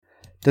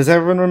Does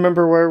everyone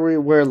remember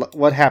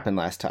what happened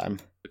last time?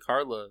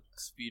 Carla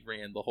speed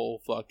ran the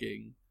whole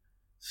fucking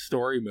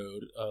story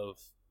mode of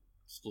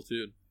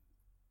Splatoon.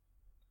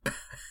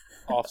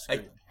 Off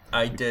screen.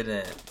 I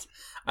didn't.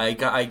 I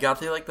got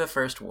through like the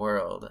first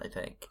world, I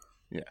think.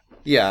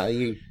 Yeah,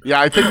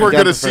 I think we're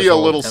gonna see a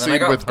little And then I scene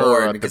got with her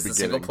bored at because the the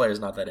single beginning. player is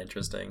not that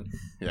interesting.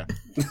 Yeah.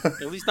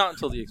 At least not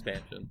until the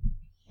expansion.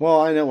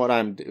 Well, I know what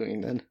I'm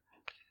doing then.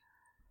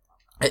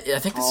 I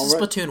think this is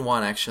Alright. Splatoon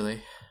 1,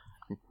 actually.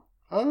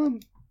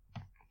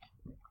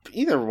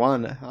 Either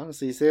one,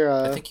 honestly. Is there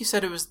I think you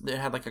said it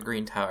had like a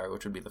green tower,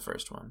 which would be the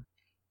first one.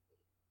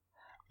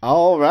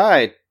 All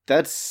right,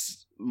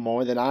 that's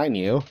more than I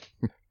knew.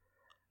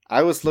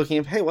 I was looking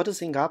at, hey, what does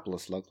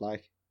Ingopolis look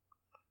like?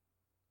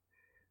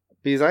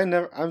 Because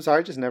I'm sorry,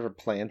 I just never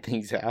plan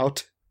things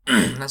out.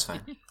 That's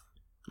fine.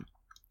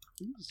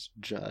 Who's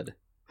Judd?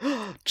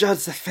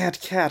 Judd's the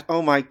fat cat.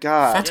 Oh my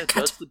god. Fat Yeah, cat.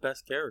 that's the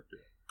best character.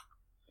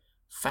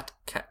 Fat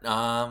cat.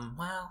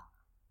 Well,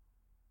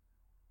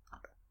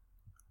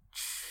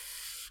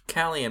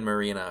 Callie and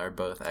Marina are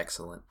both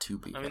excellent. To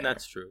be I mean, fair.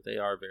 that's true. They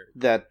are very.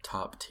 That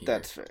Top tier.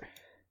 That's fair.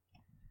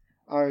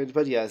 Alright,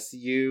 but yes,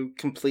 you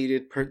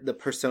completed the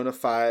Persona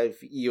 5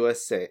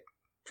 USA.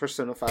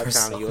 Persona 5 Town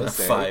Persona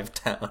USA. 5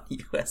 Town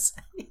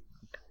USA.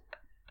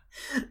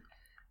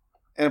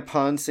 And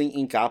upon seeing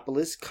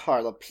Inkopolis,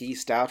 Carla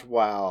pieced out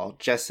while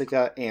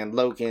Jessica and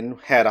Logan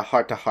had a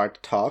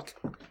heart-to-heart talk.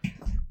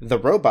 The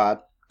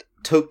robot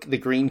took the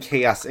green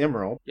Chaos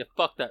Emerald. Yeah,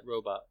 fuck that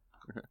robot.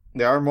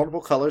 There are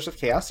multiple colors of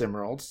Chaos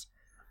Emeralds,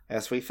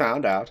 as we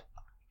found out.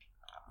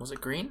 Was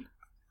it green?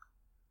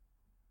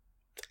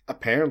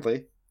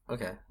 Apparently.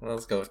 Okay, well,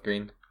 let's go with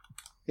green.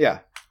 Yeah.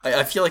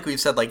 I feel like we've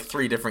said like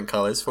 3 different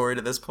colors for it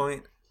at this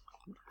point.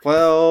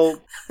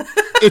 Well,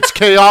 It's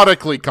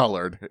chaotically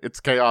colored.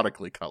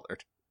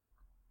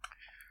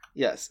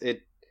 yes,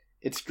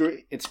 it's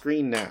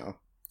green now.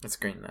 It's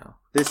green now.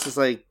 This is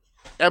like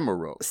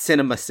Emerald.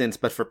 Cinema Sins,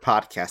 but for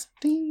podcast.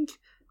 Ding!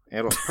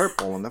 It was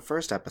purple in the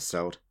first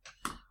episode.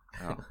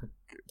 Oh.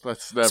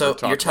 Let's never So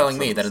talk you're about telling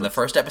me some- that in the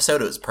first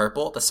episode it was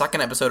purple, the second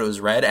episode it was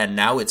red, and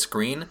now it's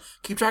green?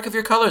 Keep track of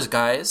your colors,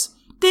 guys.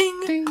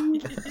 Ding!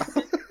 Ding!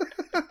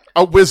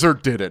 A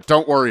wizard did it.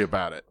 Don't worry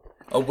about it.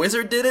 A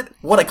wizard did it?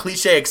 What a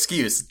cliche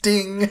excuse.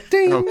 Ding!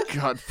 Ding! Oh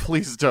god,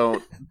 please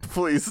don't.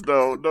 Please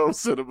no. No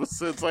Cinema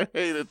Sins. I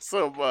hate it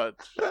so much.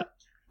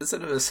 The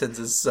Cinema Sins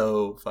is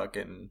so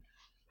fucking...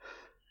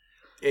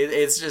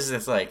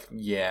 It's like,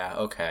 yeah,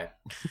 okay.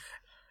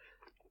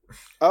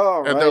 All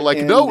And right, they're like,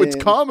 no, it's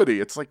then- comedy.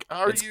 It's like,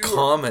 It's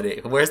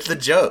comedy. Where's the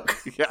joke?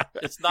 Yeah,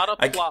 It's not a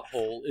I- plot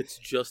hole. It's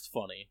just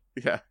funny.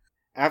 yeah.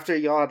 After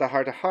y'all had the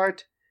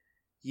heart-to-heart,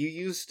 you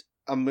used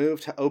a move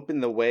to open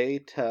the way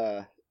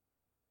to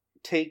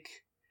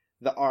take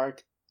the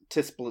arc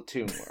to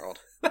Splatoon World.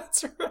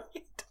 That's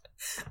right.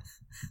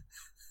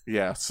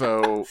 Yeah,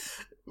 so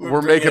we're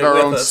bringing making it our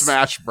with own us.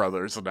 Smash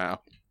Brothers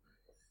now.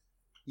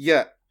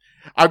 Yeah,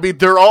 I mean,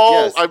 they're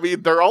all Yes.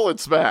 they're all in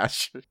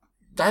Smash.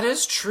 That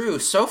is true.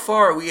 So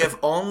far, we have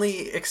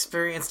only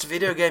experienced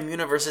video game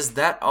universes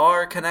that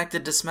are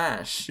connected to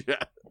Smash. Yeah.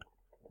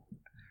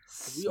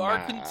 We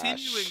are Smash.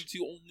 continuing to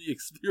only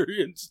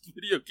experience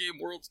video game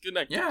worlds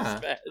connected Yeah. to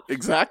Smash.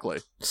 Exactly.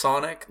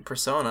 Sonic,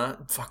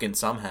 Persona, fucking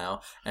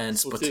somehow, and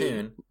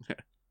Splatoon. Splatoon.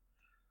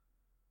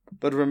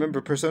 but remember,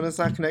 Persona's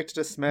not connected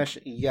to Smash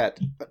yet.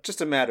 But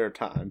just a matter of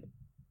time.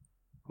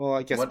 Well,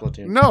 I guess What?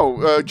 Splatoon.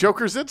 No,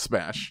 Joker's in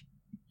Smash.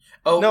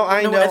 Oh, No,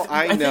 I know,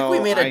 I think I we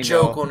know, made a I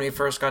joke know. when we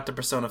first got to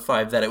Persona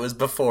 5 that it was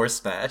before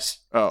Smash.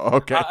 Oh,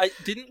 okay.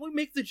 Didn't we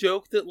make the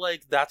joke that,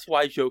 like, that's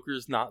why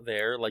Joker's not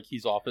there? Like,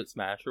 he's off at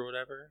Smash or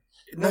whatever?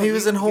 No, he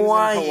was in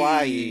Hawaii.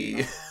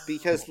 Hawaii.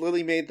 Because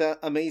Lily made the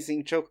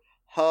amazing joke,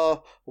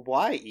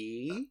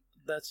 Hawaii.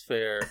 That's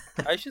fair.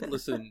 I should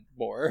listen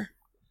more.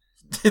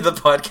 The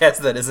podcast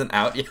that isn't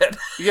out yet.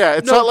 Yeah,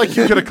 it's No, not like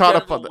you could have in caught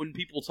up general, on that. when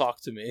people talk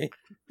to me.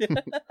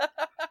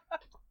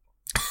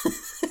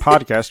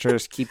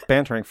 Podcasters keep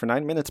bantering for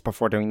 9 minutes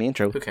before doing the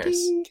intro. Who cares?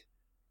 Ding.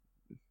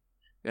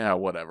 Yeah,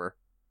 whatever.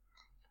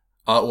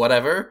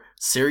 Whatever.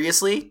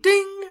 Seriously?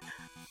 Ding!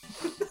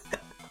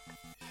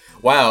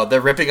 Wow, they're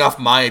ripping off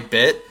my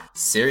bit?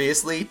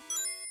 Seriously?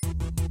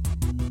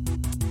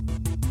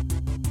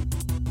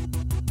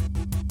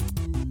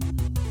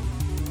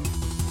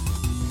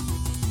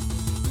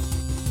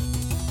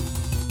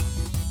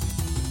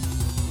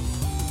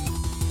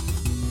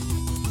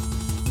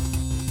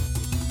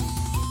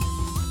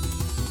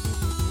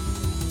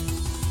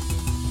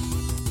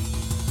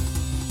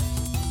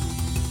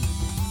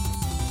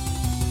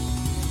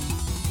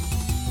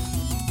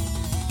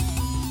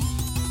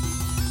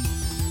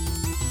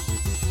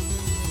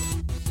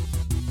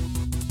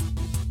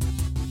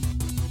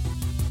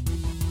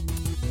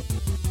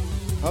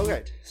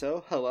 Alright,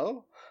 so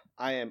hello.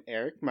 I am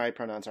Eric, my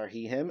pronouns are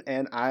he, him,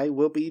 and I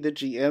will be the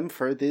GM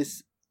for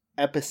this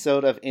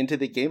episode of Into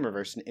the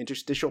Gamerverse, an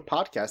interstitial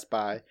podcast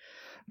by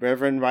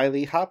Reverend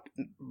Riley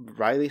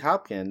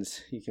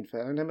Hopkins. You can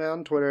find him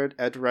on Twitter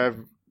at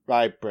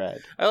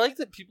RevRyeBread. I like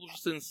that people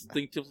just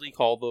instinctively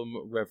call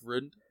them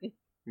Reverend.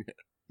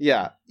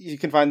 Yeah, you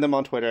can find them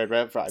on Twitter at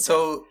RevVibe.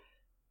 So,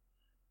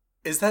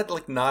 is that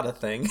like not a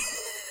thing?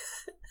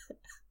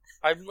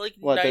 I'm like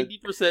What,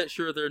 90%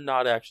 sure they're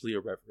not actually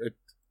irreverent.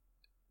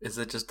 Is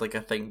it just like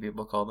a thing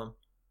people call them?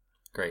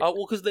 Great. Well,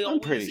 because they I'm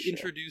pretty always sure.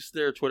 introduce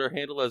their Twitter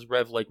handle as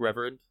Rev like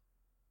Reverend.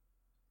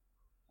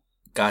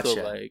 Gotcha.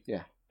 So like,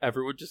 Yeah.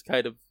 everyone just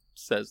kind of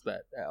says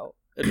that now,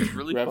 and it's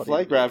really Rev funny.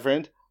 like to me.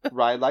 Reverend,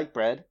 ride like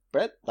bread,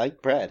 bread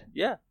like bread.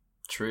 Yeah.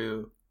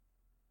 True.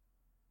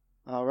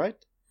 All right.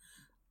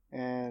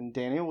 And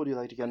Daniel, would you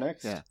like to go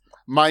next? Yeah.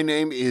 My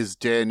name is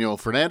Daniel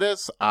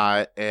Fernandez.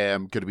 I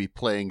am going to be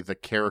playing the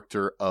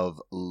character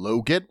of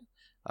Logan,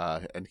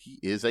 and he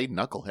is a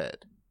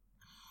knucklehead.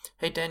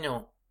 Hey,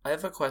 Daniel, I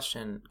have a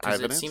question. I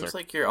Because have it an seems answer.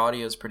 like your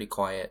audio is pretty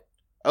quiet.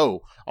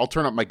 Oh, I'll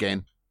turn up my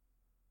gain.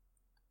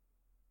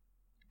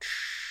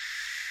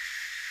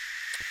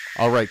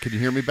 All right, can you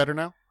hear me better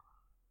now?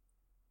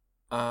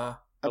 A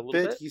little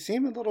bit. bit? You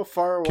seem a little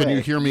far away. Can you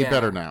hear me Yeah.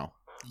 better now?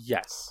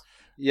 Yes.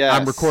 Yes.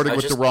 I'm recording I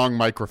with just- the wrong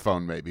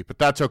microphone, maybe, but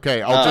that's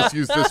okay. I'll just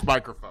use this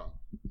microphone.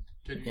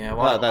 Can you Yeah, hear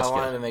well, me? Oh, that's I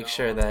wanted good. to make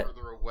sure that...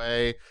 Further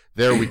away.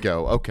 There we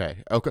go.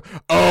 Okay.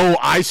 Oh,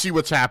 I see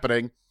what's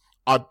happening.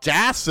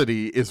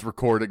 Audacity is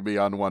recording me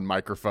on one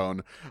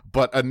microphone,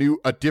 but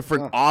a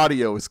different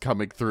audio is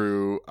coming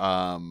through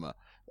Zoom.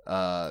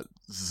 Are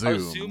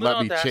Zoom and Let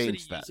me Audacity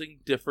change that. using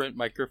different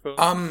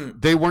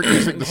microphones? They weren't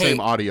using the Hey, same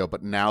audio,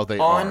 but now they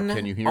on are.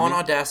 Can you hear on me?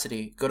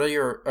 Audacity, go to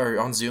your or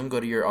on Zoom, go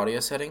to your audio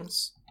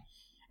settings,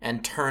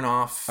 and turn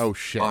off Oh,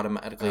 shit.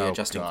 automatically Oh,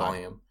 adjusting God.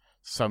 volume.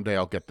 Someday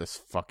I'll get this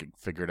fucking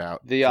figured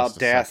out. The Just a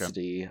second.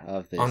 audacity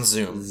of this On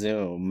Zoom.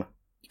 Zoom.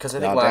 Because I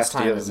The think last audacity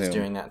time it of was Zoom.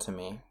 doing that to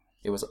me.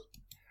 It was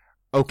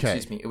Okay.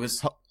 excuse me. It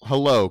was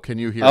Hello, can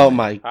you hear Oh me?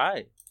 my!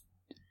 Hi.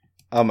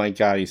 Oh my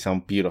God! You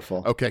sound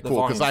beautiful. Okay, The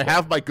cool. Because volume's I good.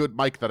 have my good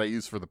mic that I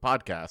use for the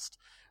podcast,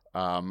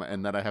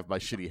 and then I have my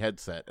shitty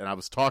headset, and I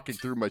was talking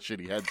through my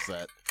shitty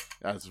headset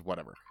as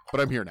whatever.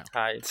 But I'm here now.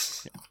 Hi.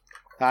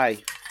 Hi.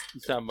 You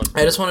sound much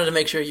I just wanted to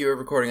make sure you were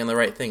recording on the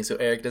right thing, so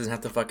Eric doesn't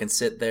have to fucking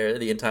sit there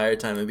the entire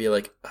time and be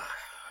like,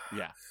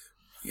 Yeah.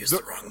 use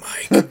the wrong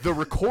mic. The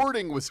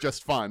recording was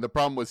just fine. The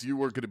problem was you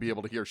weren't going to be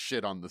able to hear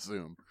shit on the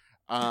Zoom.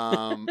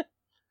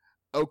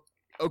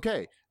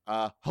 Okay.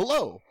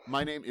 Hello.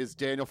 My name is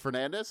Daniel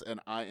Fernandez, and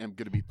I am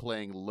going to be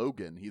playing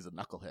Logan. He's a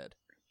knucklehead.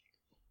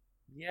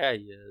 Yeah,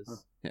 he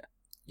is.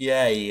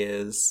 Yeah, he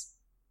is.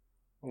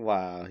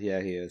 Wow.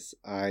 Yeah, he is.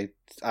 I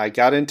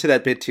got into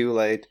that bit too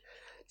late,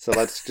 so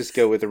let's just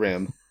go with the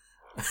rim.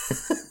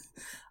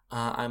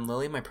 I'm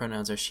Lily. My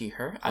pronouns are she,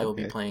 her. I will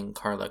be Okay. playing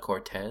Carla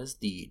Cortez,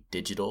 the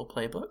digital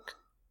playbook.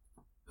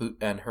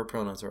 And her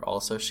pronouns are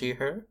also she,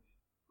 her.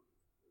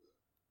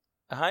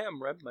 Hi,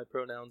 I'm Rem. My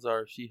pronouns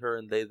are she, her,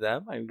 and they,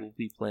 them. I will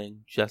be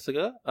playing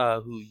Jessica,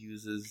 who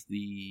uses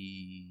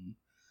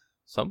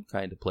some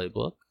kind of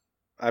playbook.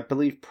 I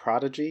believe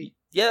Prodigy.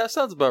 Yeah, that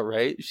sounds about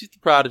right. She's the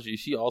prodigy.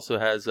 She also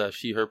has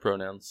she, her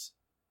pronouns.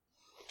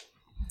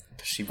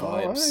 She All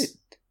vibes. right.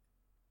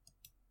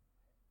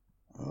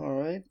 All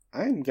right.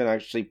 I'm gonna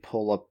actually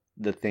pull up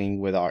the thing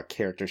with our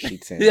character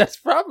sheets in. That's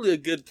probably a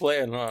good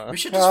plan, huh? We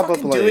should just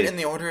fucking do Probably. it in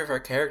the order of our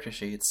character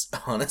sheets,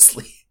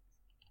 honestly.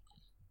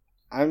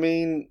 I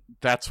mean,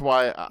 That's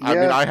why, I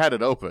Yeah. mean, I had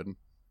it open.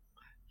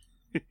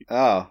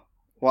 oh.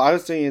 Well, I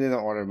was doing it in the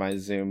order of my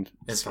Zoom.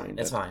 It's fine. screen,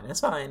 It's but- fine. It's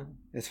fine.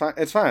 It's fine.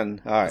 It's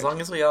fine. All right. As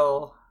long as we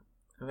all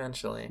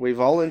eventually. We've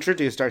all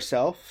introduced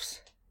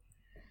ourselves,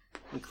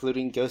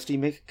 including Ghosty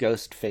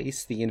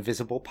McGhostface, the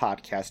invisible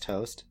podcast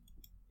host.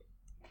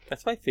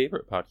 That's my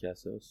favorite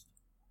podcast host.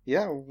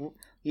 Yeah,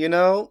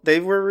 they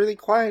were really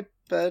quiet,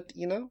 but,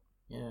 Yeah.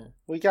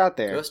 we got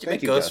there. Ghosty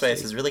Thank you, McGhostface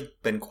Ghosty. has really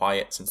been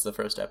quiet since the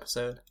first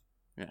episode.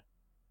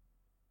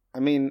 I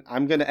mean,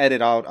 I'm going to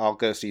edit out all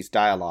Ghosty's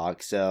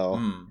dialogue, so,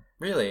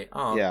 Really?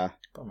 Oh, yeah,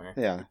 bummer.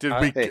 yeah. Did Hey,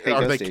 we? hey,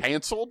 Are they Ghosty.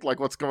 canceled? Like,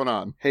 what's going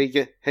on? Hey,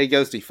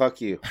 Ghosty,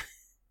 fuck you.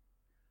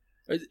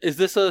 Is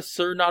this a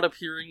Sir not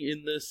appearing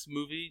in this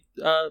movie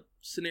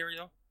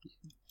scenario?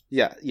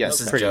 Yeah, yes,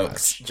 This is pretty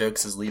Jokes.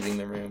 Jokes is leaving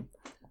the room.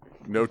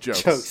 No much.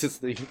 jokes. Jokes is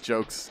the...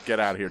 Jokes. Get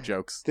out of here,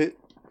 jokes.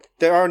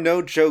 There are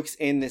no jokes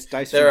in this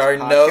Dice There are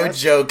Fuse no podcast.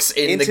 jokes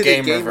in the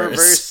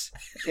Gamerverse.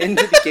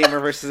 Into the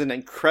Gamerverse is an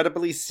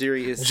incredibly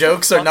serious...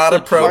 Jokes are not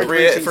Fuck the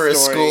appropriate for a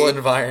story. school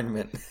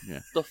environment.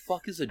 The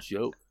fuck is a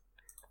joke?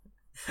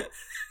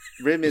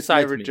 Rim is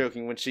Besides never me.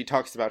 joking when she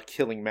talks about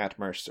killing Matt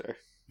Mercer.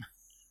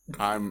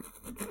 I've been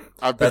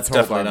That's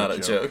told definitely I'm not a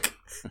joke.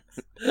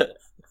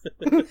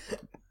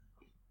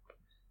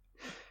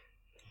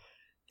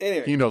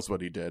 Anyway, He knows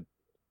what he did.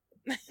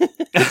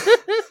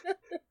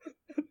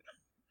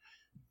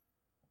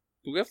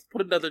 Do we have to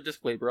put another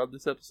disclaimer on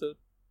this episode?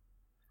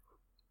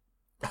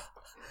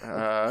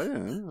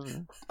 Yeah.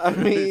 I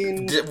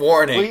mean,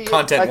 Warning. I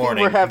Content think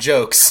warning. we're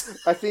Jokes.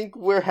 I think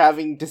we're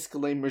having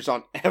disclaimers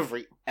on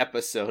every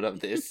episode of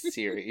this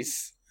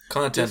series.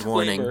 Content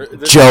warning. Disclaimer,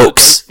 this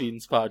Jokes. is a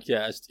Fiends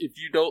podcast. If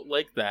you don't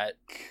like that,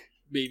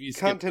 maybe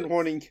skip Content this.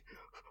 warning,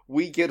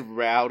 we get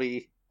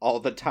rowdy all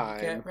the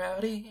time. Get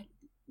rowdy.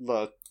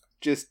 Look,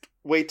 just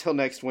wait till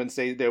next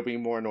Wednesday. There'll be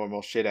more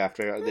normal shit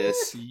after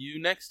this. See you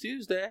next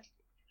Tuesday.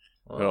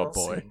 Well, Oh, we'll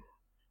boy. see.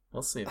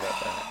 We'll see about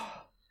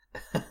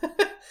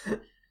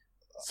that.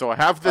 So I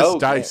have this Okay.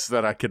 dice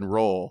that I can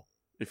roll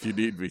if you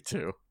need me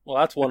to. Well,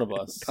 that's one of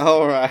us.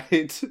 All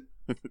right.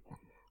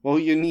 Well,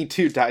 you need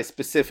 2 dice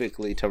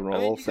specifically to I mean,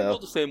 roll, you can roll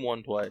so the same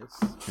one twice.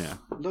 Yeah.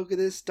 look at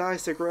this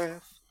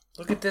diceograph.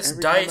 Look at this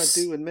Every dice.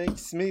 time I do, it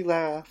makes me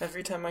laugh.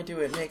 Every time I do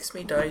it, makes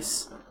me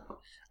dice.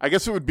 I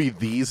guess it would be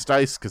these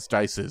dice, because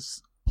dice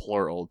is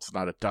plural. It's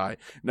not a die.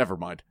 Never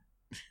mind.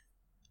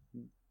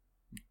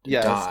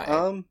 Yes.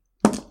 Die.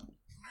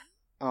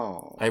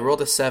 Oh. I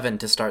rolled a 7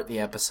 to start the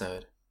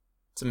episode.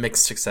 It's a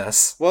mixed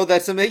success. Well,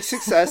 that's a mixed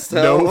success,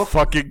 though. No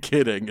fucking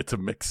kidding. It's a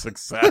mixed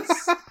success.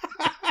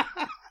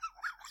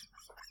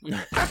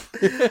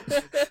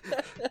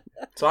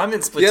 So I'm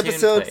in Splatoon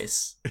episode-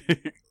 place.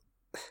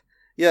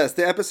 Yes,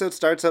 the episode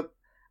starts up.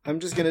 I'm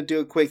just gonna do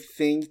a quick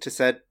thing to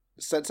set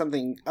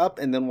something up,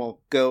 and then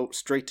we'll go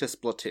straight to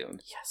Splatoon.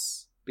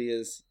 Yes.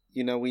 Because,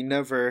 we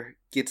never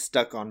get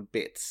stuck on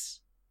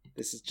bits.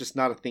 This is just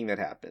not a thing that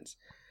happens.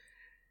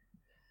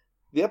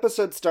 The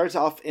episode starts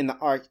off in the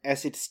arc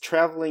as it's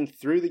traveling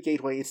through the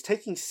gateway. It's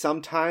taking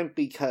some time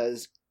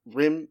because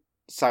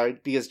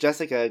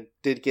Jessica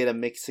did get a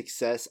mixed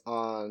success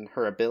on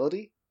her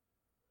ability.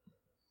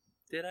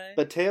 Did I?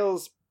 But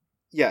Tails,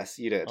 yes,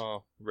 you did.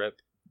 Oh, rip.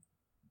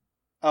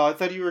 Oh, I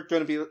thought you were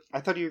going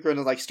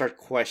to start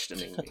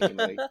questioning me.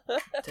 Like,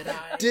 Did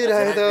I? Did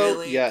I, though?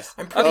 Really? Yes.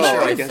 I'm pretty Oh,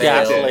 sure I I guess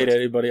failed. you did. Gaslight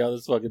anybody on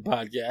this fucking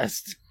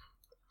podcast.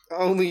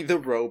 only the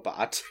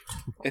robot.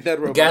 And that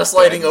robot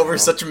Gaslighting over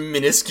such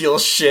minuscule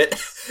shit.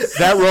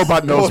 That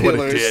robot knows what it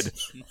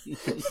Spoilers.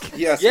 did.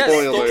 Yeah, Yes,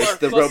 spoilers. stole our The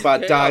fucking robot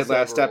chaos died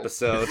last overall.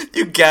 episode.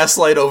 You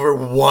gaslight over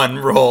one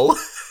roll.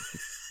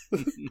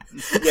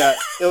 Yeah,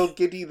 it'll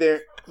get you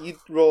there. You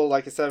roll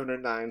like a 7 or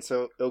 9,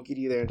 so it'll get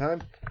you there in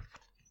time.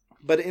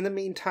 But in the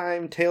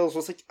meantime, Tails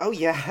was like, oh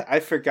yeah, I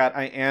forgot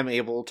I am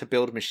able to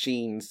build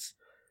machines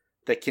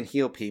that can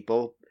heal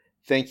people.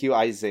 Thank you,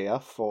 Isaiah,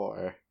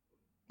 for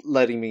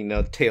letting me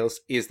know Tails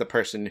is the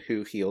person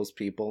who heals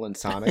people in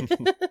Sonic.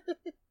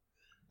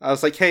 I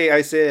was like, hey,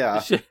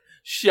 Isaiah,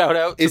 Shout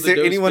out to Is the there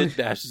No anyone-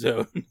 Spin Dash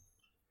Zone.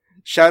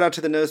 shout out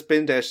to the No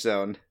Spin Dash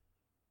Zone.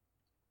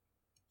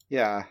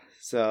 Yeah,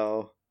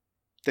 so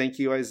thank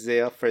you,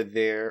 Isaiah, for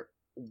their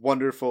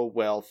wonderful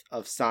wealth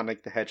of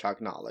Sonic the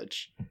Hedgehog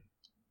knowledge.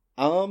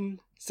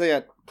 So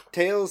yeah,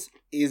 Tails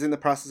is in the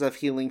process of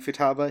healing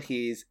Futaba.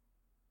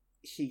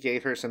 He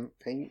gave her some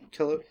pain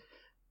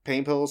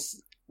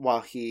pills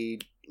while he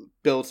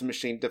builds a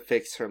machine to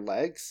fix her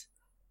legs.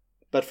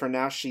 But for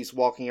now, she's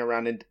walking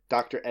around in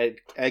Dr.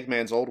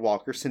 Eggman's old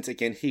walker, since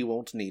again, he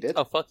won't need it.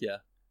 Oh, fuck yeah.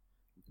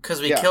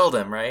 Because we Yeah. killed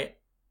him, right?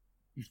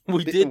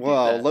 We did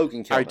Well, do that.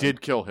 Logan killed I him.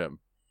 did kill him.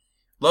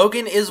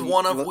 Logan is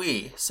one of Lo-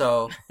 we,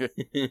 so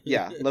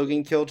Yeah,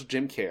 Logan killed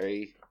Jim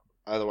Carrey,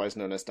 otherwise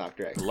known as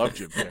Dr. I Eggman. love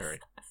Jim Carrey.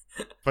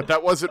 But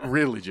that wasn't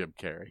really Jim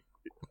Carrey.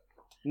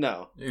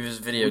 No, it was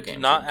video We game.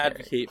 do not Jim Carrey.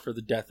 advocate for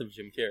the death of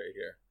Jim Carrey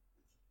here.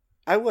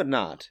 I would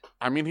not.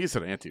 I mean, he's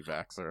an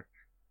anti-vaxxer.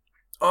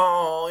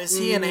 Oh, is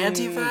he an Mm.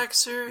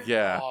 anti-vaxxer?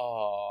 Yeah.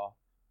 Oh.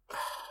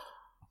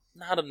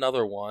 Not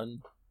another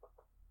one.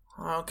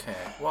 Okay.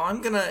 Well,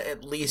 I'm gonna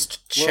at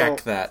least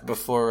check that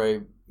before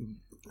I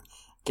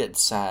get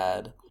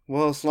sad.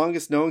 Well, as long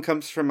as no one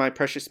comes from my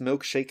precious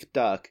milkshake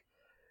duck,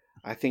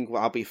 I think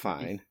I'll be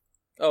fine.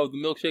 Oh, the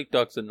milkshake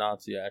duck's a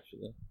Nazi,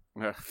 actually.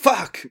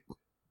 Fuck!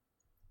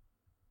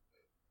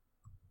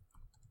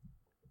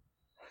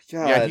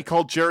 God. Yeah, he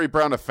called Jerry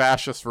Brown a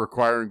fascist for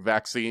requiring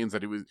vaccines,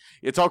 and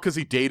it's all because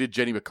he dated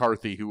Jenny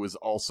McCarthy, who was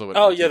also an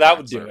Oh, yeah, that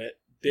would anti-vaxxer. do it.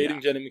 Dating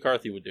Yeah. Jenny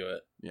McCarthy would do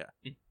it.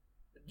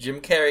 Jim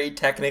Carrey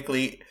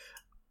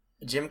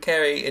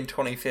in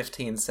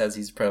 2015 says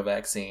he's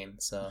pro-vaccine,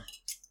 so.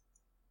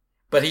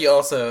 But he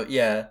also,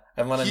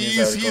 I'm on a news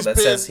article that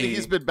says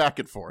he's been back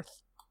and forth.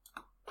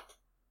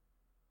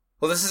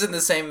 Well, this is in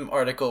the same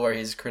article where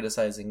he's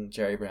criticizing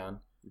Jerry Brown,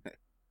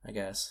 I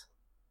guess.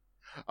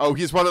 Oh,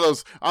 he's one of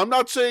those, I'm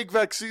not saying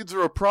vaccines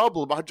are a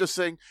problem, I'm just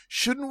saying,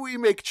 shouldn't we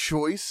make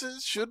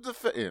choices? Should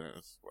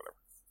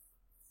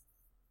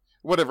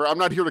whatever, I'm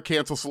not here to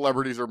cancel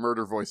celebrities or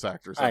murder voice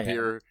actors. I I'm am.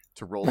 here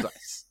to roll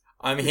dice.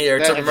 I'm here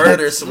That's to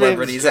murder Slim's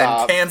celebrities job.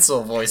 and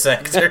cancel voice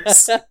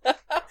actors.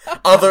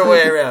 Other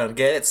way around,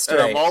 get it And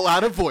straight. I'm all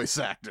out of voice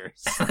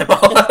actors. I'm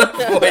all out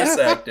of voice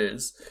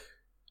actors.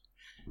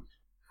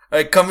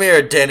 Alright, come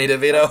here, Danny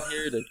DeVito. I'm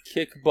here to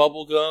kick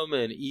bubblegum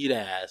and eat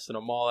ass, and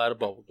I'm all out of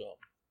bubblegum.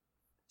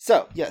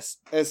 So, yes,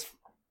 as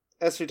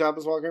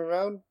Futaba's walking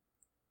around,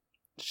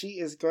 she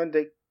is going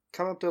to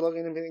come up to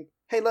Logan and be like,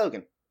 hey,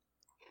 Logan.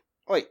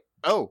 Wait,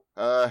 Oh,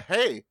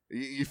 hey,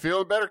 you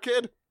feeling better,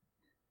 kid?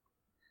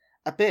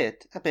 a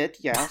bit,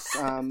 yes.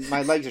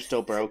 My legs are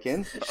still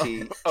broken.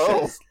 She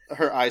Oh. says,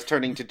 her eyes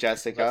turning to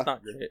Jessica. That's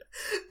not great.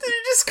 Did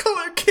you just call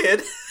her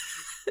kid?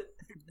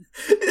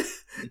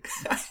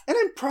 And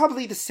I'm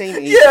probably the same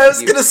age. Yeah, I as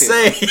was you, gonna too.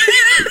 say.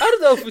 I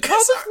don't know,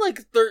 Futaba's like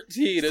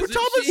 13, isn't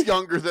Futaba's she?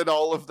 younger than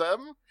all of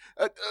them.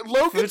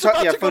 Logan's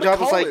about to go to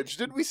college.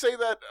 Didn't we say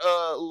that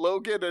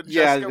Logan and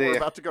Jessica were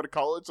about to go to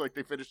college? Like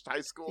they finished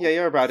high school? Yeah,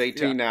 you're about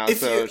 18 now,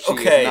 so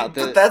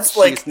but that's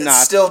like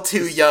still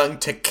too young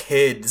to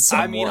kid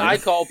someone. I mean, I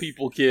call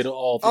people kid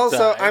all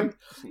the time.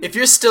 If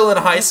you're still in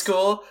high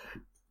school,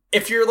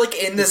 if you're like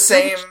in the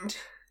same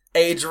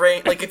age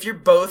range, like if you're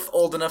both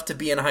old enough to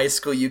be in high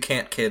school, you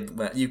can't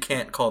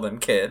call them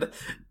kid.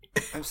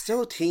 I'm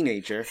still a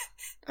teenager.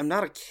 I'm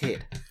not a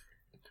kid.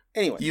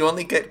 Anyway. You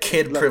only get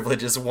kid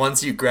privileges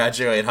once you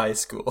graduate high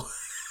school.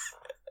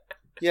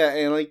 Yeah,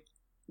 and like,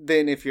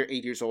 then if you're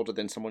 8 years older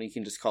than someone, you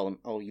can just call them,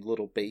 oh, you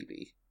little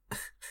baby.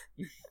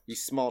 You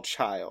small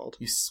child.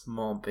 You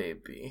small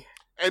baby.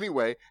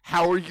 Anyway,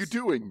 how are you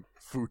doing,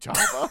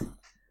 Futaba?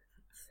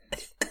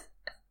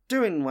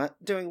 Doing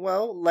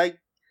well. Like,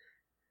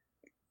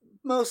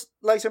 most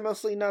legs are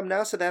mostly numb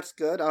now, so that's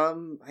good. I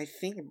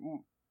think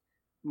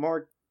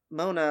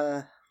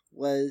Mona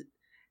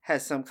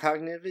has some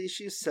cognitive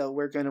issues, so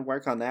we're going to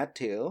work on that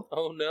too.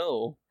 Oh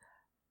no.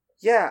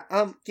 Yeah,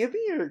 give me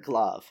your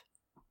glove.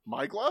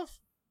 My glove?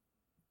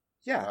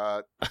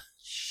 Yeah.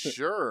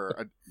 Sure.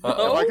 Am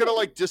I going to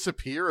like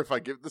disappear if I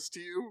give this to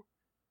you?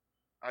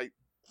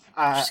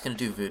 I'm just going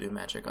to do voodoo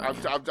magic on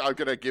you. I'm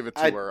going to give it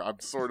to her. I'm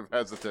sort of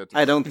hesitant.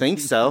 I don't think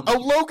so. Oh,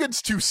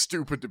 Logan's too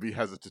stupid to be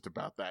hesitant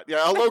about that.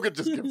 Yeah, Logan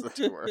just gives it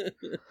to her.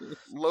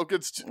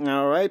 Logan's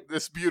all right.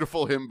 This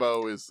beautiful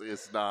himbo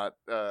is not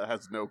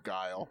has no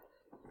guile.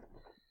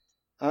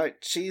 Alright,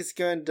 she's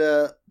going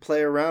to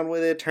play around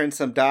with it, turn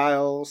some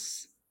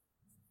dials,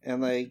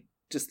 and like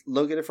just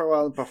look at it for a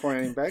while before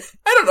handing back.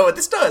 I don't know what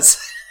this does.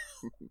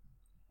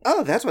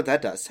 Oh, that's what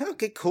that does.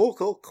 Okay,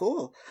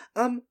 cool.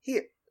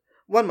 Here.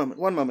 One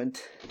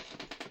moment.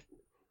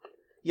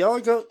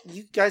 You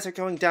guys are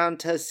going down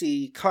to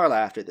see Carla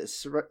after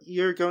this.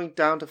 You're going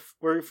down to,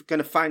 we're going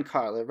to find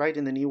Carla, right,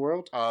 in the New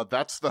World?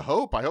 That's the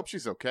hope. I hope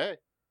she's okay.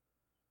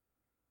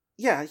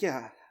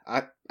 Yeah.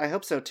 I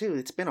hope so too.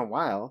 It's been a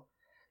while.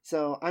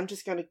 So I'm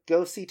just going to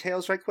go see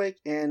Tails right quick,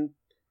 and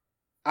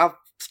I'll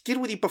get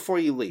with you before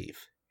you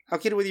leave.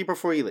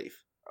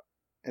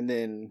 And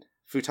then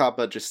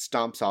Futaba just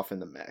stomps off in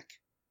the mech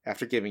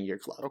after giving your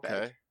glove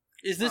back.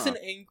 Is this an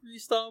angry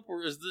stomp,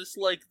 or is this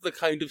like the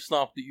kind of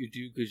stomp that you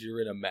do because you're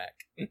in a mech?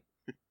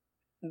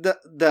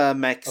 The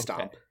mech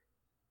stomp.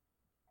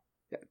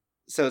 Yeah.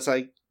 So it's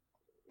like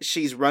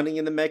she's running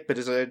in the mech, but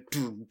it's like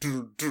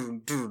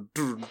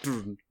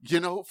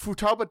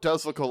Futaba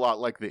does look a lot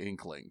like the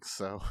Inkling,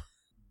 so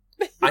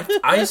I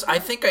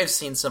think I've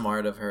seen some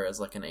art of her as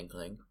like an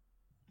Inkling.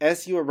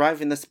 As you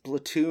arrive in the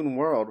Splatoon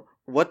world,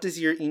 what does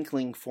your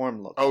Inkling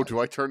form look like? Oh, do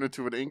I turn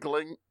into an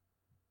Inkling?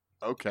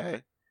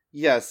 Okay.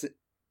 Yes,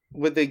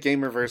 with the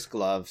Gamerverse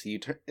gloves,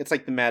 it's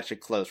like the magic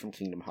clothes from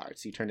Kingdom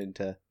Hearts. You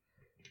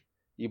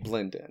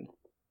blend in.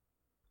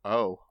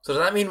 Oh. So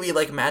does that mean we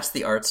like matched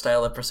the art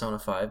style of Persona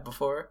 5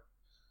 before?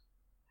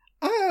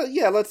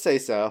 Yeah, let's say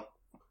so.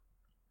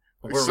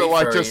 So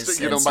I just,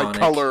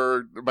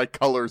 my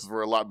colors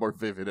were a lot more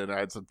vivid and I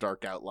had some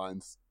dark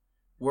outlines.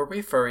 Were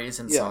we furries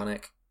in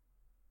Sonic?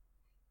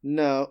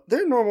 No,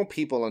 they're normal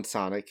people in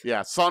Sonic.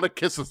 Yeah, Sonic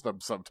kisses them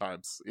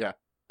sometimes. Yeah.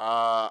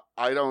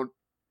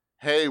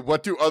 Hey,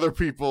 what do other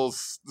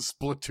people's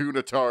Splatoon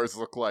avatars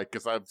look like?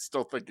 Because I'm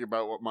still thinking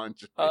about what mine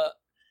should be.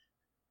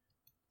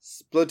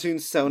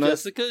 Splatoon Sona.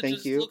 Jessica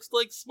looks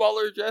like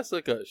smaller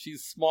Jessica.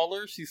 She's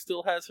smaller. She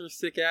still has her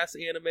sick ass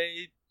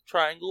anime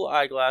triangle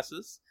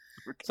eyeglasses,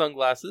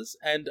 sunglasses,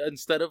 and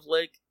instead of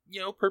like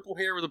purple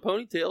hair with a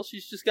ponytail,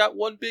 she's just got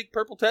one big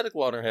purple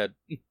tentacle on her head.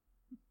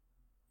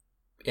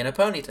 In a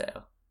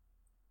ponytail.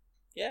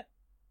 Yeah.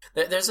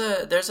 There's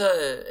a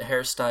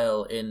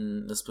hairstyle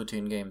in the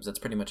Splatoon games that's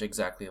pretty much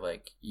exactly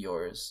like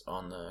yours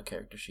on the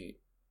character sheet.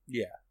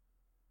 Yeah.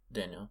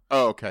 Daniel.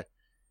 Oh, okay.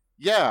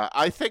 Yeah,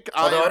 I think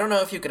Although I don't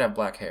know if you could have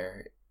black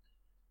hair.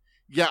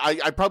 Yeah,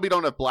 I probably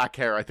don't have black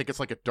hair. I think it's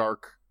like a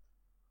dark...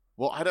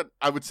 Well,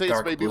 I would say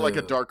it's maybe blue. Like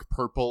a dark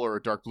purple or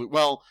a dark blue.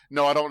 Well,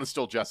 no, I don't want to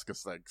steal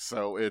Jessica's thing.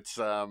 So it's...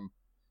 So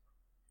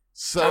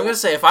I'm going to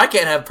say, if I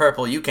can't have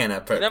purple, you can't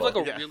have purple. You can have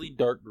like a really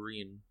dark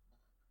green.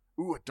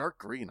 Ooh, a dark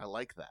green. I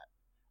like that.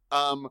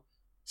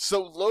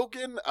 So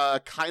Logan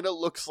kind of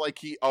looks like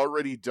he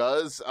already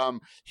does.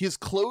 His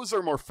clothes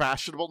are more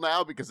fashionable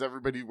now because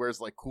everybody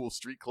wears like cool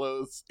street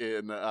clothes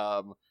in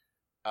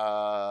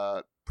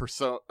Splatoon,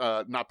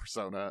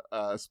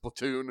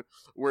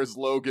 whereas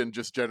Logan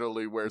just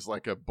generally wears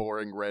like a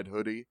boring red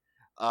hoodie.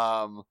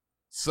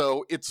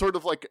 So it's sort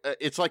of like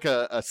it's like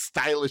a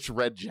stylish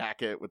red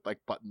jacket with like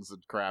buttons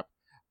and crap.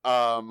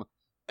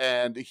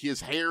 And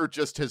his hair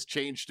just has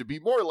changed to be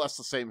more or less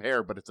the same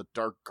hair, but it's a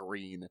dark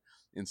green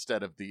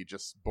instead of the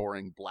just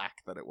boring black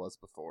that it was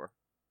before.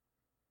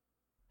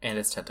 And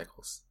it's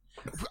tentacles.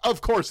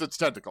 Of course it's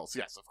tentacles.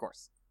 Yes, of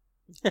course.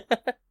 You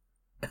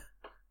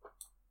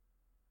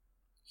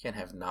can't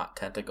have not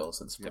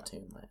tentacles in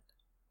Splatoon land.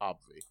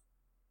 Obvi.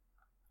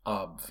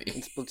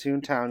 In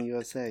Splatoon Town,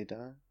 USA,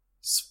 duh.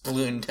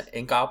 Sploon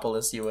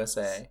Inkopolis,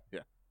 USA.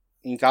 Yeah.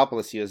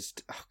 Inkopolis,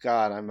 USA. Oh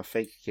god, I'm a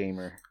fake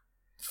gamer.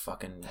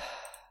 Fucking...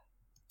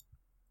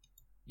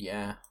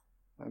 Yeah.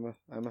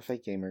 I'm a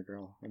fake gamer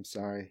girl. I'm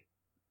sorry.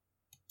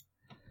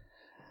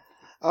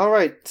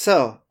 Alright,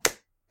 so,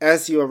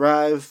 as you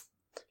arrive,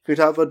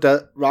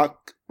 Futaba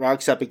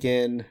rocks up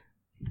again,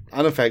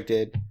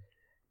 unaffected,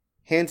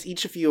 hands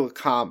each of you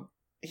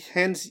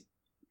hands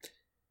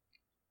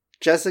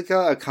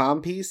Jessica a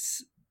comm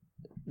piece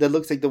that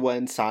looks like the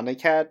one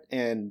Sonic had,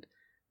 and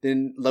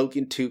then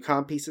Logan 2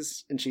 comm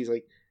pieces, and she's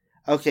like,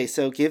 okay,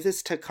 so give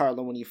this to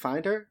Carla when you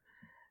find her.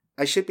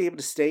 I should be able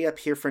to stay up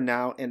here for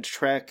now and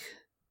track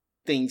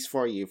things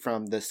for you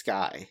from the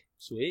sky.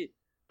 Sweet.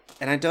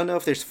 And I don't know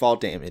if there's fall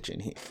damage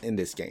in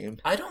this game.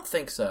 I don't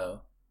think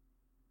so.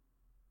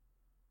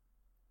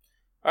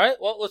 Alright,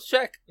 well, let's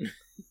check.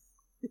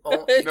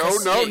 Oh,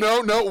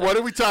 No. What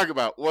are we talking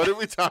about?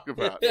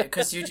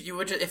 Because you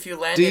would if you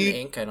land in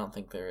ink, I don't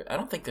think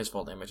there's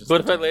fall damage.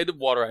 But if I land in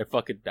water, I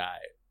fucking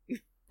die.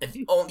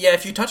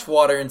 If you touch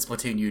water in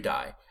Splatoon, you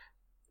die.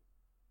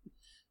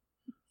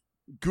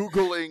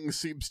 Googling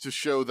seems to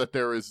show that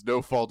there is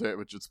no fall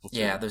damage in Splatoon.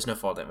 Yeah, there's no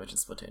fall damage in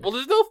Splatoon. Well,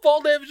 there's no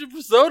fall damage in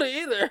Persona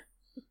either.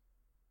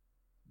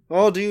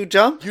 Oh, do you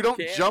jump? You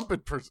don't jump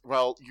in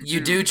well, you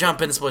do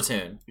jump in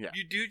Splatoon. Yeah.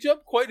 You do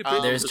jump quite a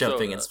bit. There's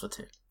jumping in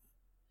Splatoon.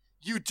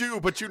 You do,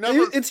 but you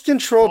never. It's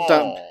controlled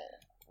jump.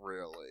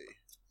 Really?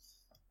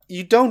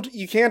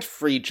 You can't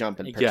free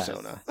jump in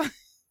Persona.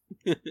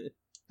 Yes.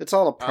 It's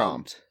all a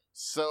prompt.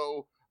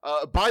 So,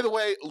 by the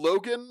way,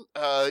 Logan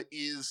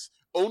is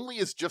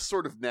just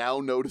sort of now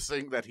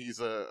noticing that he's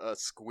a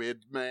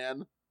Squid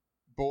Man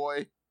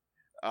boy,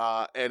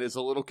 and is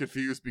a little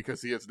confused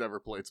because he has never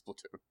played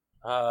Splatoon.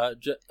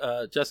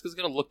 Jessica's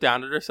gonna look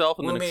down at herself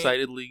and then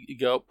excitedly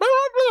go,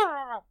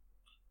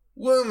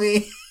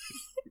 Woomy!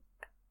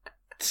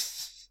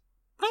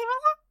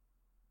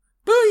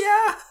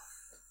 Booyah!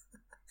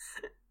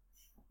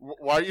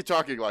 Why are you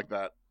talking like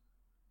that?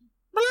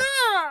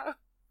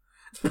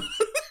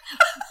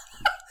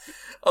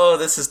 Oh,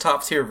 this is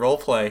top tier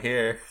roleplay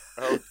here.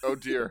 Oh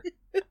dear.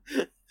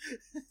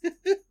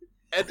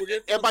 And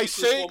am I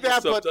saying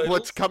that, but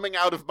what's coming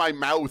out of my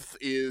mouth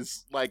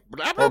is like...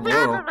 Blah, blah,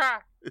 blah, blah, blah.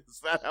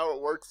 Is that how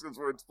it works because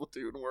we're in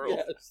Splatoon world?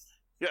 Yes.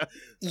 Yeah.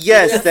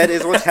 Yes, that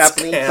is what's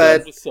happening,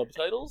 but... With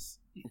subtitles?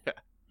 Yeah.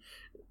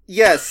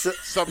 Yes.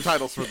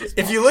 Subtitles for this.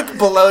 If you look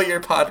below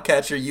your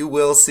podcatcher, you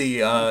will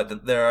see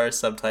that there are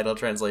subtitle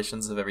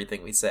translations of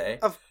everything we say.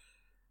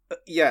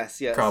 Yes.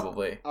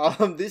 Probably.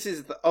 This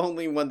is the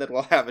only one that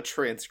will have a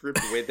transcript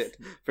with it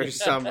for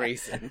some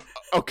reason.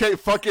 Okay,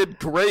 fucking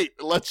great.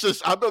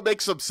 I'm gonna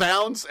make some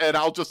sounds and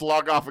I'll just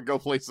log off and go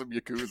play some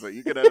Yakuza.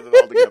 You can edit it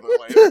all together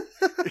later.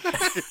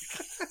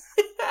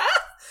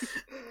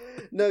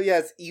 No,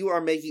 yes, you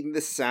are making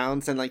the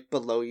sounds and like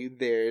below you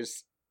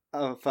there's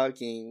a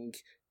fucking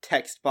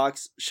text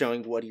box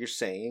showing what you're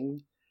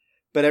saying.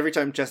 But every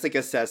time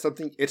Jessica says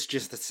something, it's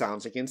just the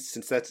sounds again,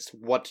 since that's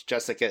what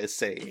Jessica is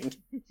saying.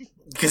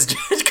 Because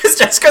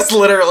Jessica's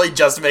literally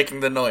just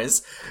making the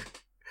noise.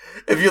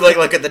 If you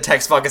look at the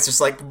text box, it's just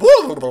like...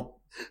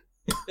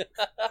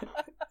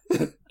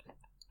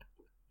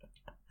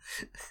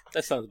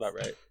 That sounds about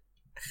right.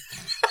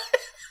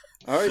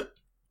 Alright.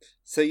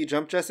 So you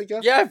jump, Jessica?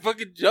 Yeah, I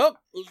fucking jump.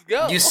 Let's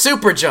go. You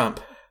super jump.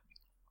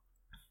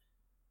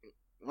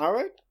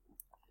 Alright.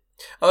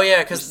 Oh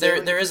yeah, because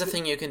there is a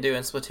thing you can do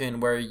in Splatoon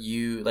where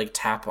you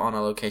tap on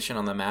a location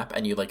on the map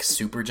and you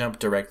super jump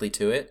directly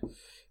to it,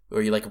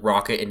 or you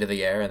rocket into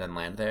the air and then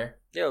land there.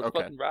 Yeah, let's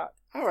fucking rock.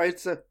 Alright,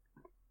 so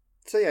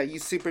yeah, you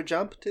super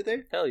jump to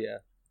there? Hell yeah.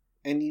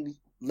 And you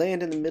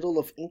land in the middle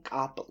of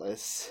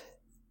Inkopolis.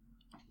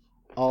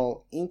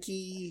 All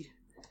inky.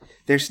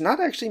 There's not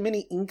actually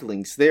many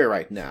inklings there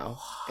right now.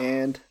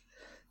 And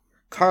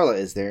Carla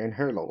is there in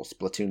her little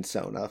Splatoon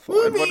Sona.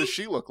 And what does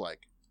she look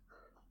like?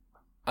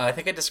 I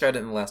think I described it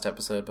in the last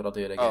episode, but I'll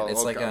do it again.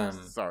 It's okay.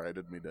 Sorry, I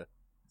didn't mean to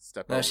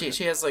step over. No,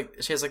 she has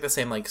the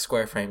same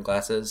square frame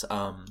glasses.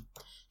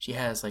 She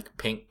has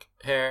pink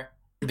hair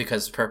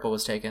because purple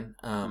was taken.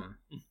 And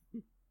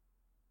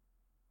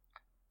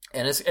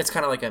it's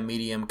kind of like a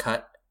medium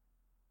cut,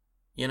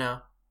 you know.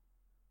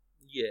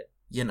 Yeah.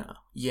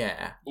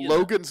 Yeah.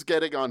 Logan's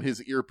getting on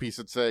his earpiece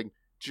and saying,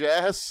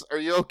 "Jess, are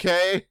you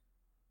okay?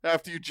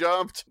 After you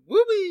jumped?"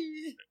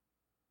 Whoopee!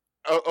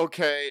 Oh,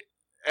 okay.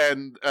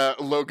 And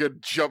Logan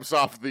jumps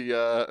off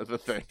the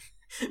thing.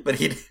 But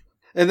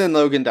and then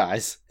Logan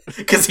dies.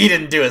 Because he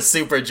didn't do a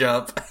super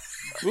jump.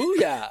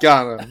 Booyah!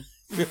 Got him.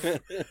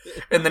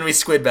 And then we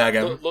squid bag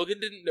him. Logan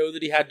didn't know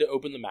that he had to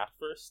open the map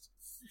first.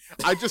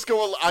 I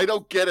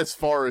don't get as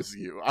far as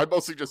you. I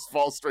mostly just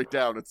fall straight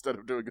down instead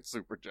of doing a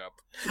super jump.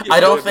 I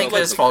don't think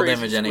there's fall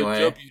damage anyway.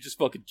 Jump, you just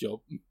fucking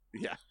jump.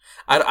 Yeah.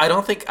 I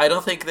don't think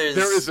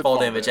there's fall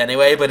damage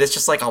anyway, but it's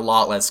just a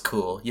lot less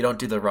cool. You don't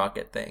do the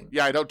rocket thing.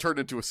 Yeah, I don't turn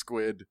into a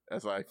squid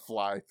as I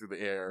fly through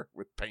the air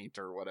with paint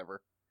or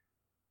whatever.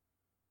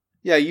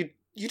 Yeah, you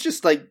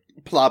just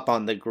plop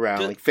on the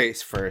ground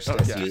face first.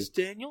 Does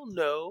Daniel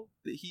know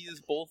that he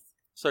is both?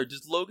 Sorry,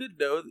 does Logan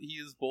know that he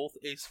is both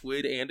a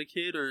squid and a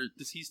kid, or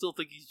does he still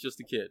think he's just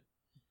a kid?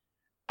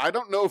 I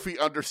don't know if he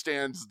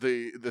understands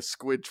the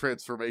squid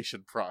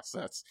transformation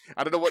process.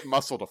 I don't know what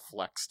muscle to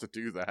flex to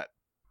do that.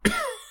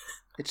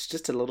 It's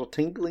just a little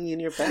tingling in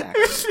your back.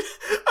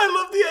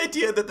 I love the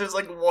idea that there's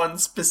like one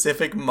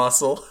specific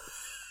muscle.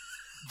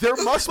 There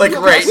must Like be a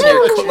right in muscle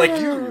your- that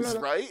like- you use,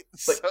 right?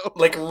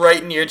 Like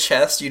right in your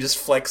chest, you just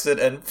flex it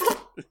and...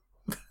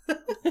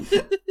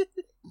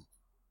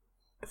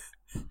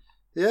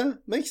 Yeah,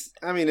 it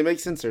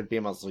makes sense there'd be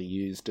a muscle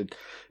used to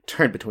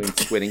turn between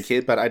Squid and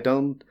Kid, but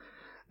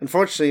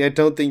unfortunately, I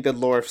don't think the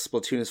lore of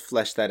Splatoon has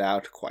fleshed that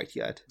out quite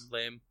yet.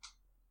 Lame.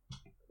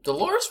 The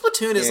lore of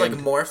Splatoon is like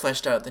And- more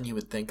fleshed out than you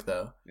would think,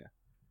 though.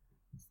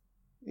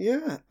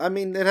 Yeah,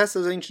 it has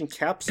those ancient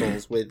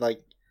capsules with,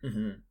 like,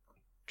 Mm-hmm.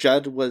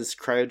 Judd was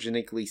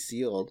cryogenically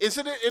sealed.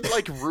 Isn't it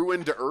like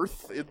ruined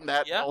Earth? Isn't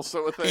that Yeah.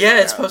 also a thing?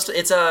 Yeah,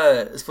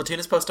 Splatoon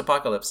is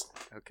post-apocalypse.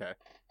 Okay.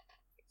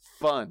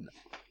 Fun.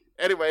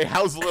 Anyway,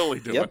 how's Lily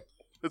doing? Yep.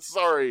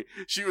 Sorry,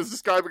 she was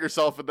describing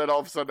herself, and then all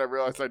of a sudden I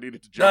realized I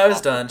needed to jump. No, I was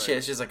off the done.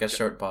 thing. She's like a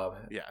short bob.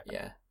 Yeah.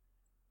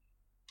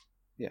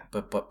 Yeah.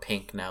 But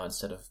pink now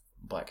instead of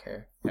black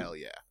hair. Hell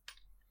yeah.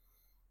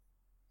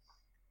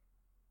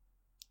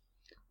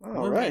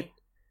 All right.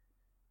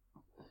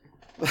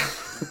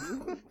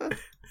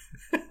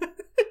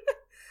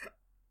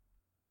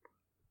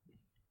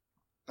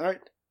 All right.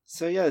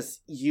 So yes,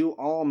 you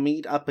all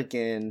meet up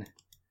again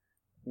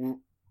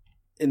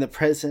in the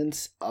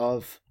presence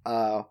of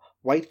a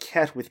white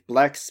cat with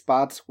black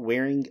spots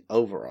wearing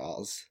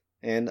overalls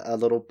and a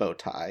little bow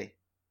tie.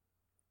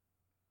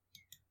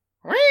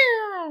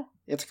 Meow.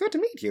 It's good to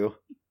meet you.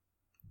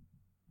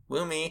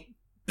 Woomy.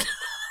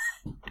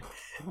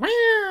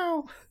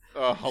 Meow.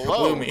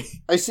 Hello. Woomy.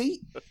 I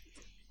see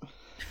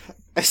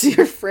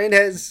your friend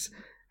has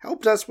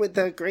helped us with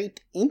the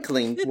Great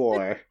Inkling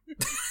War.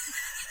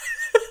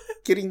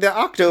 getting the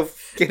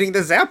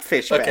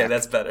Zapfish back. Okay,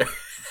 that's better.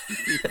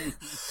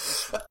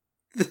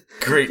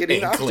 Great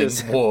Getting Inkling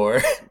Octos.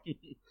 War.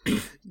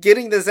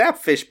 Getting the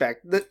Zapfish back.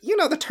 The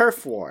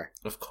Turf War.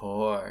 Of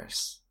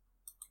course.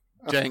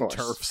 Of Dang course.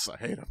 turfs, I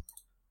hate them.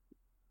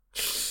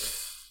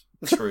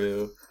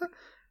 True.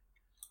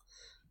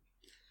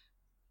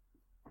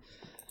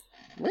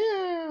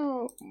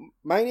 Meow.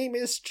 My name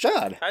is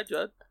Judd. Hi,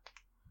 Judd.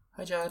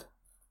 Hi, Judd.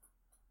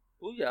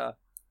 Booyah.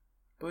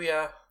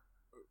 Booyah.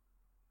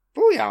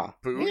 Booyah.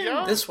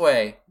 Booyah? This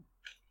way.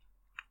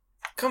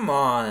 Come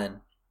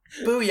on.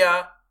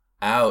 Booyah.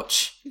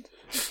 Ouch.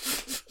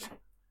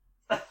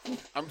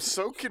 I'm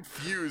so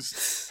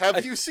confused.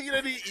 Have you seen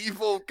any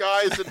evil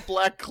guys in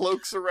black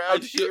cloaks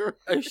around here?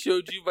 I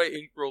showed you my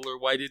ink roller.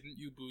 Why didn't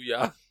you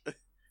booyah?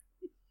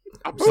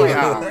 I'm sorry,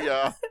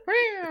 Booyah.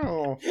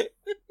 Booyah.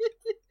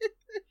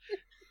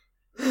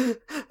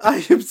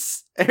 Meow.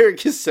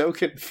 Eric is so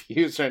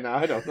confused right now.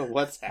 I don't know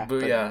what's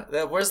happening.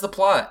 Booyah. Where's the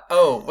plot?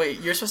 Oh, wait,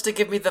 you're supposed to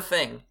give me the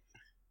thing.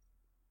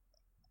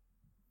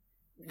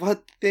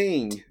 What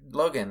thing?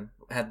 Logan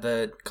had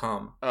the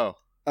comm. Oh.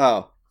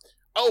 Oh,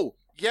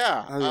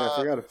 Yeah. Oh, yeah, I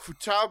forgot.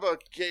 Futaba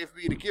gave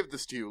me to give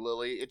this to you,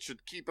 Lily. It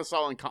should keep us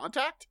all in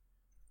contact?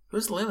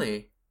 Who's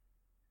Lily?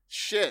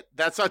 Shit,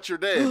 that's not your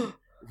name.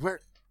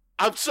 Where?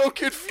 I'm so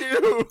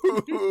confused.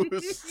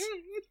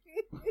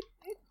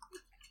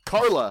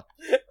 Carla,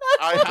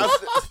 I have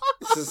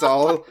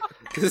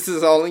This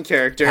is all in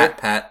character.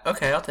 Pat.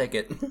 Okay, I'll take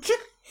it.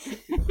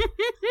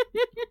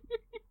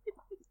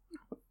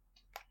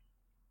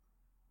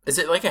 Is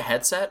it like a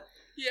headset?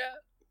 Yeah.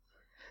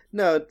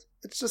 No,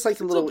 it's just like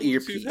a little It's a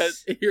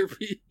earpiece.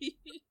 Earpiece.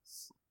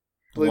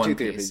 Bluetooth One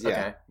earpiece, piece. yeah.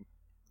 Okay.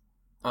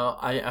 Oh,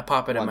 I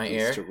pop it in One my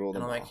piece ear, to rule and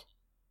them I'm like, all.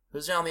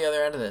 who's on the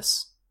other end of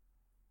this?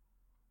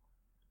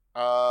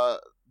 that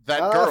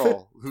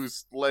girl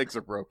whose legs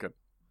are broken.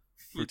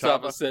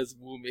 Futaba says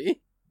Woomy.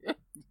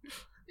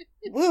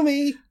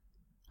 Woomy.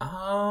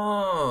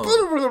 Oh.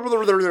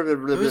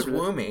 Who's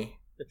Woomy?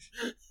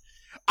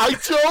 I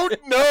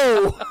don't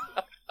know.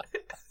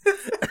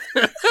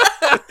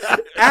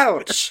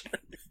 Ouch.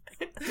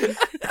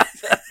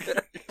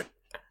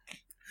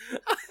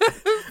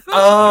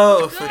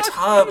 Oh,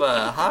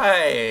 Futaba.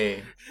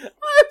 Hi.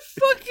 I'm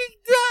fucking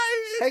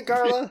dying. Hey,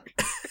 Carla.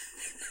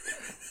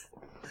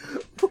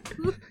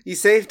 You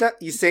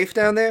safe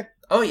down there?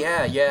 Oh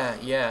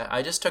yeah.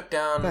 I just took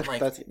down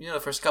That's- the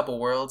first couple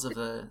worlds of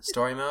the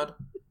story mode.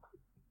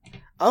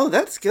 Oh,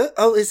 that's good.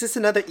 Oh, is this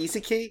another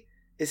Isekai?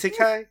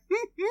 Isekai?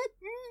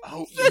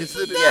 Oh, is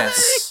it?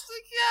 Yes.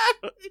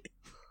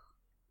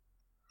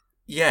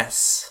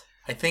 Yes.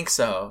 I think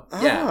so.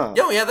 Yeah. Ah.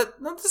 Oh yeah,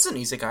 this is an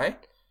isekai.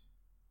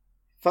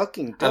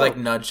 Fucking dope. I like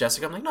nudge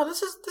Jessica. I'm like, no,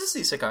 this is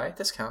isekai.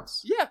 This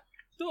counts. Yeah,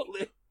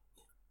 totally.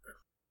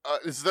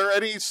 Is there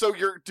any? So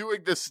you're doing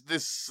this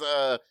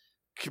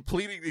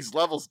completing these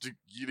levels. Do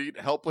you need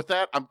help with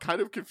that? I'm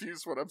kind of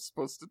confused what I'm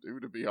supposed to do,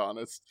 to be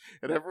honest.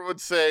 And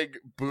everyone's saying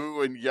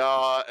boo and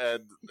ya,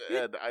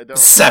 and I don't.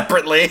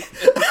 Separately.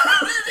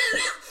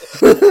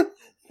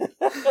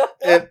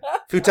 And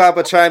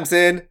Futaba chimes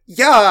in,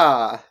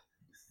 yeah!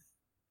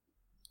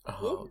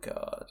 Oh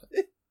god.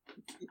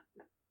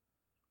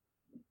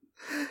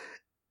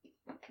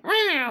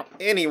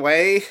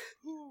 Anyway,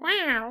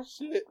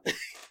 Shit.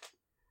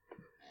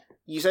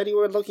 you said you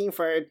were looking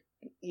for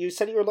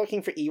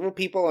evil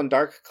people in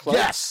dark cloaks?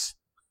 Yes.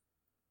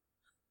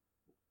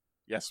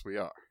 Yes, we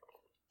are.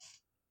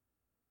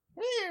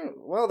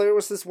 Well, there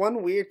was this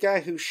one weird guy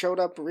who showed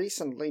up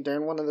recently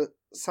during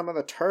some of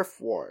the turf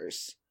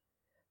wars.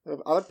 The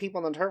other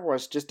people in the turf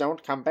wars just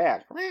don't come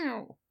back.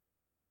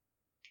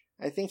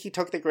 I think he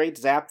took the great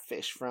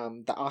Zapfish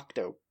from the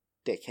Octo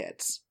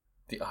Dickheads.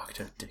 The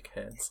Octo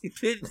Dickheads.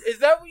 Is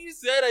that what you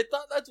said? I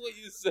thought that's what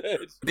you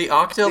said. The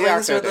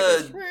Octolings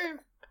Octo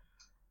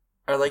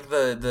are like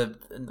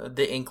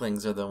the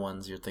Inklings are the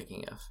ones you're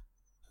thinking of.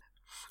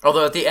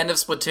 Although at the end of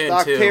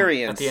Splatoon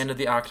 2, at the end of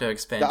the Octo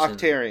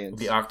expansion,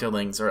 the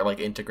Octolings are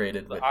like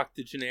integrated. The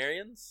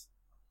Octogenarians?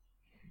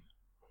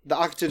 The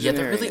Octogenarians. Yeah,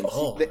 they're really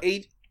old.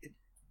 The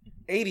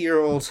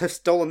 80-year-olds have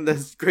stolen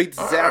this great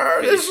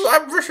Zapfish. This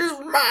Zapfish is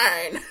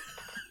mine!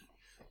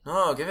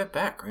 No, give it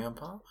back,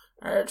 Grandpa.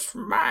 It's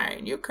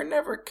mine. You can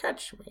never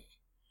catch me.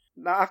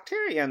 The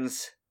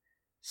Octarians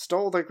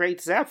stole the great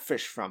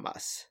Zapfish from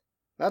us.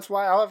 That's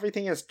why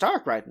everything is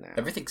dark right now.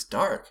 Everything's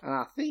dark.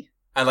 See?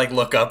 I like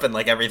look up and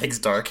like everything's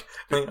dark.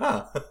 I'm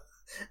like,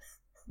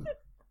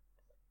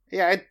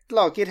 Yeah,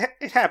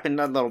 it happened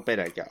a little bit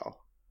ago.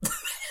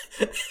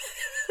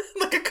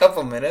 Like a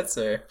couple minutes,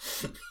 or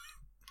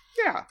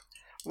yeah,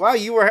 while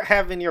you were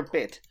having your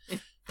bit.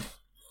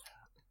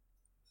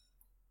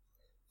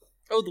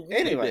 Oh, the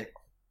anyway. Bit.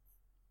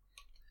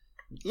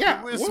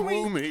 Yeah, Who is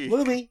Woomy?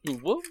 Woomy.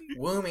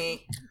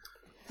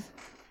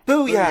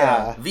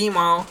 Booyah!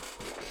 Vimo.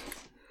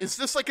 Is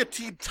this like a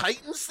Teen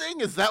Titans thing?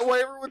 Is that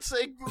why everyone's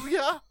saying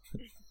booyah?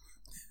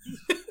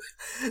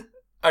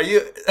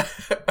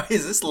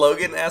 Is this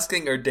Logan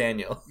asking or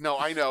Daniel? No,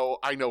 I know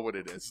what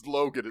it is.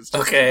 Logan is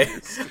just okay.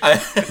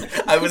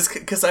 I was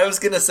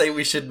gonna say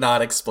we should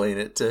not explain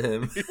it to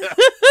him.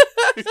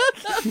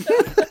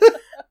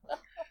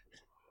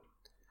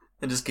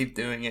 And just keep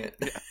doing it.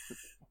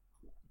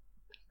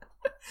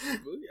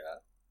 Yeah.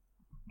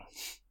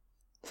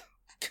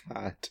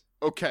 God.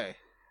 Okay.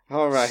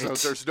 Alright. So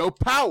there's no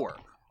power.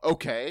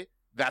 Okay,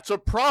 that's a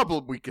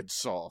problem we can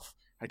solve.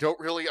 I don't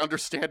really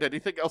understand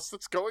anything else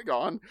that's going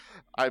on.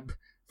 I'm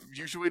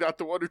usually not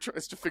the one who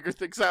tries to figure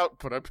things out,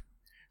 but I'm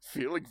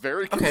feeling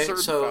very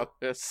concerned about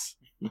this.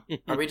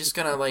 Are we just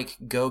gonna, like,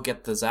 go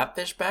get the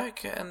Zapfish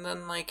back, and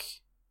then, like...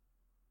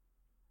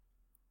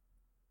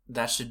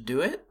 that should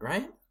do it,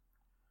 right?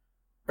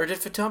 Or did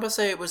Futaba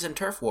say it was in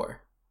Turf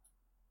War?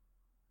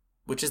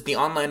 Which is the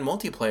online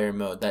multiplayer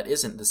mode that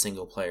isn't the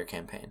single-player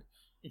campaign.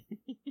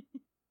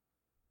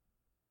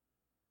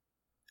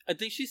 I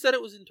think she said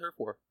it was in Turf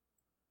War.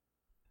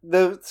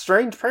 The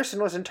strange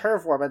person was in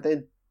Turf War, but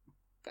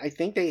I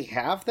think they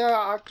have the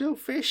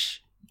Octofish?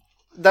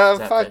 The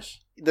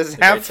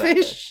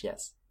Zapfish?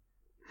 Yes.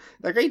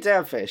 The great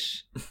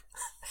Zapfish.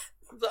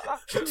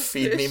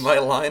 Feed me my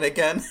line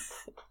again.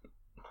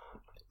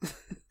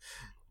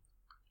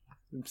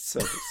 I'm so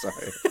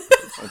sorry.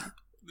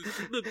 This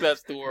is the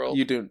best world.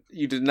 You do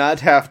not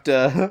have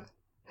to.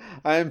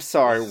 I'm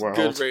sorry, world.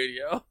 Good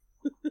radio.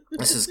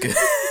 This is good.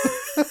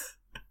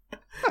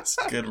 It's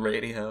good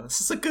radio. This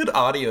is a good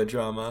audio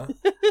drama.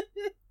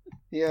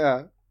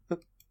 Yeah.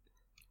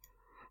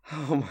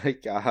 Oh my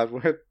god,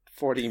 we're at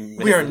 40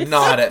 minutes. We are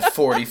not at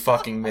 40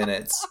 fucking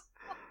minutes.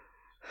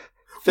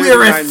 We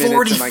are at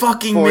 40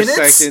 fucking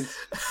minutes? Seconds.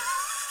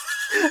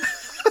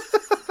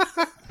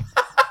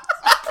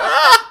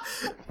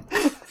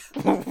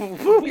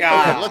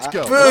 Okay, let's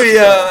go.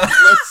 Booyah!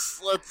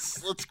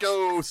 Let's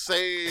go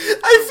say...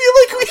 I feel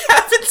like we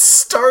haven't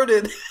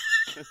started.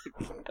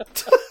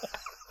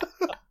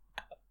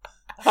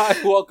 Hi,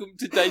 welcome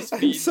to Dice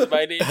Feeds.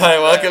 My name is Hi,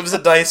 welcome to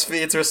Dice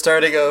Feeds. We're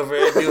starting over.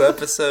 A new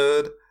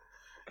episode.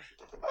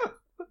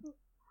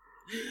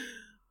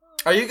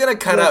 Are you gonna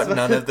cut out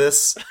none of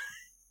this?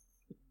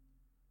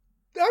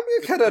 I'm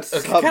gonna cut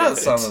out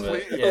some of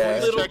it. Yeah.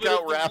 Please check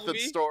out Rapid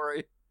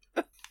Story.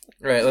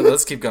 Right,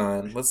 let's keep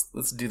going.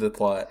 Let's do the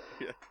plot.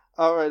 Yeah.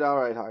 All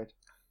right.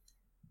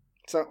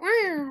 So,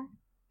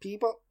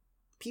 people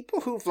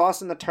who've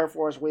lost in the turf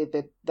wars with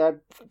that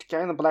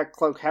guy in the black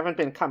cloak haven't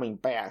been coming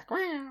back.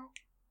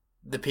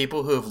 The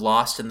people who have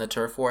lost in the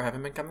turf war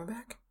haven't been coming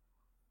back?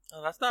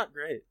 Oh, that's not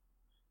great.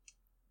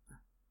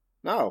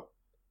 No.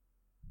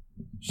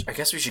 I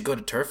guess we should go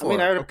to turf war.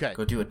 Okay.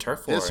 Go do a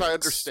turf war. This I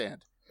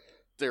understand.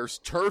 There's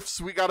turfs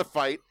we gotta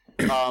fight.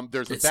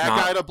 There's a bad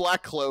guy in a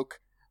black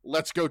cloak.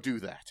 Let's go do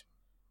that.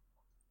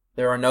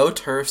 There are no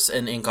turfs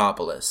in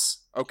Inkopolis.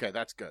 Okay,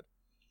 that's good.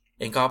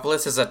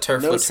 Inkopolis is a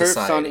turfless no turfs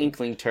society. on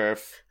Inkling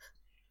turf.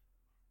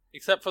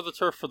 Except for the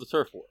turf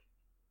war.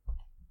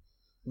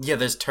 Yeah,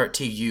 there's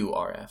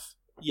TURF.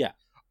 Yeah.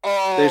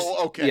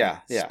 Oh, okay.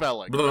 Yeah.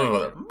 Spelling.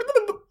 All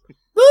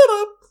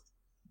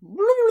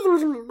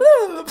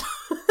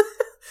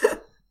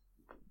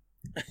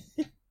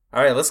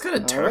right, let's go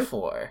to turf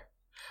war.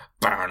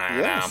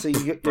 Yeah, so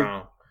you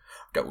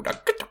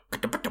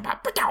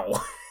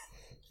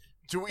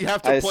Do we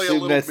have to play a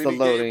little mini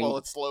game while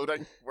it's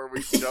loading, where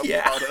we jump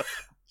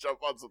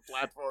on some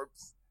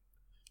platforms?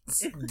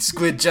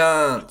 Squid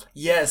jump.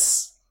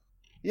 Yes.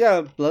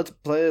 Yeah, let's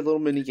play a little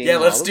mini game. Yeah,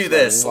 let's do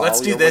this.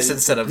 Let's do this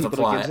instead of the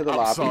plot.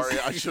 I'm sorry,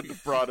 I shouldn't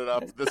have brought it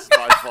up. This is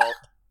my fault.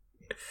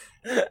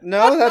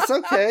 No, that's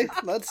okay.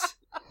 Let's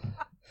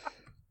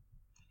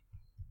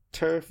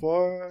Turf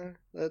War.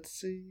 Let's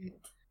see.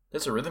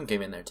 There's a rhythm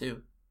game in there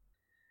too.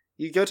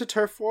 You go to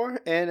Turf War,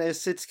 and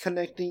as it's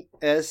connecting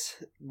as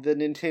the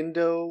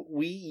Nintendo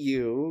Wii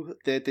U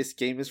that this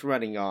game is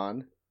running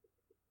on,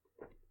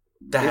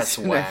 That's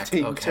it's whack.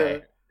 connecting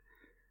Okay.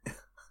 to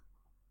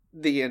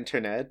the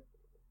internet.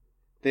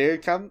 There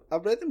a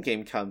rhythm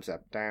game comes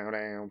up. Down,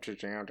 down,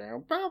 down,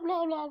 down, blah,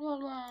 blah, blah, blah,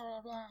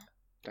 blah, blah.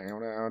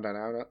 Down, down, down,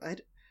 down.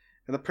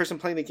 And the person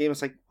playing the game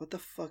is like, what the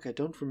fuck? I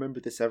don't remember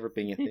this ever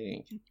being a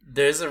thing.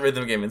 There's a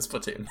rhythm game in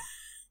Splatoon.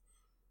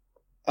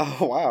 Oh,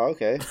 wow,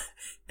 okay.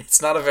 It's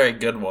not a very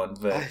good one,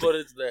 but But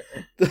it's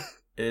there.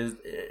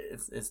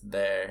 it's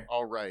there.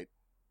 All right.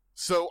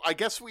 So I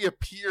guess we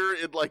appear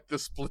in like the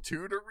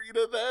Splatoon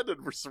arena then,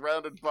 and we're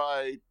surrounded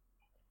by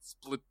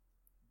split.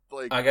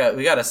 Like,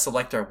 We gotta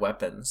select our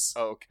weapons.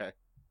 oh, okay.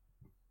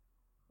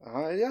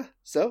 Yeah.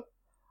 So,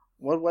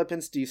 what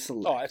weapons do you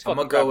select? Oh, I I'm fucking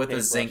gonna go got with the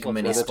paintbrush. Zinc Let's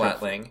Mini roll. That's tough.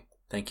 Splatling.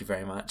 Thank you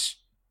very much.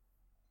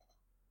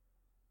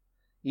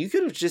 You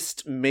could have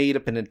just made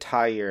up an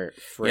entire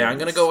phrase. Yeah, I'm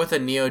gonna go with a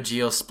Neo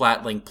Geo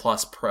Splatling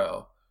Plus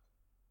Pro.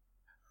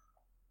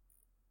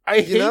 I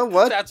hate know that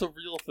what? that's a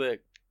real thing.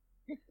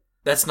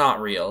 That's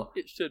not real.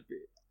 It should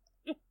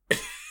be.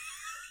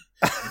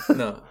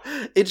 No.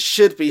 It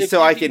should be, If so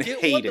you I can get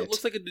hate one that it.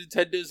 looks like a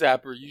Nintendo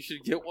Zapper, you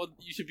should get one.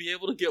 You should be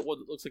able to get one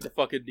that looks like a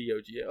fucking Neo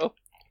Geo.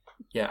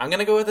 Yeah, I'm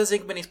gonna go with a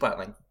Zinc Mini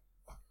Splatling.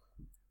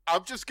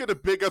 I'm just gonna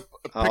pick up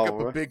a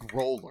Alright. big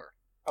roller.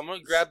 I'm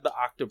gonna grab the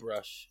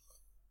Octobrush.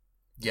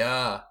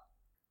 Yeah.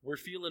 We're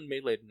feeling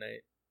melee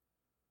tonight.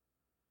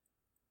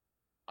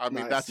 I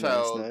mean, Nice,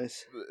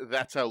 nice.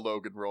 that's how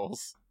Logan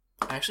rolls.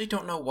 I actually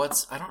don't know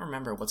I don't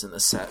remember what's in the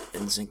set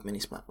in Zinc Mini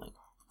Splatling.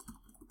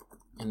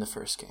 In the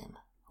first game.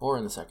 Or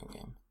in the second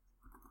game.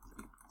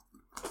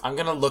 I'm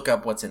gonna look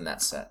up what's in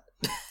that set.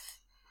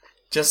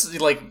 just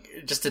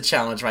to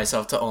challenge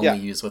myself to only Yeah.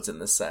 use what's in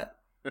this set.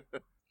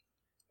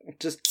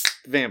 Just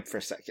vamp for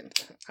a second.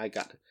 I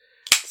got it.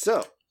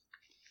 So,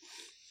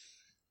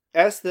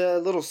 as the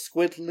little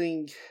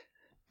squiddling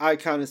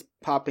icon is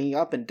popping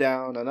up and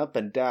down and up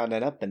and down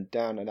and up and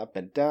down and up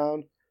and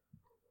down.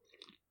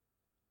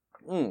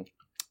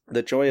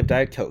 The joy of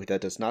Diet Coke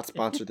that does not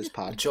sponsor this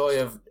podcast.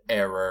 Joy of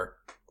error.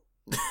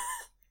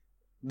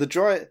 The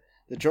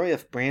joy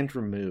of brand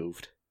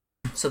removed.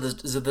 So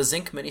the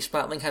Zinc Mini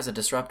Splatling has a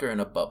disruptor and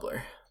a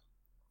bubbler.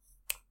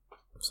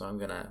 So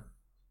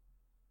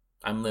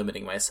I'm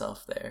limiting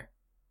myself there.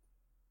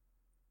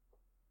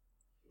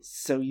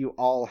 So you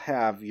all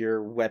have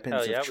your weapons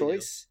Hell yeah, of we do.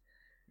 choice.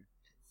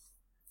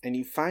 And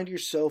you find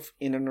yourself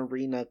in an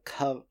arena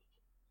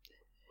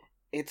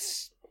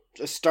it's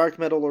a stark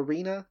metal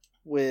arena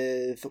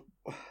with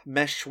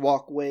mesh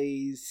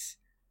walkways,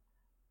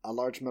 a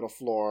large metal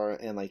floor,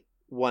 and like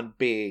one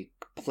big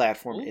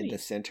platform in the Ooh.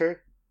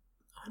 center.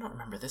 I don't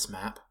remember this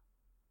map.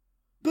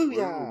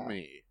 Booyah! Woo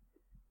me.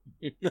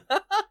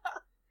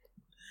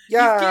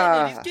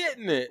 Yeah! He's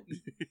getting it.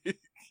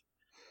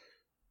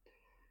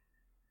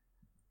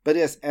 But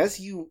yes, as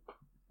you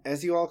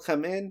all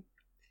come in,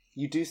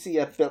 you do see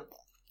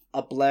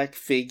a black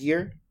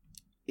figure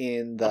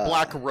in the A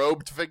black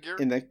robed figure.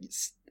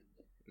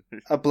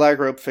 a black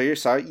robe figure.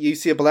 Sorry, you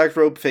see a black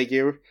robe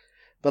figure,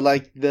 but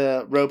like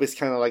the robe is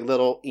kind of like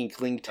little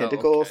inkling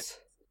tentacles.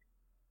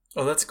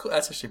 Oh, that's cool.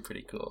 That's actually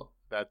pretty cool.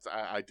 That's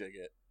I dig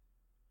it.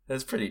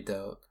 That's pretty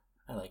dope.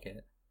 I like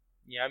it.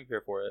 Yeah, I'm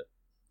here for it.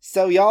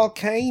 So y'all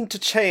came to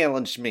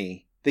challenge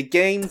me, the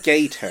Game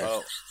Gator.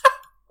 Oh,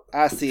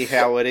 I see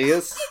how it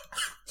is.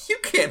 You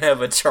can't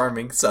have a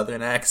charming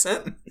Southern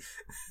accent.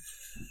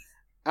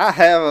 I'll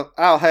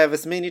have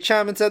as many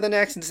charming Southern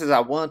accents as I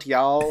want,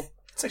 y'all.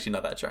 It's actually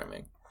not that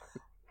charming.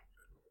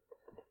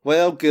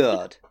 Well,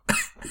 good.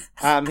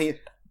 I'm here.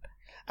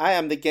 I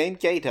am the Game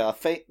Gator,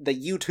 the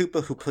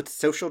YouTuber who puts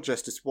social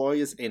justice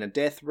warriors in a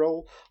death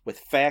roll with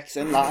facts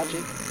and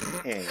logic.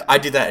 And I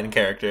do that in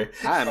character.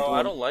 I'm Oh, I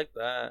going, don't like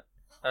that.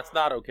 That's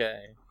not okay.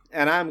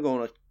 and I'm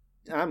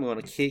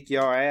gonna kick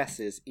your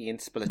asses in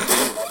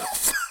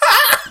Splatoon.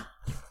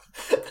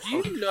 Do you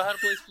even know how to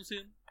play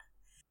Splatoon?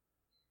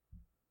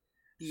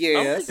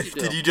 Yes. think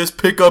you Did do. you just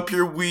pick up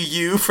your Wii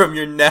U from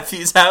your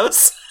nephew's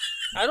house?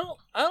 I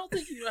don't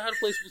think you know how to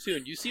play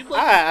Splatoon. You seem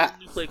like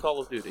you play Call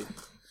of Duty.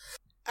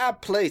 I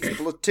play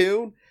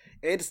Splatoon.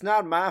 It's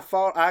not my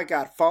fault I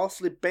got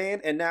falsely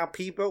banned, and now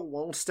people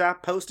won't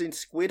stop posting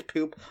squid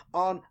poop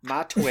on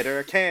my Twitter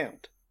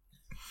account.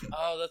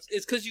 Oh,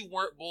 it's because you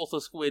weren't both a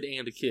squid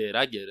and a kid.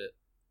 I get it.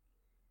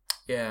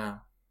 Yeah.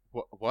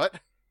 what?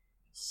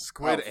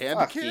 Squid Oh, and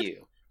fuck kid?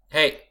 you.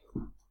 Hey,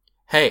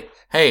 And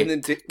hey,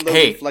 then Logan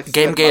hey, flexes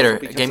Game that Gator, muscle,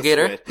 becomes Game a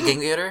Gator, squid. Game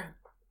Gator.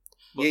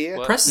 Yeah.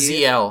 What? Press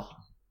Yeah. ZL.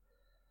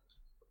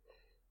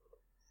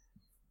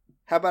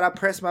 How about I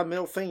press my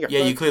middle finger? Yeah,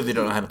 you Fuck clearly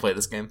don't know how to play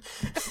this game.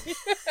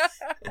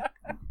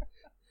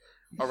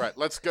 All right,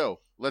 let's go.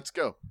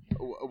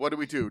 What do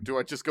we do? Do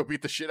I just go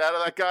beat the shit out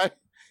of that guy?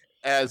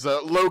 As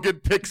Logan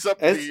picks up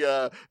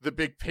the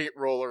big paint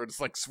roller and is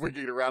like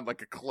swinging it around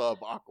like a club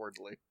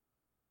awkwardly.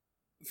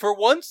 For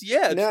once,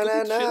 yeah. No,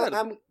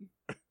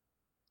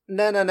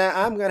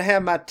 I'm gonna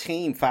have my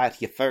team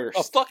fight you first.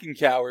 A fucking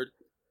coward.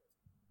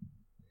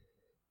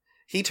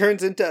 He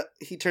turns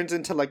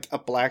into like a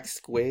black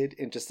squid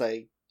and just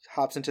like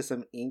hops into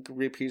some ink,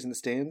 reappears in the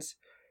stands,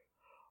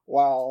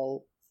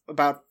 while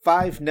about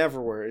 5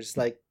 Neverwhers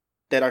like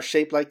that are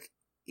shaped like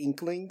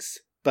inklings,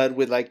 but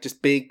with like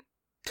just big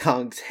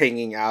tongues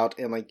hanging out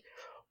and like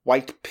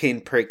white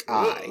pinprick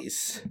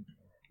eyes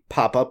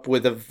pop up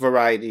with a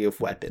variety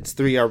of weapons.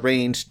 3 are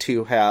ranged,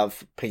 2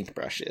 have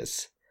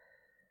paintbrushes.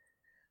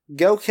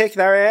 Go kick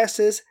their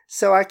asses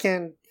so I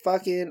can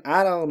fucking,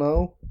 I don't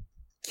know,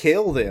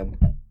 kill them.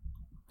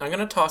 I'm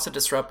gonna toss a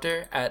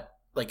disruptor at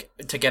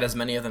to get as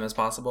many of them as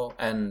possible,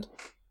 and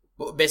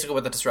basically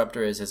what the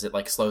disruptor is it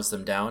like slows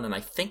them down, and I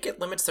think it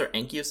limits their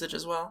ink usage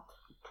as well,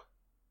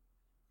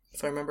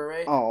 if I remember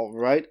right. All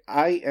right,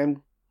 I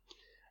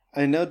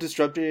know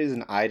disruptor is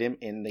an item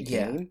in the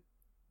game,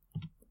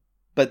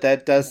 but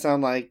that does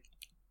sound like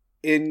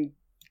in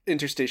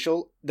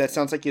interstitial. That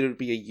sounds like it would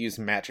be a use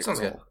magic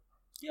Sounds roll. good.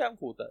 Yeah, I'm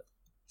cool with that.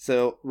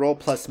 So roll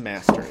plus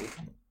mastery.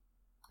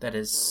 That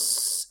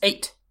is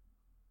 8.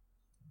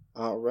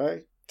 All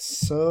right.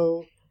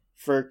 So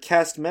for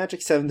cast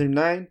magic 7 through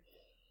 9,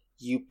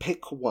 you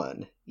pick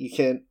one. You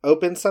can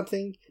open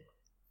something,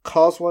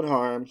 cause 1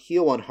 harm,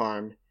 heal 1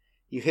 harm.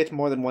 You hit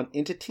more than 1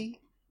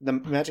 entity. The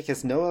magic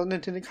has no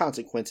unintended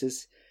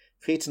consequences.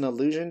 Creates an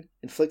illusion,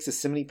 inflicts a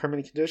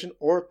semi-permanent condition,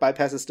 or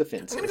bypasses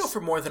defenses. I'm gonna go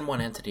for more than 1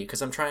 entity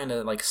because I'm trying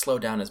to slow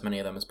down as many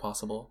of them as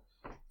possible,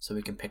 so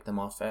we can pick them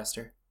off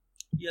faster.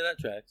 Yeah, that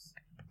tracks.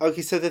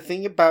 Okay, so the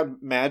thing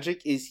about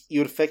magic is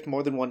you would affect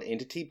more than 1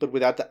 entity, but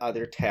without the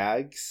other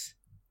tags,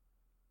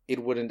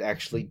 it wouldn't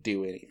actually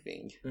do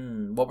anything.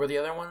 What were the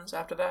other ones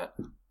after that?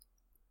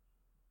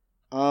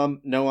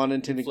 No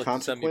unintended Inflict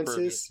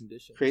consequences.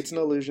 conditions. Creates an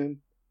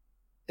illusion.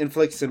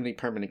 Inflicts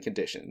semi-permanent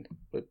condition.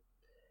 But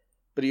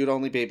you'd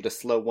only be able to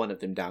slow one of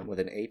them down with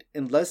an 8,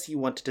 unless you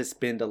wanted to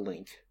spend a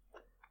link.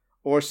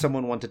 Or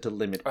someone wanted to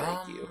limit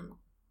break you.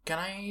 Can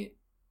I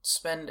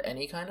spend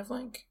any kind of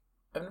link?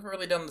 I've never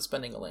really done the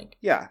spending a link.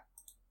 Yeah.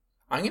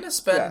 I'm gonna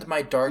spend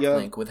my dark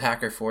link with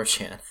Hacker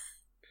 4chan.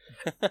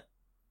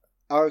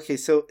 Okay,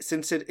 so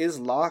since it is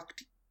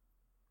locked,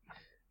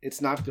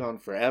 it's not gone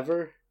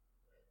forever.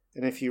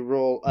 And if you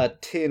roll a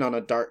 10 on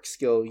a dark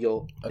skill,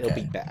 it'll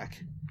be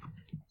back.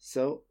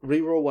 So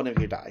reroll one of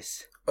your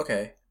dice.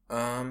 Okay.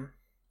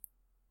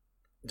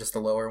 Just the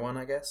lower one,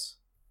 I guess.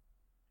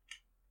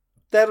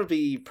 That would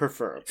be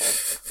preferable.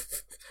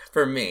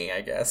 For me, I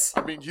guess.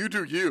 I mean, you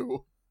do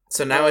you.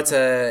 So now it's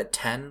a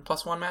 10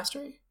 plus 1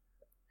 mastery?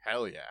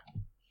 Hell yeah.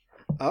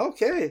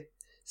 Okay.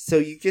 So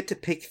you get to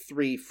pick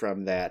 3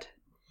 from that.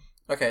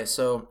 Okay,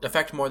 so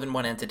affect more than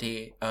 1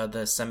 entity,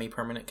 the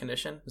semi-permanent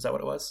condition. Is that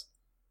what it was?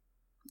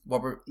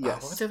 What were the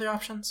other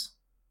options?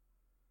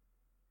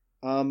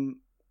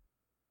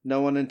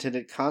 No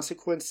unintended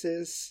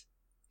consequences,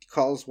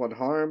 cause 1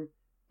 harm,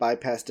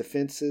 bypass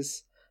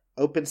defenses,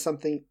 open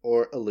something,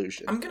 or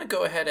illusion. I'm gonna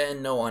go ahead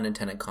and no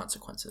unintended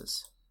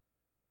consequences.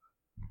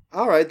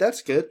 Alright,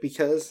 that's good,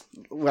 because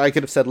I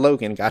could have said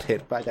Logan got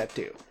hit by that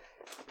too.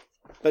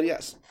 But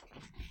yes.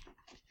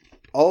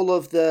 All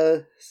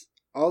the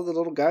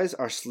little guys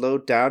are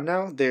slowed down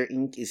now. Their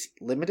ink is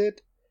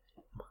limited.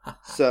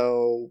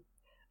 So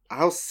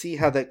I'll see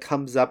how that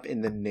comes up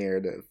in the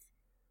narrative.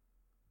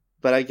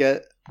 But I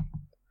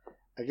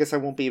guess I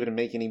won't be able to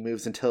make any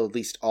moves until at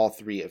least all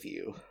 3 of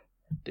you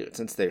do it,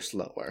 since they're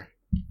slower.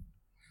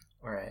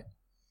 Alright.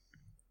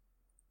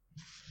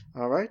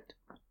 Alright.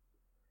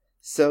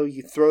 So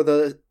you throw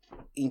the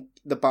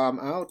bomb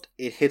out,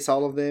 it hits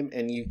all of them,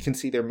 and you can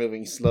see they're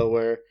moving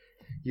slower.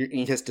 Your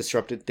ink has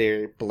disrupted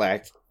their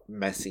black,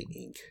 messy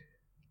ink.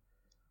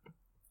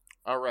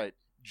 Alright.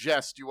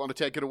 Jess, do you want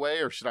to take it away,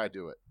 or should I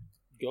do it?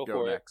 Go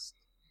for next.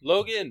 it.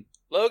 Logan!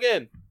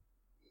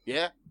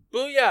 Yeah?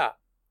 Booyah!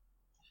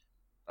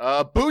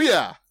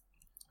 Booyah!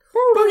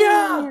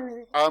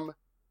 Booyah!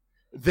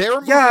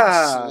 They're moving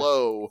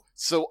slow,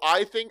 so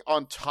I think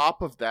on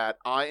top of that,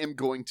 I am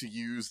going to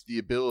use the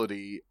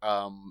ability,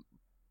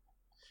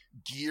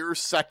 Gear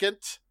Second,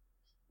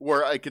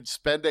 where I can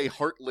spend a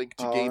heart link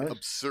to gain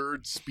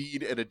absurd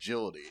speed and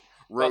agility.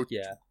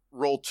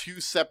 Roll 2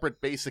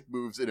 separate basic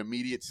moves in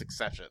immediate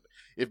succession.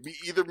 If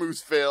either move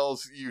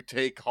fails, you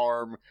take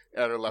harm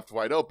and are left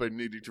wide open,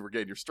 needing to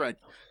regain your strength.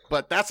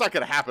 But that's not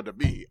going to happen to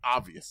me,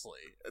 obviously.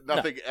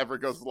 Nothing ever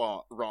goes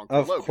wrong for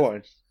Logan. Of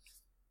course.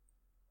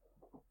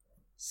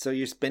 So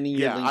you're spending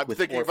your link with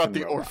thinking Orphan about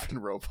the Robot. Orphan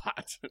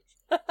Robot.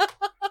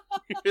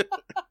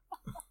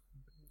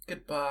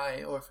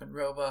 Goodbye, Orphan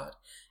Robot.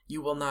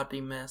 You will not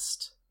be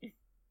missed.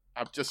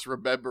 I'm just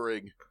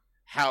remembering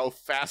how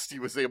fast he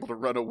was able to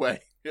run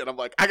away. And I'm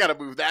like, I gotta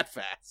move that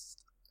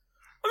fast.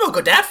 I'm gonna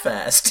go that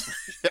fast.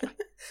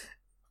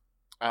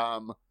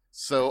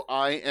 So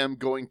I am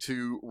going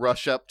to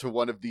rush up to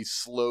one of these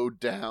slowed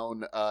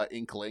down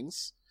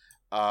inklings.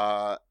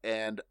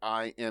 And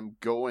I am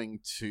going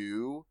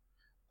to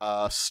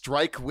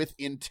strike with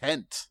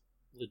intent.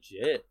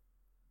 Legit.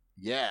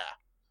 Yeah.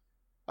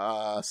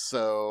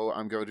 So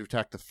I'm going to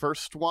attack the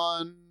first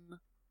one.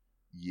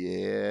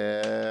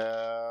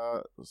 Yeah,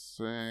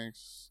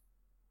 6.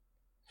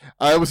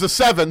 It was a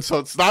 7, so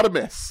it's not a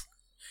miss.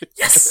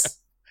 Yes!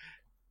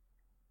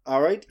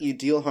 All right, you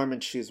deal harm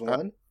and choose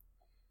one.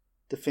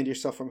 Defend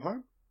yourself from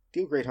harm,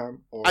 deal great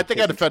harm, or I think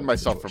take I defend control of the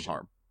myself from situation.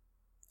 harm.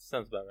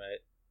 Sounds about right.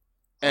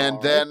 And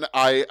All then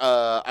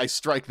I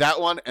strike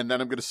that one, and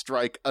then I'm going to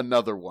strike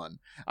another one.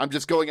 I'm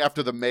just going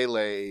after the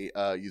melee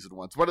using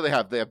ones. What do they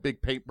have? They have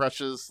big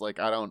paintbrushes? Like,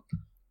 I don't...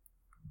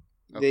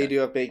 They Okay. do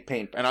have big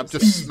paint. And I'm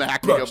brushes, just yes.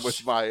 smacking them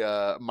with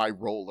my my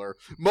roller.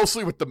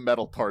 Mostly with the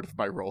metal part of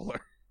my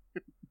roller.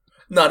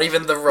 Not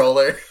even the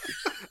roller.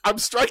 I'm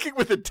striking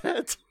with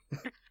intent.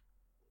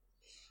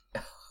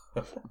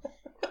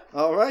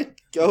 All right,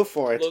 go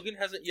for it. Logan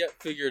hasn't yet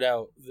figured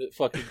out that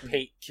fucking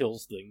paint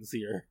kills things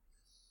here.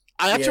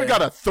 I actually Yeah.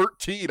 got a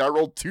 13. I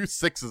rolled 2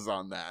 6s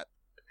on that.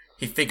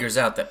 He figures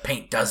out that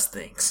paint does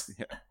things.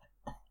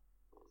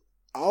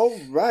 All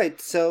right,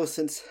 so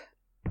since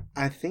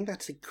I think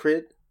that's a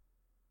crit,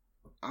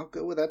 I'll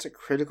go with that's a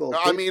critical.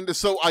 I hit. mean,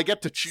 so I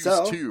get to choose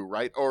So- 2,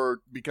 right?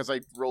 Or because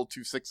I rolled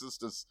 2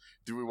 6s,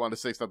 do we want to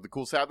say something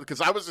cool's happened?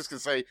 Because I was just going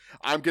to say,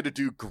 I'm going to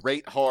do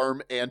great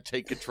harm and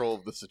take control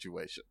of the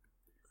situation.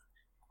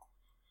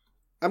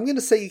 I'm going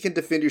to say you can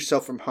defend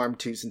yourself from harm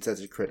too, since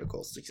that's a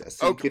critical success.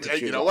 So Okay, get to you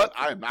choose know a what?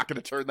 weapon. I'm not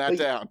going to turn that Well,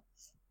 down.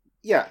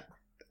 Yeah.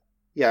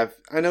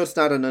 I know it's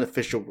not an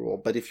unofficial rule,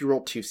 but if you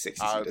roll 2 6s,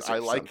 you deserve I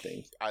like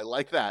something. I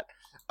like that.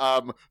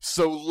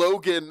 So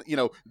Logan,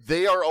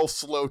 they are all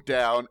slowed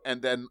down,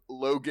 and then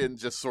Logan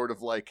just sort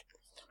of like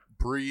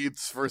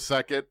breathes for a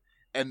second,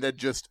 and then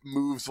just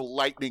moves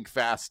lightning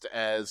fast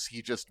as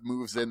he just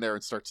moves in there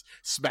and starts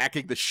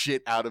smacking the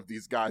shit out of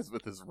these guys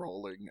with his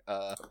rolling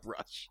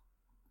brush.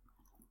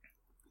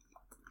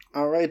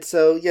 All right,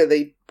 so yeah,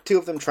 two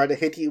of them try to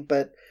hit you,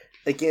 but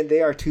again,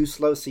 they are too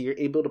slow, so you're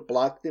able to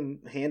block them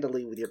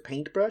handily with your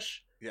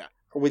paintbrush. Yeah.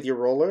 Or with your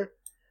roller.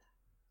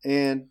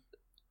 And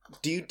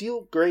do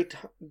you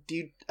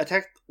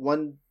attack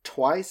one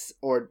twice,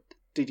 or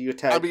did you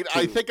attack I mean,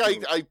 I two? think I'm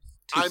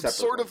separate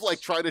sort of ones.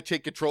 like trying to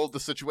take control of the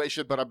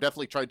situation, but I'm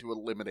definitely trying to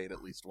eliminate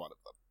at least one of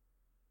them.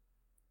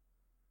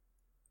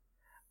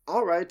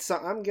 All right, so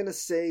I'm going to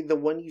say the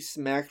one you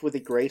smacked with a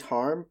great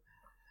harm,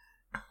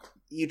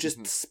 you just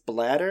Mhm.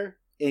 splatter,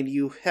 and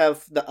you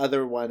have the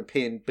other one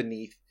pinned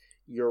beneath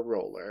your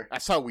roller.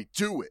 That's how we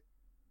do it.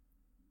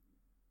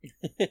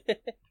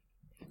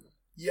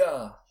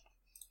 Yeah.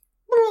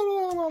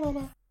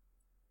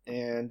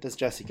 And does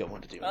Jessica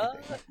want to do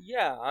anything?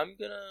 Yeah, I'm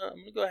gonna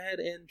go ahead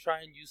and try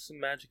and use some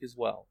magic as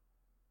well.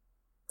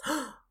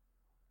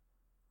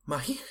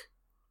 Mahi?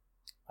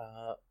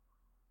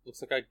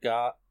 Looks like I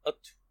got a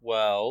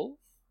 12.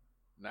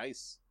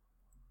 Nice.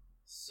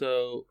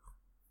 So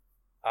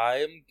I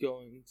am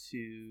going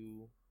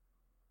to.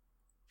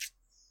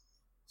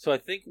 So I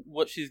think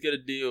what she's gonna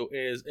do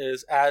is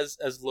as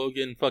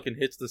Logan fucking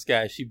hits this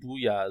guy, she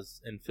booyahs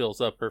and fills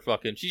up her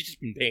fucking. She's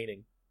just been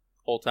painting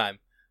whole time.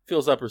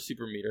 Fills up her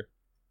super meter.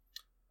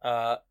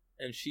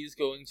 And she's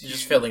going to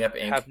Just filling up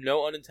ink. have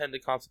no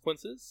unintended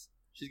consequences.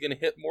 She's gonna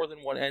hit more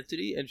than one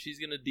entity, and she's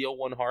gonna deal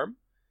 1 harm.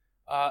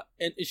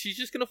 And she's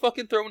just gonna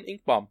fucking throw an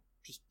ink bomb.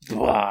 Just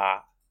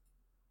blah.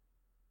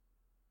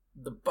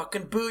 The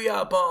fucking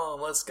booyah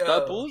bomb. Let's go.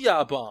 The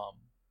booyah bomb.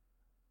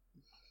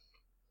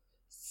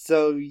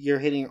 So you're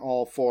hitting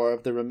all 4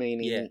 of the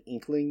remaining Yeah,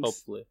 Inklings?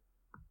 Hopefully.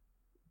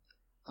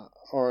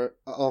 Or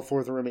all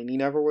 4 of the remaining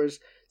Neverwheres.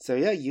 So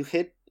yeah, you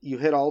hit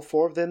all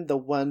 4 of them. The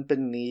one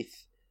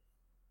beneath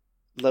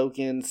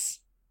Logan's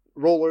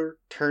roller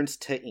turns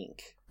to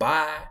ink.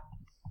 Bye.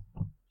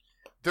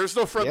 There's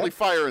no friendly Yep.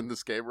 fire in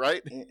this game,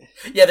 right?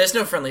 Yeah, there's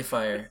no friendly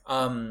fire.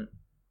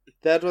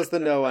 That was the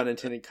no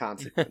unintended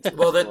consequence.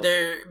 Well,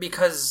 they're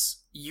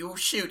because you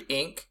shoot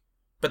ink,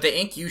 but the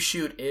ink you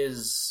shoot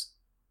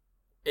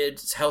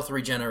it's health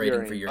regenerating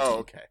Urine. for your team. Oh,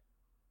 okay.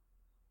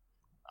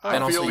 And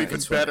I also feel you even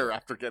can swim. better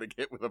after getting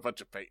hit with a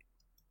bunch of paint.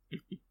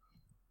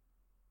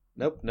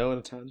 Nope, no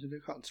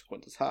unintended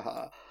consequences.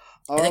 Haha.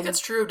 I think that's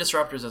true of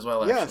disruptors as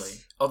well, yes. actually.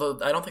 Although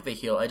I don't think they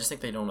heal. I just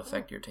think they don't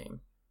affect your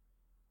team.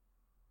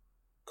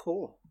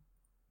 Cool.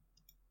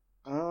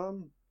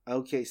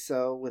 Okay,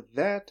 so with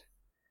that,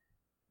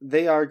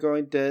 they are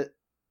going to.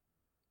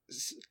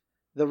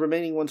 The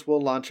remaining ones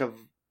will launch a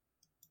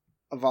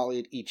volley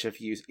at each of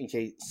you in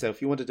case. So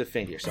if you want to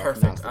defend yourself, now's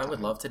Perfect. the I would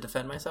time. love to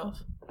defend myself.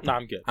 No,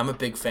 I'm good. I'm a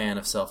big fan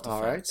of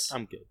self-defense.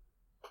 I'm good.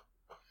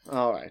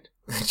 All right.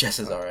 Jess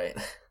is alright.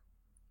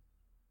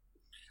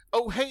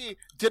 Oh, hey,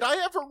 did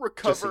I ever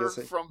recover Jessica,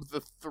 say- from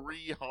the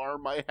 3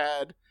 harm I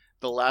had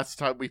the last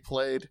time we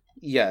played?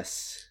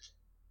 Yes.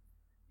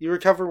 You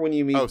recover when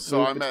you meet. Oh, so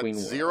move I'm at between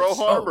 0 worlds.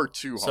 harm or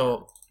 2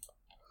 harm?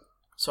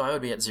 So I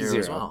would be at 0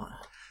 as 0. well.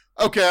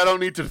 Okay, I don't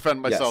need to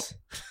defend myself.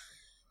 Yes.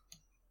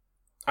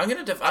 I'm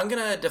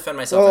gonna defend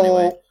myself Oh,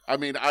 anyway. I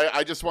mean,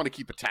 I just want to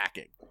keep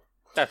attacking.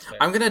 That's fair.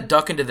 I'm gonna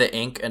duck into the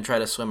ink and try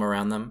to swim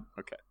around them.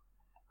 Okay.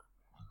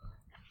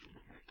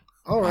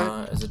 all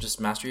right. Is it just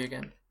mastery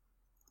again?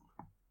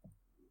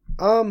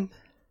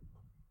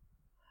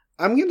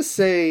 I'm gonna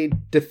say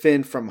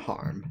defend from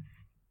harm.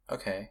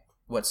 Okay.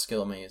 What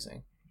skill am I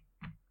using?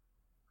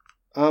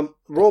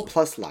 Roll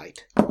plus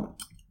light.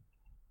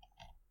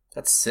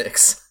 That's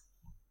 6.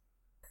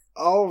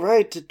 All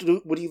right.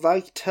 Would you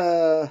like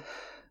to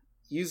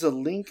use a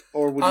link,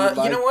 or would you like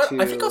to... You know what?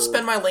 I think I'll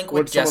spend my link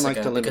with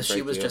Jessica like because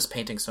she was just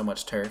painting so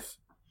much turf.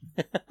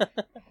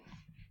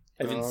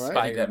 I've All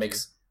inspired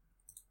right.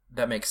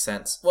 That makes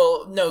sense.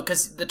 Well, no,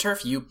 because the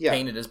turf you Yeah.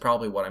 painted is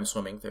probably what I'm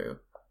swimming through.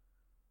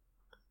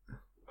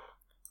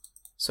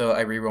 So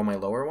I reroll my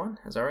lower one.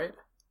 Is that right?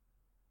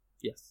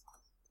 Yes.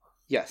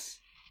 Yes.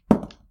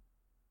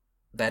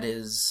 That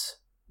is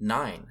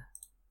 9.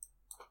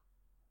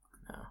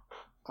 No.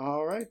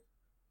 All right.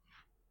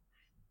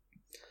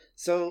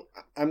 So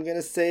I'm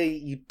gonna say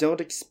you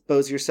don't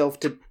expose yourself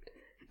to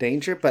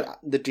danger, but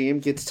the GM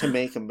gets to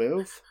make a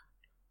move.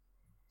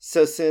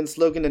 So since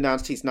Logan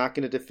announced he's not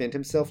going to defend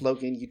himself,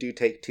 Logan, you do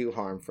take 2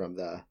 harm from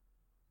the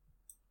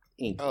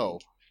ink. Oh.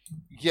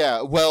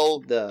 Yeah,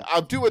 well,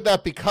 I'm doing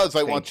that because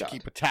I want to job.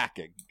 keep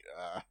attacking.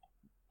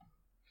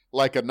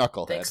 Like a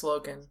knucklehead. Thanks,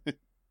 Logan.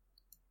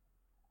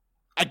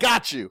 I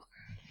got you!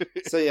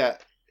 So yeah,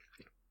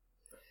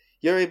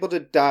 you're able to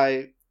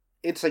die.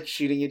 It's like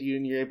shooting at you,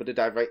 and you're able to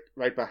die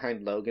right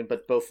behind Logan,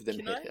 but both of them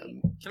hit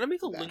him. Can I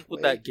make a that link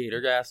with way. that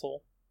gator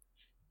asshole?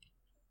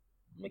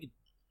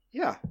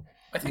 Yeah.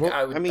 I think Well,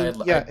 I would.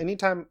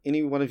 Anytime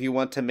any one of you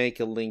want to make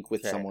a link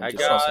with Okay, someone, I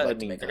just also got, like let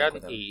to me make I a know. got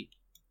with an him. 8.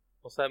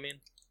 What's that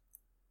mean?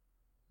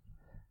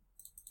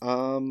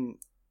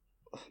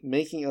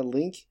 Making a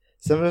link.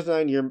 7 of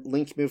 9, your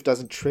link move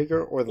doesn't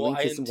trigger, or the Well,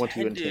 link I isn't what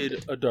you intended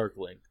intended. a dark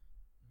link.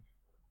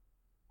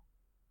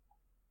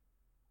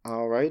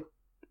 All right.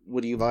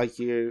 Would you like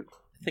your...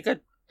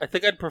 I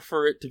think I'd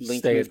prefer it to Link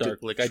stay a move to dark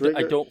link. I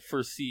trigger? don't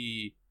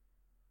foresee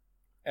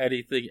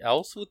anything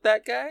else with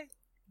that guy.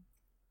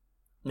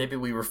 Maybe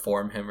we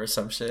reform him or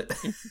some shit.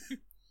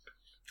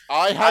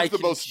 I have the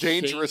can most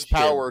dangerous change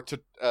him. power to...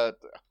 okay.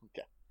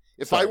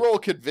 If I Sorry. roll a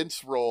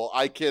convince roll,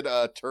 I can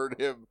turn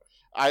him...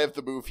 I have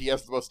the move, he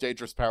has the most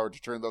dangerous power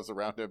to turn those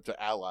around him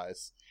to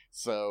allies.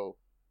 So,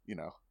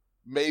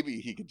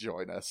 maybe he could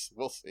join us.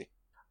 We'll see.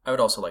 I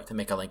would also like to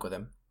make a link with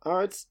him. All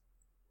right.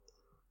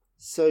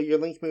 So your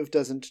link move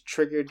doesn't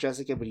trigger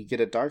Jessica, but you get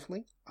a dark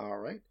link. All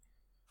right.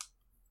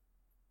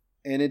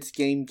 And it's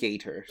Game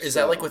Gator. Is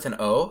that like with an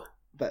O?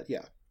 But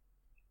yeah.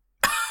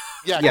 Yeah,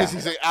 Yeah. because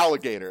he's an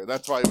alligator.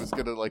 That's why I was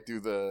gonna do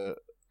the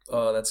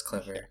Oh, that's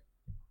clever.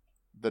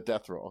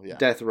 death roll. Yeah,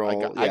 Death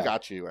roll. I yeah.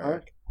 got you,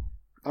 Eric.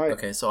 All right.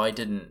 Okay, so I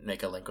didn't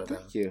make a link with him.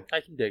 Thank you.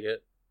 I can dig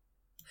it.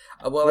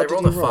 Well, What I did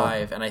rolled a you roll?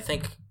 5, and I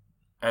think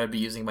I would be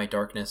using my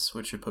darkness,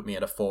 which would put me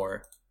at a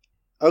 4.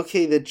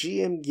 Okay, the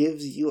GM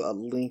gives you a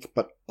link,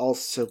 but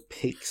also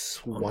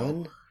picks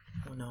one.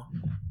 Oh no.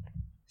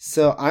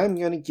 So I'm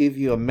going to give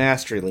you a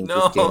mastery link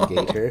No. with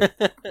Game Gator.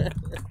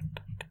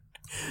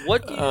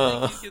 What do you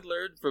think you can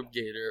learn from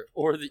Gator,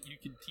 or that you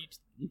can teach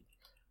them?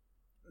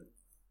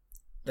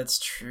 That's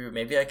true.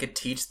 Maybe I could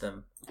teach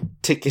them.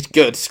 Ticket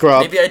good,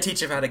 scrub. Maybe I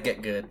teach him how to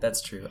get good.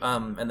 That's true.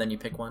 And then you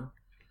pick one.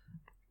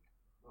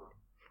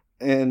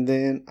 And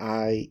then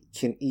I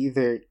can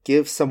either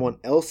give someone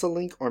else a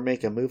link or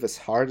make a move as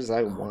hard as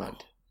I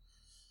want.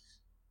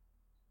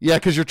 Yeah,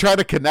 because you're trying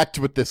to connect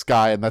with this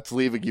guy, and that's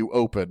leaving you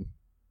open.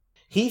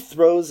 He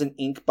throws an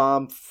ink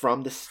bomb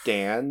from the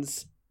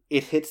stands.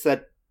 It hits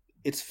that.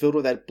 It's filled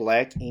with that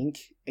black ink,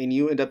 and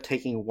you end up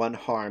taking 1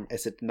 harm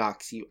as it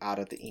knocks you out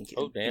of the ink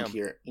Oh, damn. into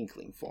your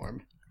inkling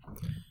form.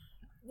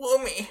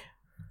 Woo me.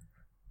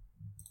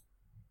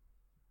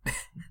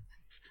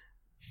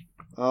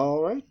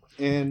 All right.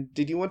 And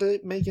did you want to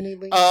make any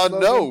links? No,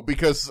 Logan?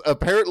 because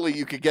apparently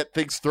you could get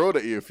things thrown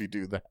at you if you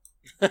do that.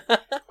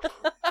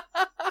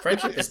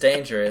 Friendship is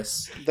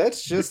dangerous.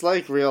 That's just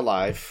like real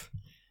life.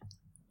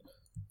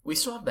 We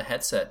still have the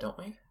headset, don't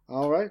we?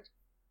 All right.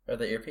 Or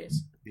the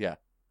earpiece? Yeah.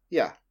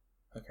 Yeah.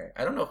 Okay.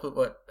 I don't know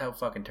how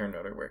fucking turn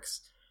order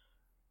works.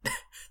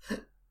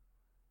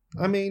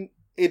 I mean,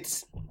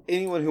 it's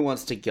anyone who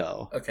wants to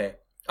go. Okay.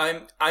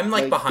 I'm like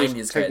Like, behind just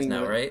these guys taking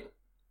now, the- right?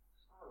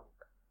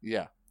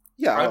 Yeah.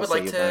 Yeah, I I'll would say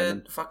like you're behind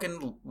to them.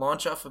 fucking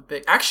launch off a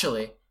big...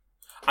 Actually,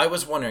 I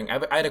was wondering.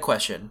 I had a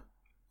question.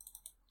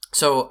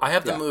 So, I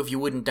have the Yeah. move You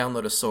Wouldn't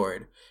Download a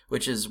Sword,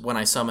 which is when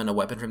I summon a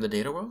weapon from the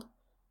data world.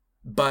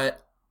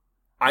 But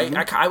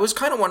I was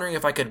kind of wondering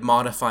if I could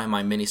modify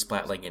my mini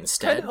splatling Kind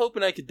instead. of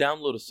hoping I could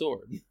download a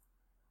sword.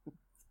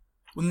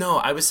 No,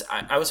 I was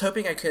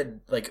hoping I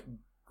could, like,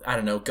 I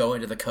don't know, go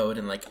into the code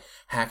and, like,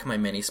 hack my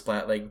mini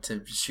splatling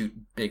to shoot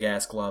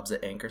big-ass globs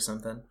of ink or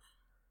something.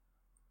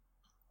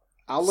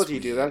 I'll let you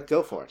do that.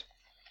 Go for it.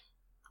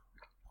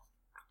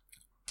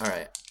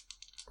 Alright.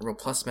 Roll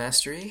plus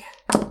mastery.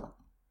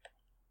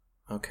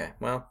 Okay,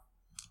 well.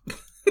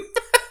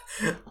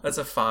 That's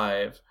a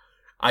 5.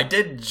 I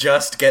did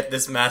just get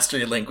this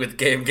mastery link with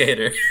Game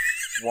Gator.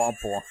 Womp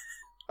womp.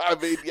 I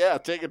mean, yeah,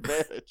 take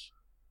advantage.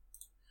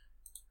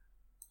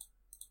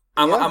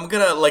 I'm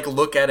gonna, like,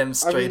 look at him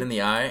straight mean- in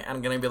the eye, and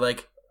I'm gonna be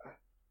like,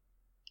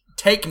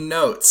 take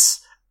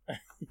notes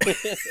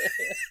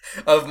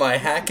of my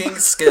hacking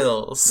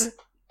skills.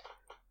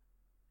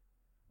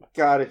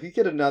 God, if you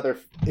get another,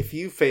 if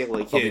you fail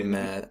I'll be again,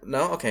 mad.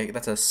 No, okay,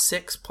 that's a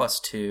 6 plus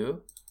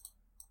 2.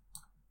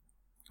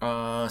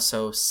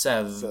 So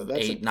 7, So that's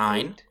 8, an 9.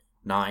 eight.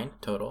 9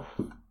 total.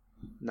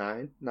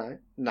 9.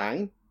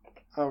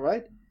 All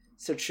right.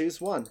 So choose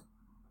one.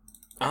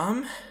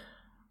 I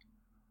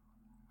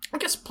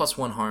guess plus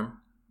 1 harm.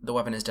 The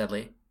weapon is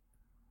deadly.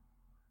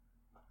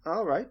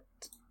 All right.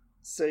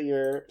 So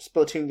your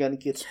Splatoon gun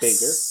gets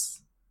bigger.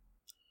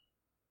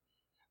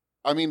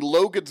 I mean,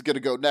 Logan's going to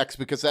go next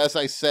because, as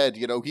I said,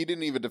 he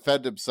didn't even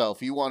defend himself.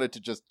 He wanted to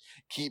just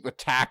keep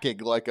attacking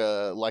like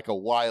a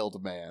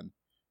wild man.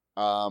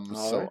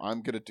 So right.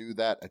 I'm going to do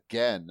that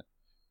again.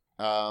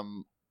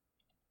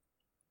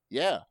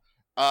 Yeah.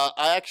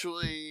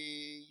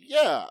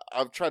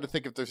 I'm trying to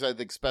think if there's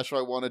anything special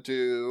I want to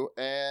do,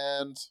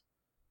 and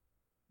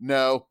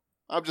no,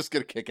 I'm just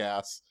going to kick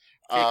ass.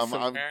 Take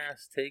some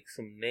ass, take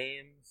some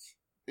names.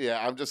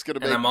 Yeah, I'm just going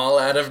to And I'm all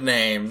out of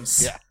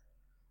names. Yeah.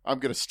 I'm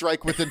going to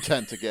strike with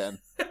intent again.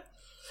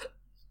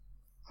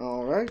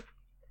 All right.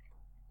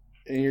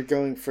 And you're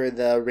going for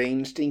the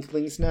ranged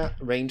Inklings now?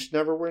 Ranged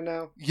Neverwhere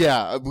now?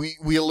 Yeah, we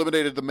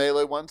eliminated the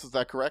melee ones, is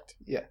that correct?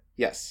 Yeah.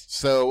 Yes.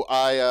 So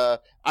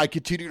I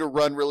continue to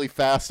run really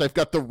fast. I've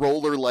got the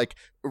roller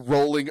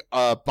rolling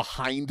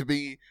behind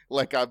me,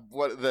 like I'm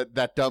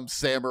that dumb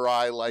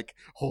samurai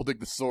holding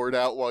the sword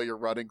out while you're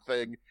running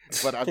thing,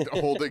 but I'm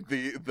holding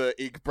the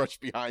ink brush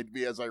behind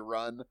me as I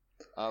run.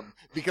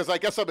 Because I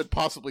guess I'm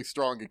impossibly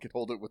strong and can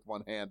hold it with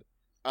one hand.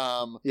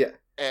 Yeah.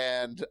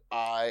 And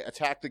I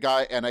attacked the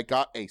guy and I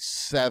got a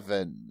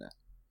 7.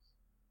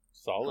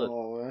 Solid.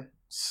 All right.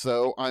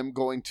 So I'm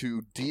going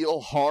to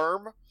deal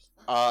harm,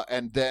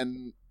 and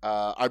then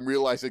I'm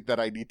realizing that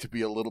I need to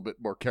be a little bit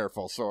more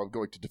careful, so I'm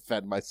going to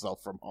defend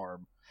myself from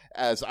harm,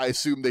 as I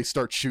assume they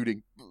start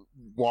shooting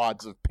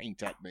wads of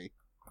paint at me.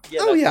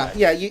 Yeah,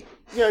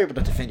 You're able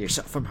to defend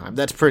yourself from harm.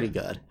 That's pretty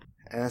good.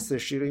 As they're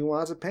shooting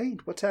wads of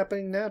paint, what's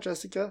happening now,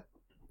 Jessica?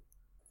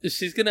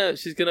 She's gonna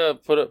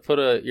put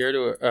a ear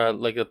to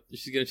her,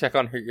 she's gonna check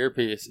on her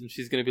earpiece, and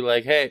she's gonna be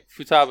like, "Hey,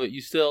 Futaba,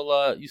 you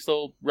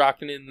still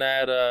rocking in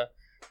that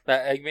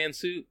Eggman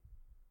suit?"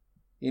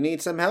 You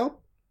need some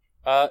help?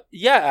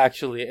 Yeah,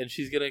 actually, and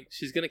she's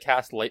gonna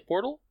cast Light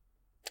Portal.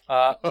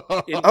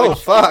 In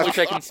fuck. which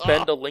I can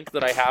spend a link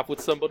that I have with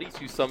somebody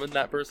to summon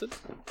that person.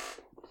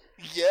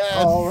 Yes!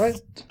 All right.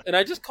 And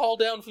I just call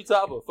down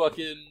Futaba.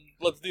 Fucking,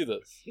 let's do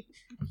this.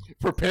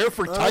 Prepare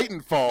for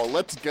Titanfall.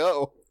 Let's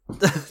go.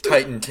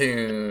 Titan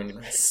Tune.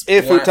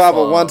 If Futaba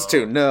Splatfall. wants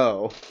to,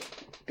 no.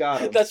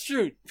 Got him. That's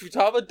true.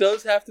 Futaba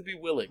does have to be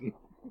willing.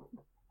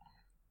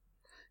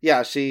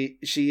 Yeah, she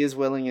is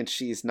willing and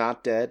she's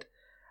not dead.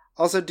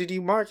 Also, did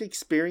you mark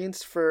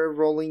experience for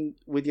rolling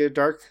with your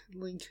Dark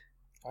Link?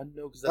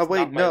 No, because Oh,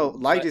 wait, no.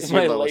 Light is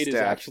your my lowest light is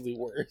stat. actually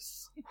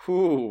worse.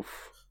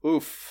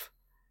 Oof.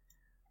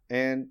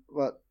 And,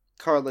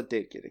 Carla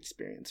did get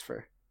experience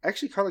for...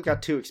 Actually, Carla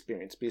got 2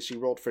 experience because she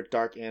rolled for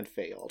Dark and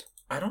failed.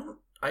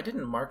 I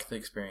didn't mark the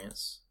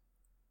experience.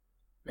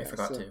 I Yeah,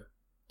 forgot so- to.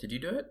 Did you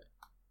do it?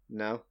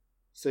 No.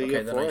 So you Okay,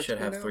 have then 4 I should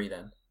XP have now? 3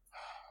 then.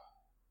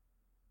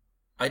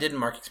 I didn't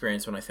mark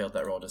experience when I failed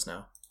that roll just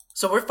now.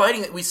 So we're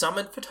fighting. We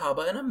summoned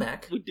Futaba in a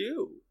mech. We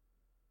do.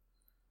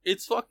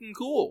 It's fucking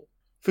cool.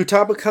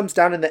 Futaba comes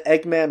down in the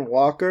Eggman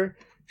Walker.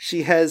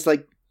 She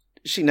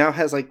now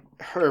has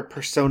her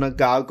Persona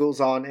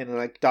goggles on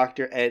and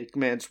Dr.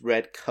 Eggman's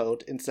red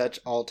coat and such,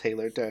 all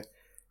tailored to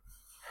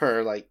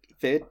her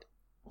fit.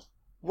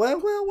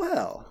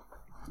 Well.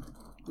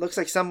 Looks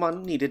like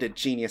someone needed a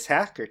genius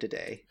hacker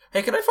today.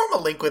 Hey, can I form a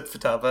link with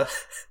Futaba?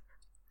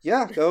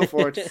 Yeah, go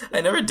for it.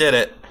 I never did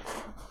it.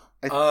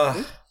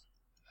 I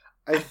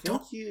think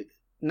don't- you...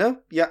 No,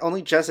 yeah,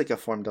 only Jessica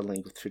formed a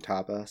link with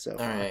Futaba, so...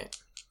 Alright.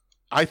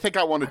 I think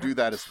I want to do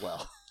that as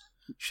well.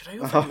 Should I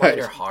go for Alright. Light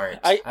or Heart?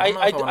 I don't know if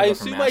wanna go for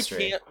assume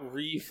Mastery. I can't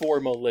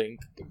reform a link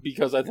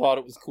because I thought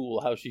it was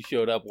cool how she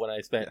showed up when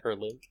I spent her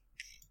link.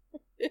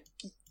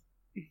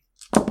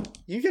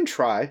 You can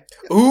try.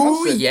 Ooh,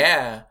 I'll say-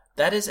 yeah.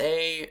 That is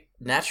a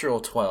natural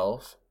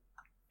 12.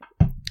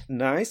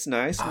 Nice.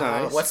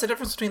 What's the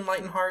difference between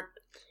Light and Heart?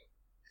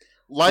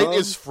 Light Um,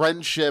 is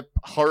friendship,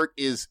 heart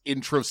is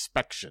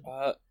introspection.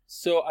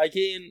 So I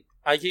gain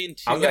 2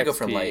 I'm gonna XP go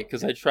for light.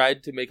 because I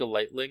tried to make a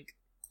light link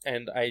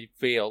and I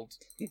failed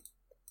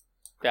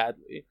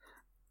badly.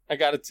 I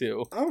got a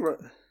 2. Alright.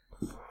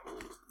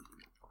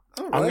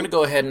 I'm going to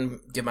go ahead and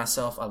give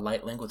myself a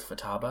Light link with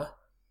Futaba.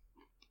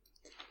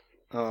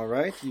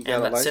 Alright, you got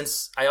And a light.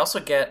 since I also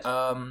get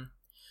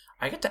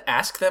I get to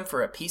ask them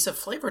for a piece of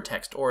flavor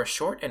text or a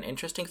short and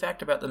interesting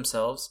fact about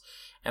themselves,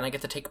 and I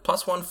get to take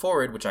 +1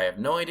 forward, which I have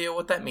no idea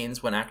what that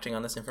means when acting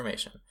on this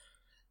information.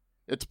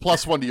 It's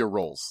 +1 to your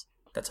rolls.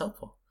 That's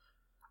helpful.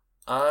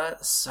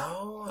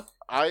 So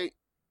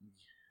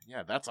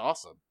Yeah, that's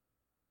awesome.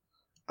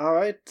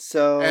 Alright,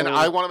 so... And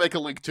I want to make a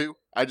link too.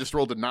 I just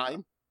rolled a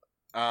 9.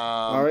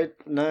 Alright,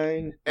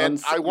 9.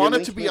 And I your want it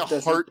link to be a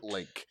doesn't- heart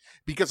link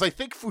because I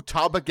think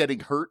Futaba getting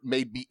hurt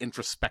made me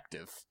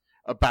introspective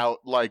about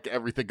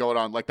everything going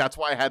on. That's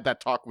why I had that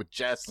talk with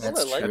Jess That's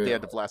at true. the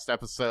end of last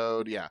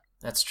episode. Yeah.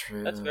 That's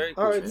true. That's very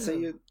All right, true. so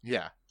you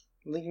Yeah.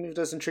 link move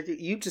doesn't trigger.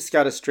 You just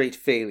got a straight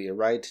failure,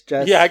 right,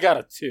 Jess? Yeah, I got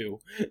a 2.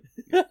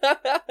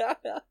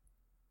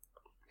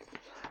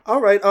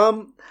 All right.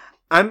 I'm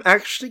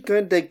actually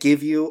going to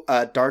give you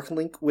a Dark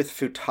Link with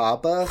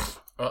Futaba.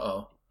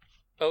 Uh-oh.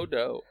 Oh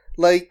no.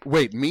 Like,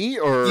 Wait, me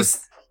or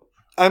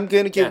I'm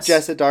going to give Yes.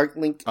 Jess a Dark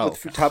Link Oh.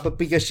 with Futaba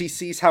because she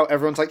sees how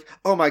everyone's like,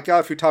 "Oh my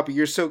god, Futaba,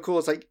 you're so cool."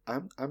 It's like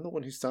I'm the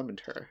one who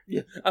summoned her.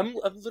 Yeah, I'm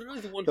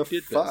literally the one The who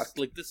did fuck? this.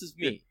 Like, this is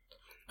me.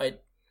 I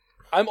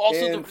I'm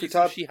also the And reason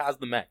Futaba- she has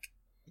the mech.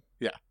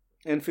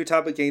 And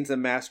Futaba gains a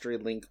Mastery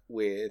Link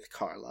with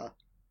Carla.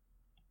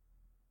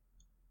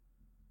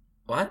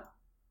 what?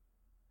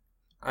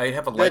 I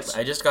have a light. That's-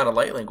 I just got a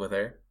light link with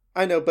her.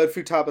 I know, but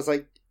Futaba's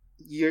like,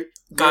 you're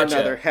Gotcha.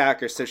 another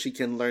hacker, so she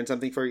can learn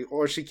something for you,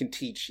 or she can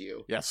teach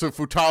you. yeah? So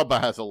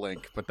Futaba has a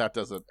link, but that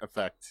doesn't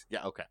affect.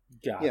 Yeah, okay.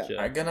 Gotcha.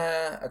 I'm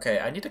gonna. Okay,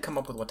 I need to come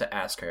up with what to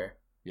ask her.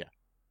 Yeah.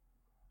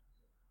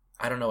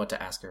 I don't know what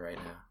to ask her right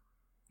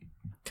now.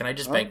 Can I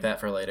just Oh. bank that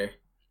for later?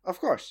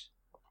 Of course.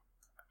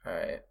 All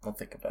right, I'll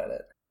think about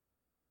it.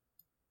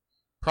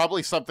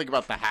 Probably something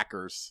about the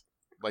hackers,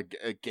 like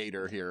a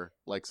Gator here,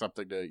 like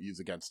something to use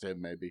against him,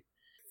 maybe.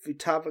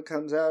 Futaba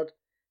comes out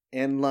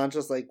and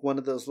launches like one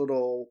of those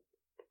little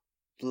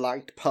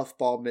light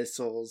puffball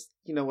missiles.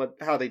 You know what?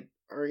 How they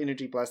or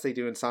energy blast they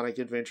do in Sonic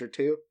Adventure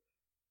 2.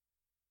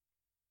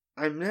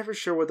 I'm never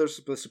sure what they're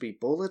supposed to be.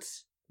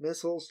 Bullets,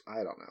 missiles.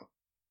 I don't know.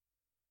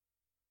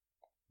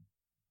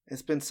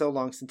 It's been so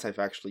long since I've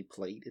actually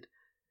played it.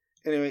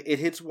 Anyway, it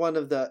hits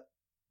the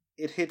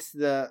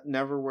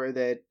Neverwhere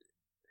that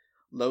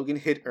Logan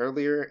hit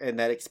earlier, and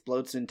that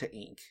explodes into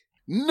ink.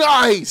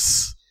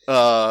 Nice!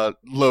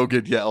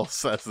 Logan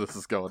yells as this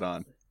is going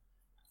on.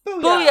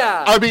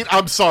 Booyah! I mean,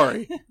 I'm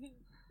sorry.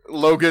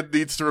 Logan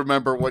needs to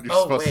remember what you're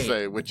Oh, supposed wait. to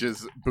say, which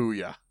is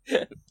booyah.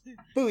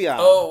 Booyah!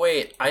 Oh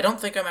wait, I don't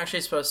think I'm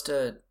actually supposed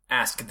to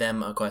ask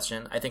them a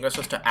question. I think I'm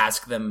supposed to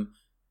ask them,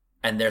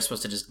 and they're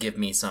supposed to just give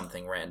me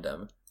something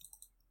random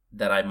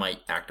that I might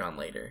act on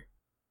later.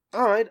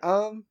 All right.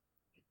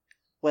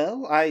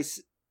 Well,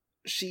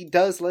 she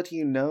does let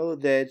you know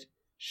that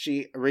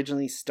she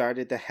originally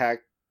started the hack.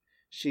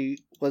 She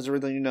was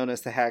originally known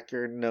as the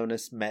hacker known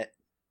as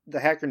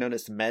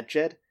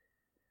Medjed,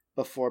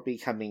 before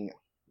becoming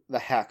the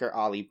hacker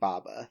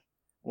Alibaba.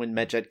 When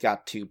Medjed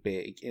got too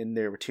big and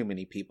there were too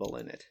many people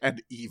in it,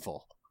 And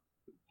evil.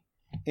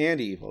 and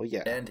evil.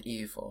 Yeah. And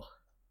evil.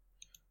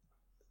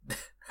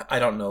 I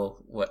don't know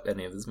what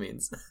any of this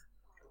means.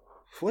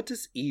 What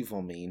does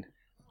evil mean?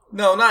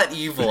 No, not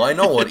evil. I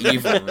know what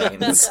evil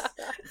means.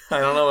 I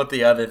don't know what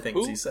the other things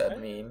Who? he said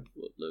mean.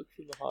 Look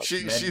from the hot-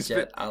 She's Medjet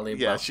been,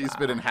 Alibaba. yeah, she's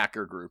been in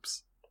hacker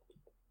groups.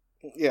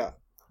 Yeah.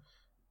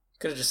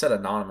 Could have just said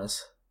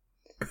anonymous.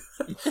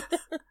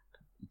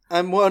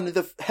 I'm one of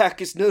the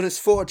hackers known as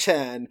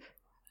 4chan.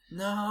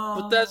 No.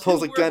 But that's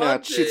Pulls a who gun we're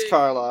out, shoots hunting.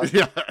 Carla.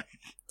 Yeah.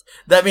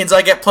 That means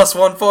I get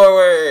 +1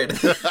 forward.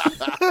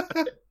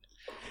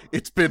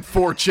 It's been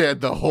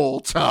 4chan the whole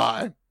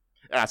time.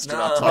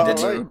 Astronauts No. on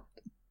the Alright. moon.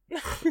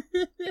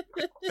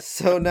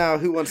 So now,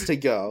 who wants to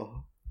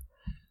go?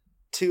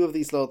 Two of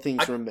these little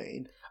things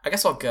remain. I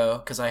guess I'll go,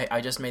 because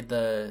I just made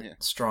the Yeah.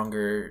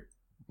 stronger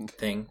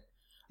thing.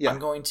 Yeah. I'm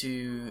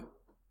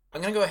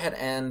gonna go ahead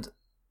and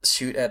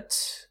shoot at...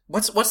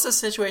 What's the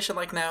situation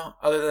like now,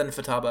 other than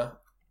Futaba?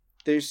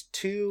 There's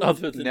two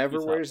Other than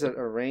Neverwheres Futaba. that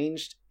are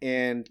ranged,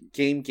 and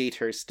Game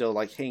Gator is still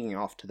like hanging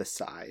off to the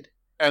side.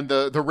 And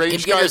the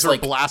range Game Gator's guys are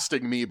like-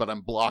 blasting me, but I'm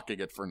blocking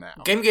it for now.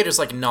 Game Gator's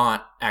like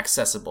not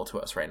accessible to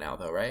us right now,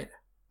 though, right?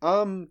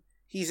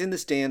 He's in the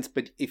stands,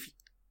 but if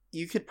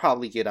you could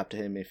probably get up to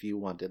him if you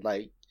wanted.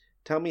 Like,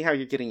 tell me how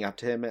you're getting up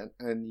to him,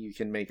 and you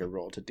can make a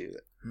roll to do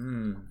it.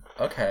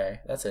 Okay,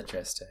 that's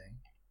interesting.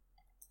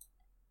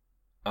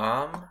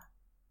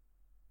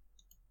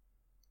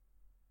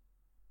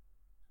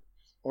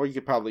 Or you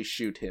could probably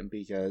shoot him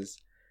because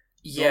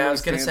Yeah, I normally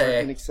was gonna stands are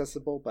say.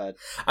 inaccessible, but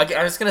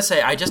I was gonna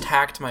say I just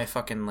hacked my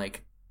fucking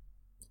like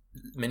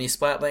mini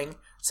splatling,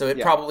 so it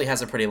Yeah. probably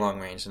has a pretty long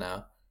range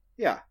now.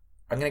 yeah.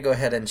 I'm gonna go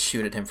ahead and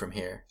shoot at him from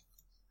here.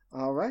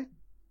 All right.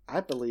 I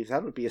believe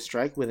that would be a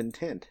strike with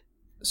intent.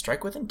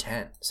 Strike with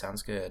intent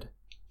sounds good.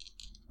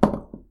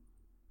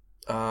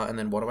 And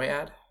then what do I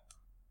add?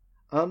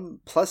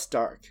 Plus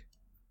dark.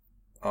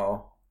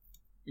 Oh,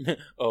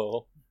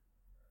 Oh.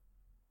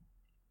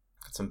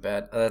 got some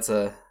bad. That's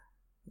a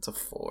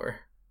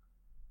 4.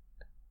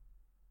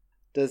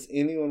 Does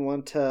anyone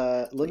want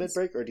to limit Please.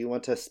 break, or do you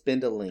want to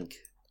spend a link?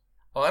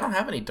 Well, I don't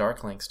have any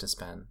dark links to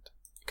spend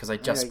because I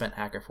just Okay. spent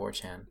Hacker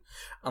 4chan.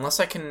 Unless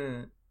I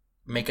can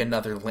make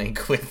another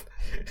link with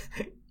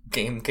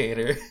Game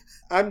Gator.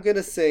 I'm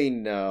gonna say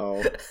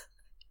no.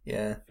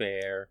 Yeah,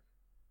 Fair.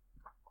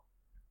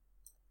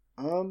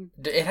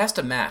 it has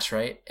to match,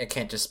 right? I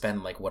can't just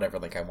spend like whatever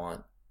link I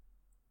want.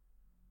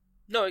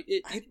 No,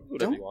 you can do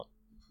whatever don't- you want.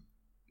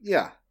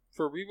 Yeah.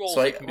 For rerolls,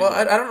 So it can be I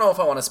whatever. don't know if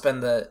I want to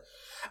spend the.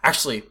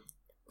 Actually,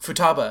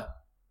 Futaba,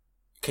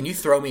 can you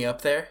throw me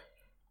up there?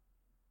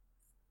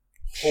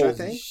 Sure Holy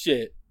thing.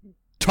 shit.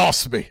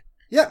 Toss me.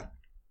 Yeah.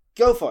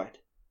 Go for it.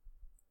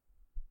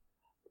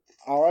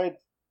 All right.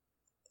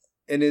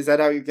 And is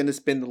that how you're going to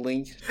spin the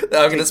link? I'm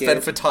going to Take spend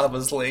it.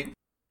 Futaba's link.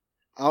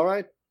 All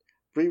right.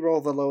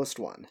 Reroll the lowest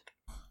one.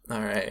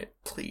 Alright,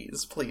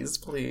 please, please,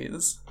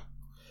 please.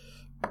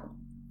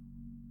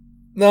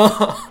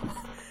 No!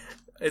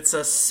 It's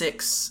a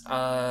 6,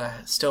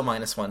 still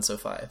 -1, so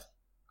 5.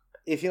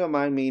 If you don't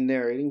mind me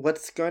narrating,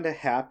 what's going to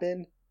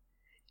happen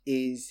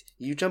is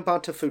you jump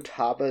onto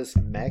Futaba's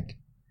mech,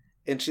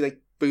 and she,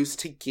 like, boosts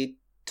to get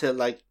to,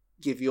 like,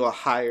 give you a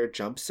higher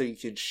jump so you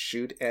can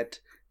shoot at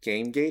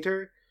Game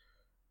Gator.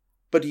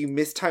 But you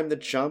mistime the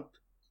jump.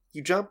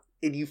 You jump,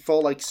 and you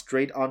fall, like,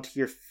 straight onto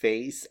your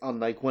face on,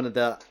 like, one of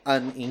the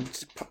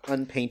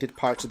unpainted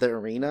parts of the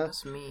arena.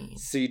 That's me.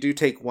 So you do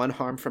take 1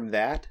 harm from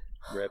that.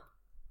 Rip.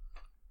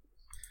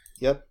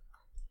 Yep.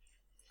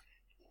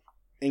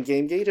 And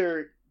Game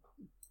Gator,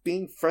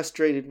 being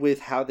frustrated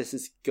with how this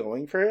is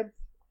going for him,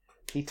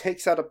 he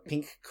takes out a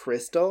pink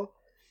crystal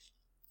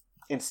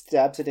and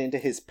stabs it into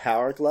his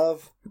power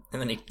glove.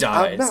 And then he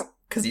dies, not-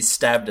 because he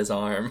stabbed his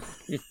arm.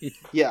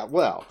 Yeah,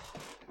 well,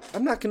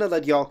 I'm not gonna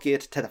let y'all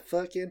get to the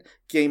fucking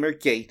gamer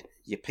gate,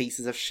 you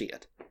pieces of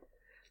shit.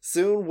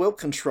 Soon we'll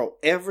control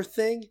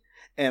everything,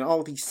 and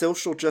all these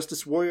social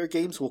justice warrior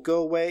games will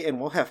go away, and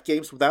we'll have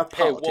games without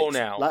Hey, politics, whoa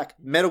now. like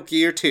Metal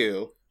Gear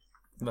 2,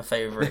 My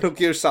favorite. Metal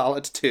Gear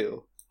Solid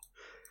 2.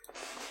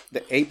 The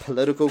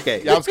apolitical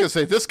game. Yeah, I was gonna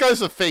say this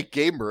guy's a fake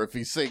gamer if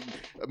he's saying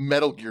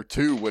Metal Gear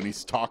 2 when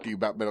he's talking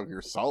about Metal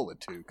Gear Solid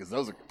 2, because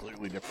those are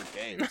completely different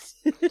games.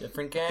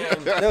 Different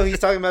game. No, he's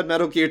talking about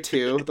Metal Gear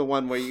 2, the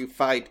one where you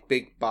fight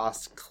Big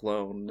Boss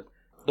Clone.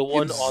 The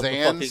one In on the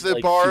fucking, like,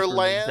 Zanzibar Super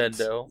land?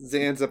 Nintendo.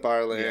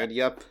 Zanzibar Land,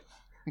 yep.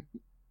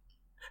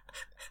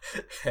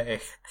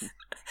 Hey.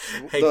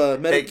 The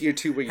Metal hey, Gear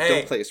 2 where you hey,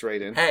 don't place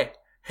Raiden.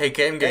 Hey,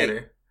 Game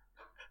Gator.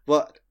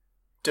 What?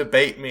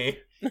 Debate me.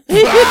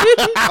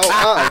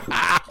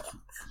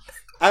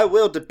 I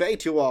will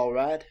debate you all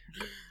right.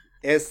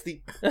 As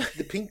the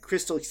pink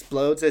crystal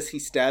explodes as he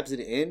stabs it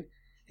in,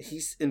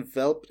 he's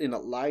enveloped in a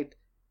light.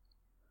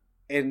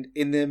 And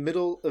in the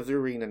middle of the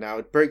arena now,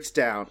 it breaks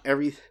down.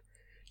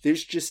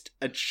 There's just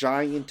a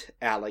giant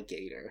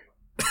alligator.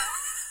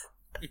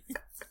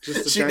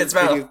 Just a Shoot giant its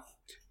mouth. video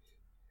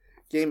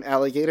game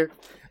alligator.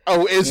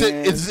 Oh, is it?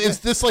 And- Is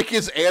this like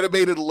his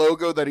animated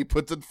logo that he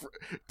puts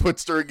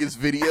during his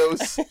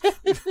videos?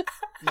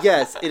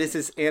 Yes, it is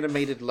his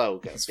animated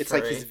logo. It's It's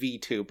like furry. his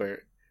VTuber.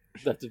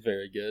 That's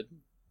very good.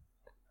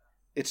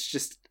 It's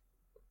just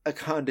a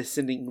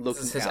condescending This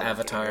looking is his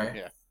alligator. avatar.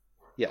 Yeah,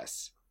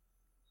 Yes.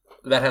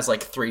 That has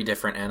like 3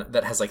 different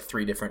that has like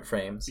 3 different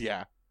frames.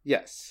 yeah.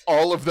 Yes.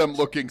 All of them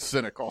looking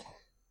cynical.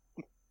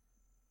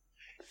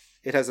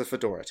 It has a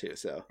fedora too,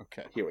 so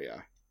Okay. here we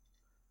are.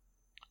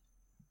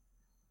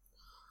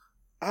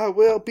 I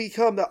will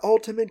become the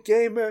ultimate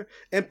gamer,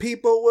 and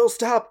people will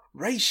stop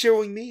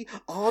ratioing me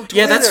on Twitter.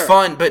 Yeah, that's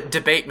fun, but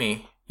debate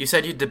me. You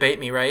said you'd debate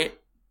me, right?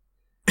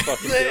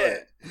 Fucking do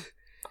it.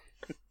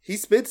 He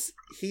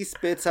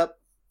spits up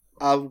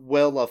a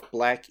well of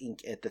black ink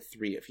at the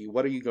 3 of you.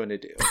 What are you going to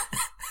do?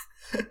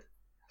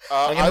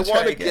 I'm gonna I try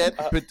want to again.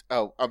 get.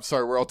 I'm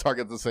sorry. We're all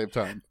talking at the same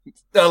time.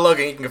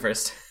 Logan, you can go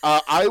first.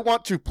 I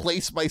want to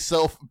place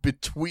myself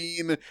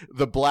between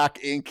the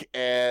black ink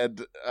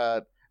and.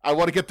 I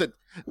want to get the.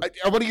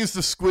 I want to use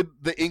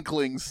the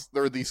inklings.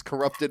 There are these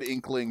corrupted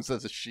inklings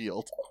as a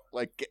shield.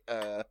 Like,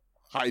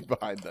 hide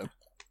behind them.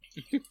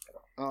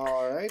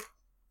 All right.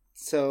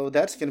 So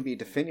that's going to be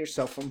defend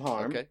yourself from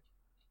harm. Okay.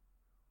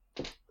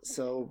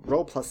 So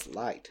roll plus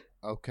light.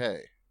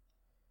 Okay.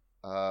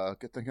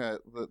 Good thing I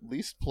at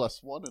least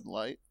 +1 in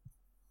light.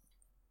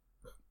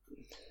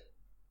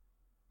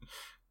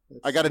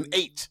 I got an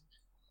 8.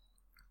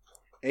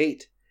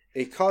 8.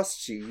 It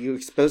costs you. You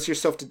expose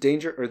yourself to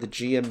danger, or the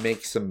GM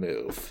makes a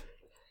move.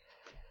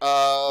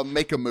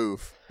 Make a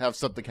move. Have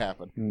something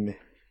happen.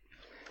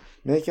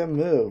 Make a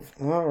move.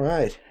 All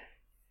right.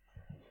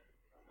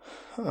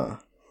 Huh.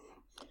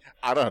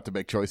 I don't have to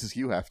make choices.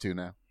 You have to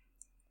now.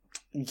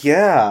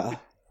 Yeah.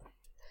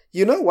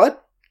 You know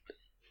what?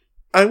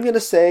 I'm gonna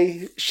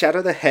say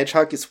Shadow the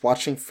Hedgehog is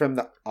watching from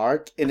the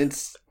arc, and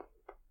it's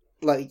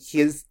like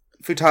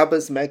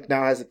Futaba's mech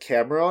now has a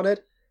camera on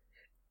it,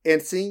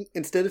 and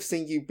instead of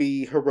seeing you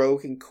be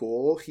heroic and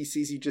cool, he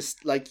sees you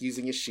just like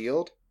using a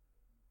shield.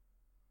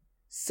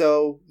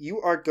 So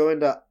you are going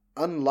to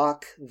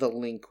unlock the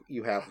link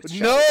you have with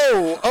Shadow.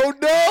 No! Oh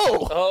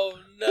no! Oh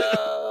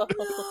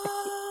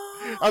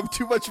no! I'm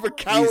too much of a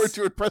coward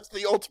to impress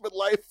the ultimate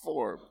life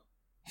form.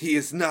 He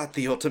is not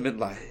the ultimate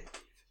life.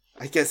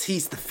 I guess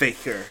he's the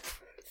faker.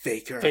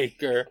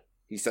 Faker.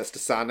 He says to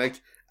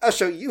Sonic, I'll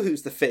show you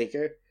who's the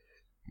faker.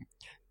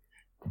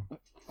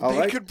 All They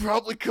right. could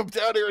probably come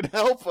down here and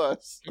help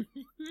us.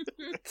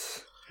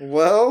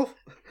 Well,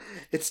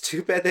 it's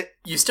too bad that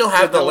You still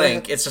have the no one-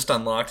 link. It's just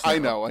unlocked. I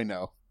now.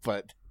 know,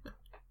 but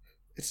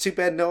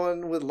no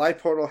one with Light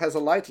Portal has a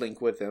light link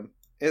with him,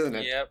 isn't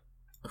it? Yep.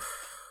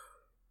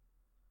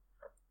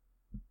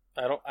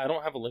 I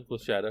don't have a link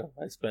with Shadow.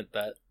 I spent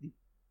that.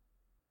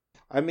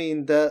 I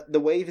mean, the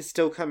wave is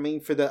still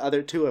coming for the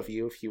other 2 of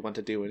you if you want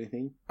to do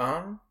anything.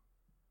 I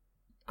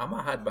I'm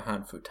gonna hide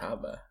behind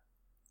Futaba.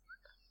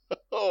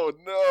 Oh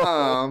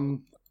no!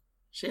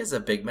 She has a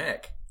Big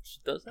Mac. She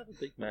does have a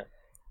Big Mac.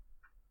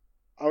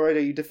 Alright,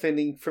 are you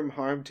defending from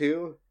harm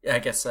too? Yeah, I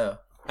guess so.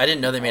 I didn't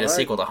know they made a Alright.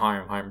 sequel to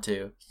Harm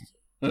 2.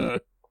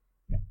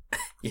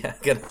 Yeah,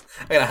 I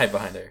gotta hide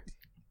behind her.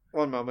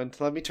 One moment.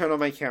 Let me turn on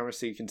my camera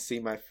so you can see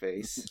my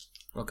face.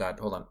 Oh god,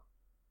 hold on.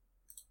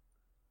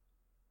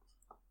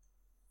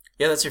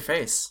 Yeah, that's your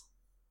face.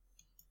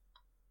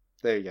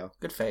 There you go.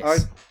 Good face.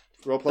 Alright,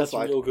 roll plus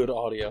That's 5. real good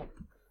audio.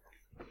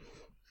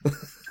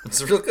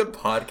 It's real good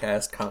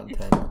podcast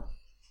content.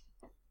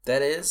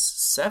 That is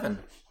 7.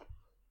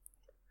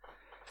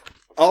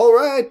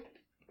 Alright!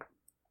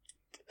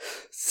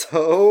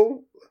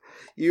 So,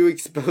 you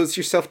expose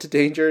yourself to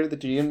danger, the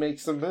GM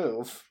makes a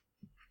move.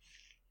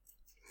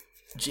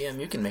 GM,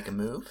 you can make a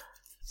move.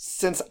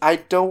 Since I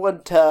don't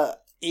want to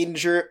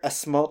injure a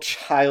small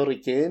child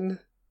again,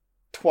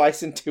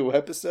 twice in 2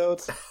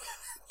 episodes,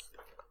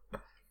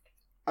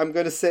 I'm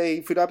going to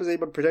say Futaba is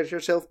able to protect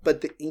herself,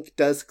 but the ink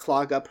does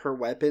clog up her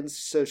weapons,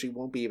 so she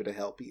won't be able to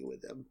help you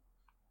with them.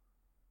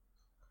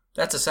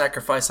 That's a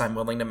sacrifice I'm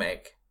willing to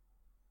make.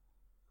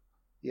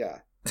 Yeah.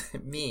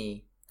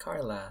 Me,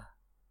 Carla.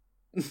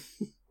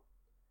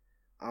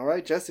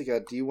 Alright, Jessica,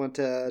 do you want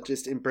to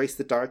just embrace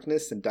the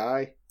darkness and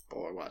die?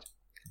 Or what?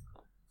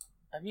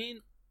 I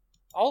mean,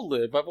 I'll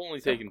live. I've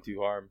only taken 2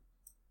 harm.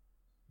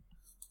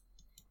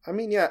 I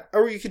mean, yeah,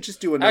 or you could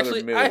just do another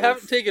Actually, move. I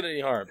haven't taken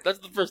any harm. That's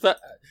the first time.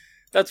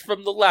 That's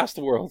from the last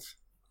world.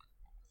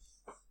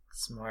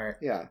 Smart.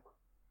 Yeah.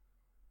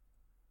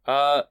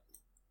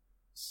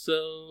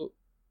 So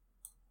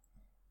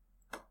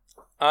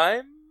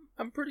I'm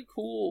pretty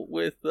cool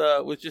with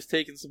just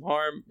taking some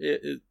harm.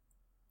 I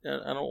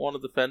don't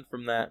want to defend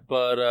from that,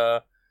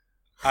 but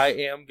I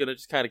am gonna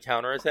just kind of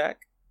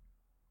counterattack,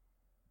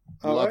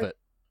 Love Alright.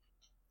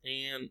 it.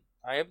 and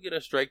I am gonna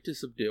strike to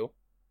subdue.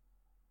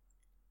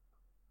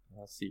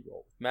 Let's see,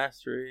 roll with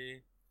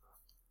mastery.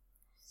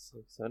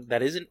 6, 7.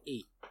 That is an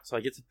 8, so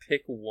I get to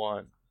pick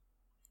one.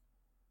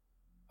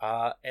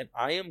 And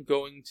I am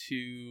going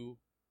to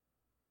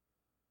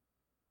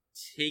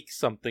take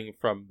something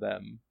from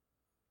them.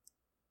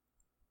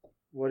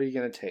 What are you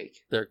going to take?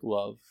 Their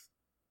glove.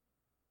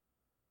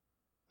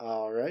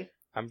 Alright.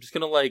 I'm just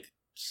gonna, like,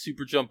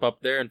 super jump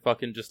up there and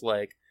fucking just,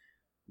 like,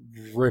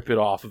 rip it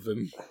off of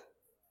him.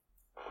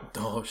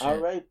 Oh, shit.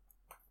 Alright.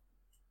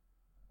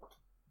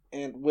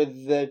 And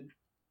with the...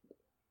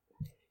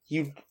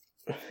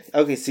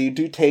 Okay, so you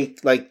do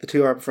take, like, the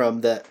 2 arm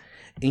from the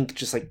ink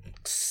just, like,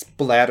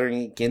 splattering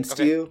against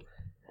Okay. you.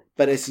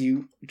 But as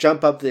you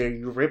jump up there,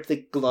 you rip the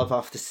glove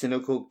off the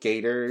cynical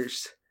Gamer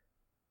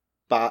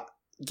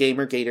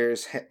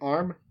Gator's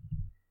arm.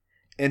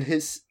 And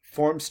his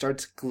form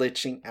starts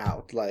glitching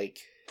out, like...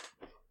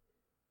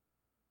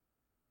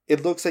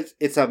 It looks like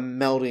it's a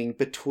melding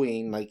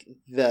between, like,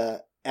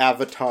 the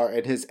avatar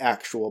and his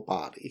actual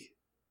body.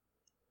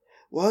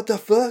 What the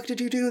fuck did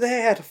you do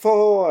that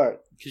for?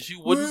 Because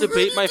you wouldn't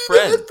debate my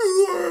friend.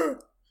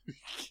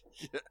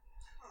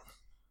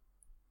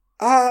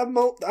 I'm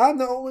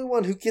the only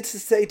one who gets to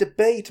say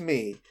debate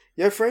me.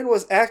 Your friend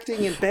was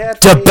acting in bad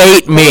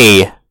Debate faith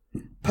me!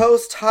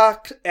 post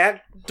hoc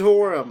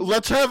actorum.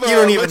 Let's have a. You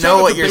don't even let's know have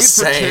a what you're debate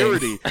for saying.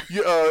 Charity.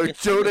 You,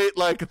 donate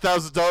like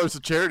 $1,000 to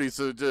charity,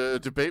 so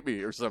debate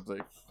me or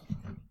something.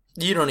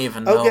 You don't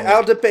even know. Okay,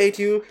 I'll debate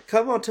you.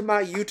 Come onto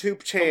my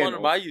YouTube channel. Come on to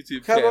my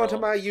YouTube Come channel. onto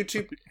my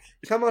YouTube.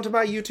 Come onto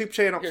my YouTube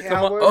channel, Here, come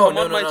on- coward. Oh, Come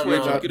no, on no, my no,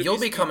 Twitch. no. I'm gonna You'll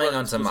be coming speedrunning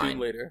onto Splatoon mine.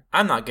 later.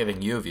 I'm not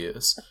giving you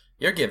views.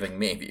 You're giving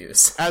me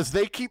views. As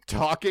they keep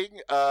talking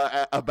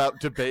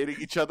about debating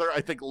each other, I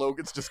think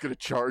Logan's just going to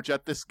charge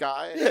at this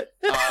guy.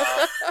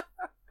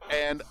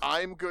 And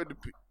I'm going to...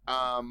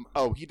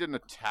 oh, he didn't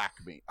attack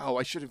me. Oh,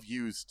 I should have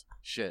used...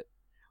 Shit.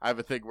 I have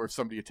a thing where if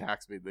somebody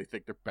attacks me, they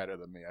think they're better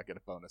than me. I get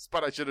a bonus.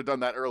 But I should have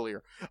done that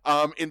earlier.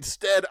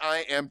 Instead,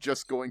 I am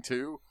just going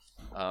to...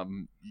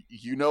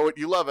 you know it,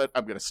 you love it.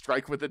 I'm going to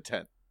strike with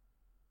intent.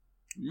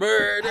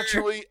 Murder!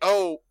 Actually,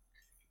 oh...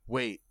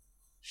 Wait.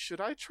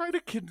 Should I try to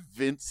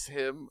convince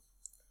him?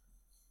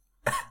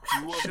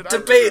 Should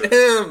Debate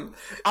him!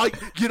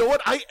 You know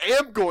what? I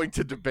am going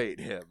to debate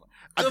him.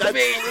 Debate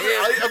him.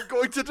 I am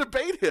going to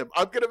debate him.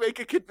 I'm going to make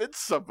a convince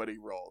somebody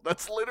roll.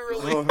 That's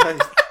literally... Alright.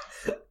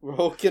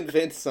 Roll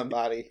convince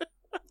somebody.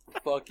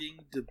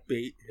 Fucking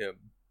debate him.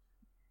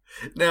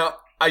 Now,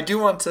 I do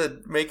want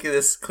to make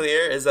this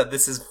clear, is that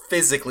this is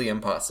physically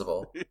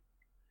impossible.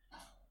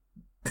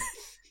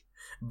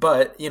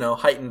 But,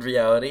 heightened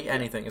reality,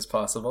 anything is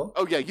possible.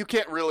 Oh yeah, you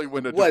can't really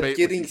win a What, debate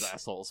getting- with these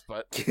assholes,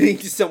 but... Getting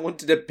someone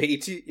to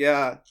debate you?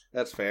 Yeah,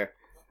 that's fair.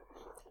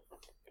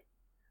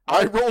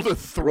 I rolled a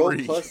Roll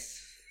 3. plus.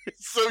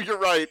 So you're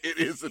right, it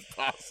is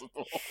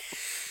impossible.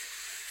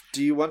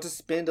 Do you want to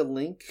spend a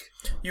link?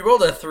 You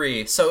rolled a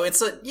 3, so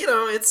it's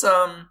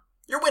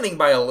you're winning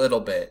by a little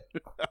bit.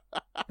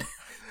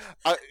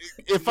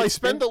 If I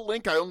spend a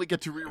link, I only get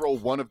to reroll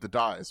one of the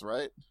dies,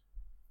 right?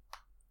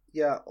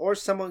 Yeah, or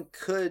someone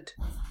could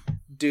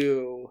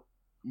do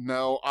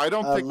No, I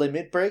don't a think...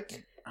 limit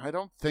break. I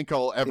don't think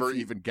I'll ever If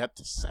you- even get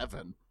to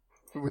 7.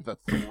 with a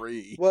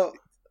 3.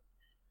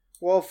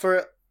 Well,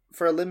 for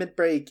a limit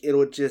break, it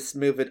would just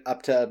move it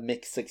up to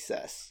mixed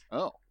success.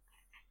 Oh.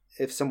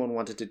 If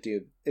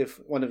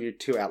one of your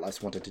 2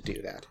 allies wanted to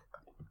do that.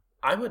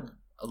 I would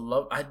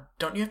love.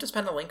 Don't you have to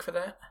spend a link for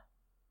that?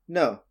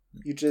 No,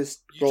 you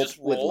just roll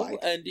with light.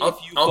 and I'll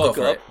fuck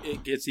go up, for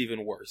it gets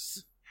even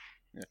worse.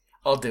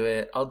 I'll do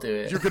it.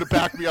 You're gonna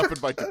back me up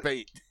in my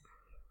debate.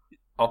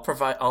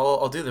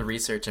 I'll do the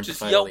research and Just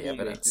provide all the yell at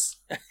me. evidence.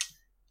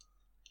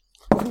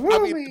 I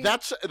mean,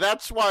 that's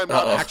why I'm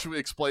not actually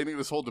explaining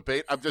this whole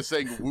debate. I'm just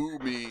saying "woo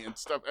me" and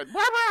stuff. But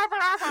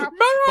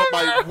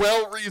my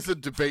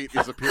well-reasoned debate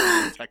is appearing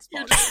in the text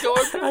You're box.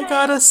 just going. I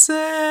got a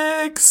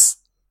 6.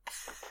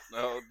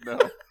 No. You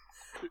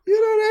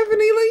don't have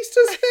any links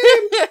to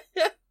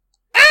spend.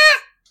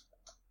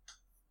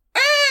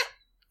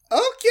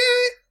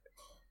 Okay.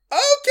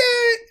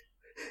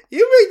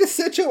 You make the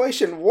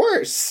situation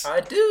worse. I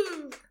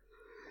do.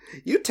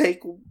 You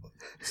take.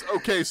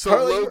 Okay, so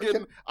Carly,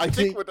 Logan,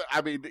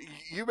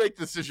 you make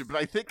the decision, but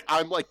I think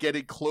I'm like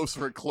getting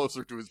closer and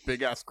closer to his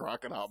big ass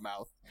crocodile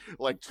mouth,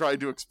 like trying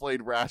to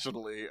explain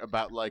rationally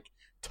about like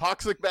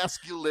toxic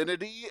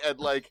masculinity and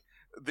like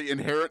the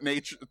inherent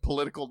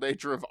political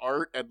nature of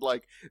art, and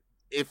like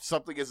if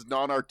something is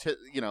not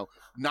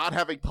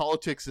having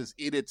politics is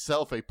in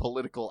itself a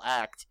political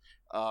act,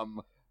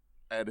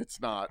 and it's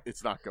not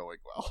going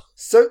well.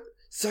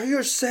 So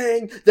you're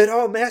saying that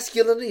all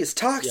masculinity is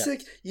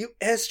toxic? Yeah. You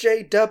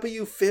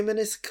SJW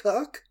feminist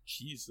cuck?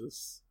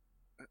 Jesus.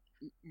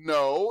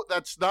 No,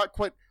 that's not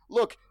quite.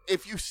 Look,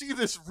 if you see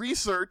this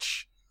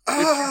research,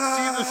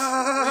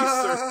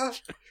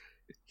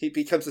 he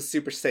becomes a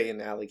Super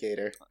Saiyan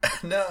alligator.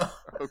 No.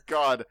 Oh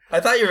God. I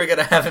thought you were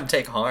gonna have him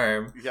take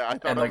harm. Yeah, I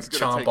thought and I like was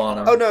gonna chomp take on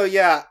harm. him. Oh no,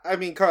 yeah. I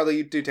mean, Carla,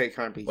 you do take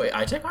harm. Wait,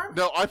 I take harm?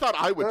 No, I thought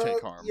I would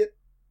take harm.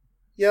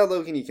 Yeah,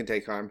 Logan, you can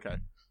take harm. Okay.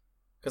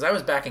 Because I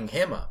was backing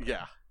him up.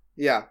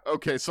 Yeah.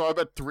 Okay, so I'm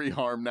at 3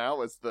 harm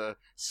now as the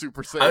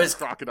Super Saiyan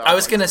crocodile. I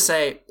was gonna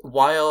say,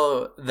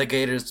 while the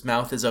gator's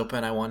mouth is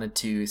open, I wanted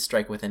to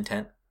strike with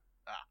intent.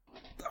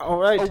 All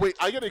right. Oh wait,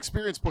 I get an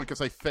experience point because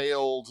I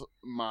failed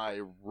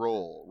my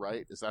roll,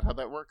 right? Is that how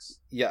that works?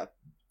 Yeah.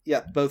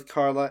 Both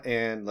Carla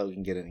and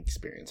Logan get an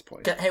experience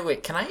point. Hey,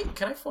 wait, can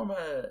I form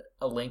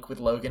a link with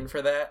Logan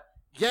for that?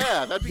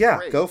 Yeah, that'd be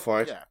great. Yeah, go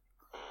for it. Yeah.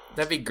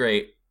 That'd be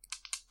great.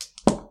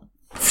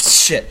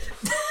 Shit.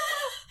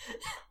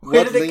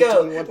 Where did it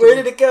go? Where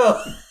did it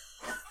go?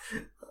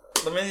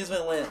 Let me use my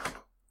link.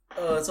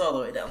 Oh, it's all the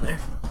way down there.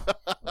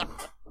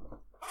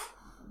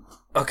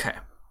 Okay.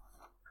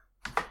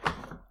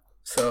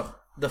 So,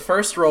 the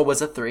first roll was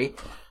a 3.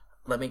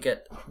 Let me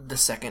get the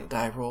second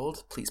die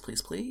rolled. Please,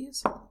 please,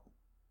 please.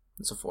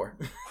 It's a 4.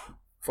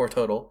 4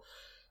 total.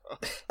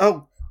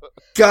 Oh,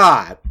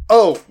 God.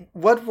 Oh,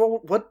 what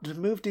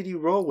move did you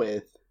roll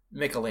with?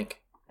 Make a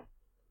link.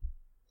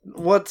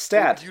 What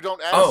stat? You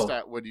don't add a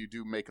stat when you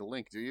do make a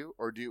link, do you?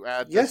 Or do you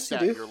add the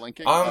stat you're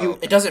linking?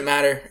 It doesn't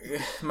matter.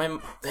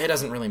 It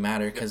doesn't really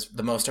matter, because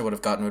the most I would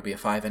have gotten would be a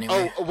 5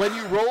 anyway. Oh, when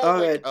you roll...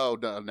 Right. Oh,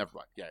 no, never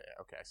mind. Yeah,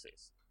 okay, I see.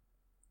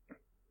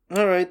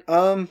 All right,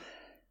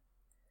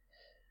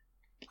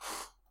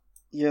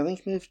 your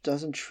link move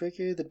doesn't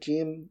trigger the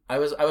GM... I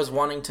was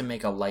wanting to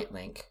make a light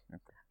link.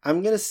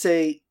 I'm going to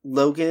say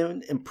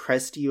Logan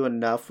impressed you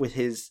enough with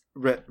his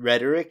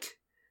rhetoric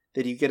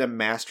that you get a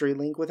mastery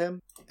link with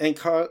him. And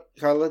Carla,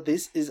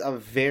 this is a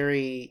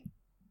very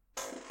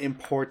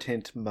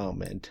important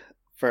moment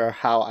for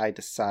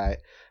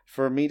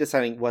me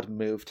deciding what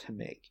move to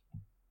make.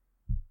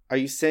 Are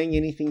you saying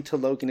anything to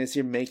Logan as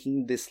you're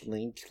making this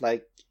link?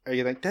 Like, are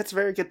you like, that's a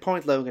very good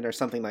point, Logan, or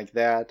something like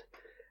that?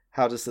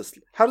 How does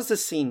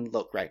this scene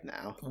look right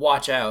now?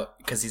 Watch out,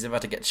 because he's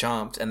about to get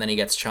chomped, and then he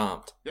gets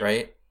chomped,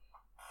 right?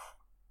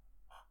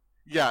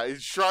 Yeah,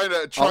 he's trying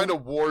to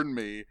warn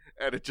me,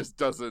 and it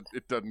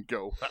doesn't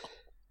go well.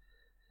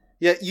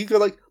 Yeah, you go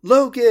like,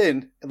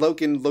 Logan! And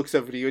Logan looks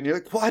over to you, and you're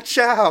like, watch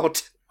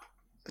out!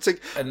 It's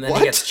like, and then what?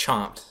 he gets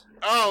chomped.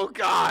 Oh,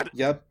 God!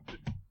 Yep.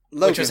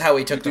 Logan, which was how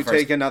he took the first...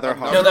 take another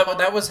harm? No,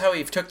 that was how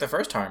he took the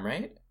first harm,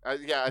 right?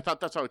 Yeah, I thought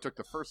that's how he took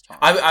the first harm.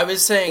 I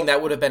was saying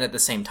that would have been at the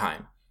same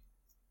time.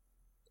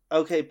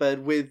 Okay,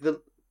 but with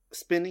the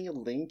spinning a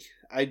link,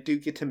 I do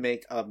get to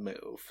make a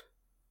move.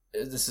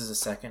 This is a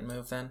second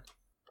move, then?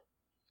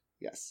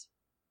 Yes.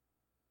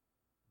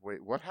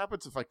 Wait, what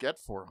happens if I get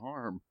 4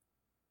 harm?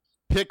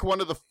 Pick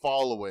one of the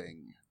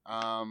following.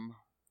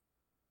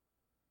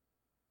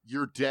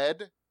 You're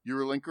dead. You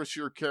relinquish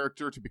your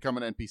character to become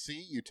an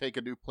NPC. You take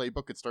a new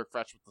playbook and start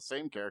fresh with the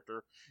same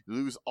character. You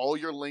lose all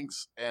your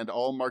links and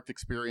all marked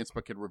experience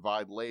but can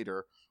revive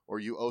later. Or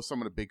you owe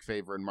someone a big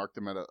favor and mark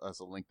them as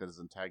a link that is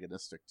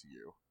antagonistic to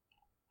you.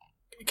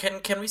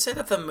 Can we say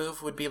that the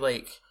move would be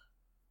like...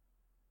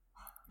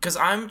 Because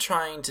I'm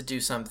trying to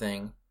do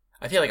something...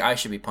 I feel like I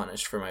should be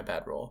punished for my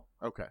bad roll.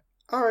 Okay.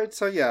 Alright,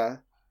 so yeah.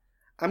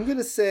 I'm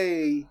gonna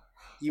say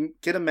you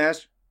get a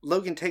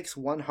Logan takes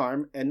 1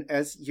 harm, and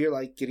as you're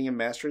like getting a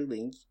mastery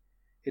link,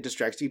 it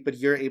distracts you, but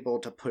you're able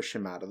to push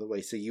him out of the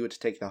way, so you would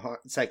take the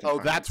second harm.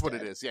 Oh, that's instead.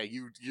 what it is. Yeah,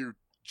 you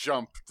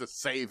jump to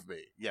save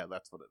me. Yeah,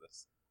 that's what it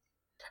is.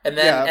 And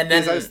then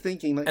because I was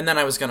thinking, like, and then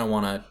I was gonna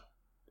want to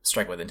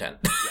strike with intent,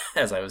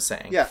 as I was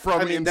saying. yeah,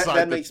 From I mean inside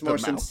that the- makes the more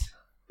mouth. sense.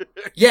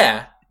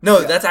 Yeah. No,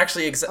 Yeah. that's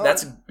actually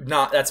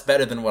that's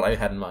better than what I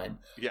had in mind.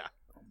 Yeah.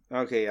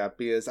 Okay, yeah,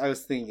 because I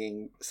was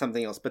thinking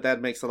something else, but that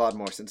makes a lot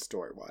more sense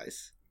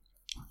story-wise.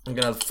 I'm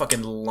gonna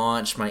fucking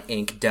launch my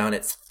ink down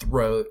its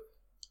throat.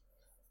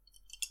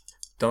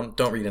 Don't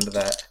read into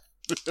that.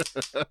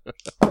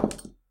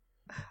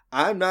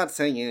 I'm not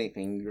saying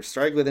anything. Your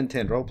strike with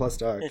intent. Roll plus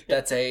dark.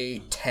 That's a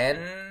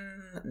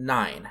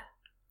 10-9.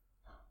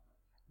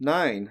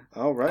 9.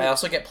 All I right.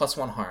 also get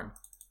 +1 harm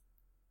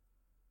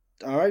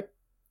All right.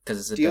 because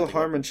it's a Deal deadly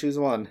harm weapon. and choose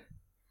one.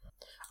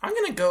 I'm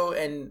gonna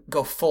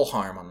go full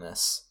harm on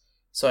this.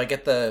 So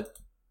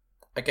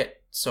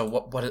so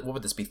what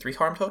would this be? 3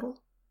 harm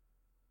total?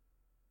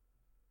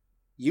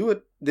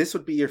 This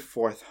would be your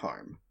 4th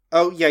harm.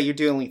 Oh yeah, you're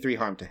dealing 3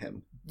 harm to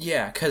him.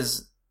 Yeah,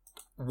 because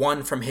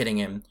 1 from hitting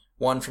him,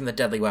 1 from the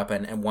deadly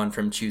weapon, and 1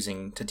 from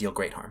choosing to deal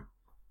great harm.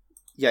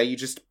 Yeah, you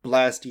just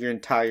blast your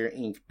entire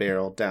ink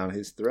barrel down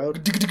his throat.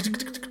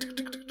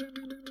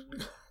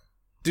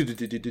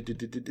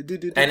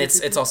 And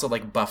it's also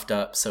like buffed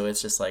up, so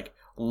it's just like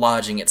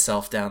lodging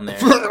itself down there.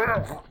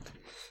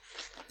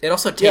 It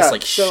also tastes Yeah,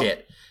 like so-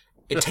 shit.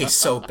 It tastes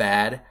so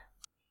bad.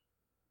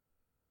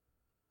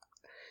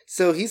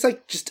 So he's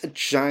like just a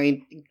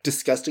giant,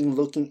 disgusting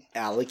looking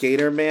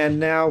alligator man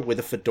now with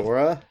a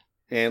fedora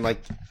and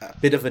like a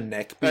bit of a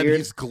neck And beard.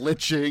 he's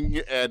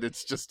glitching, and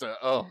it's just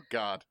oh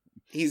god.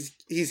 He's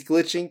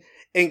glitching,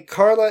 and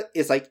Carla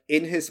is like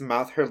in his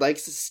mouth, her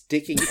legs is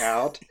sticking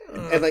out,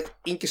 and like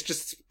ink is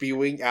just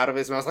spewing out of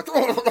his mouth. Like,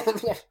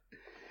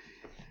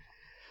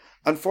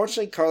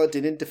 unfortunately, Carla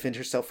didn't defend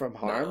herself from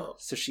harm, No.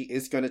 so she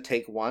is going to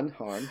take 1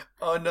 harm.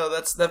 Oh no,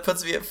 that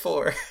puts me at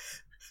 4.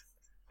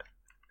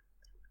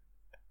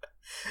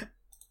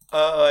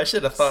 Oh, I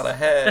should have thought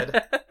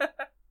ahead.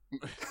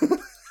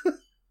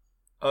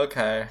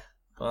 Okay.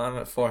 Well, I'm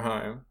at 4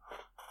 harm.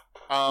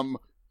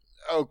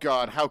 Oh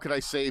god, how could I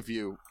save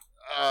you?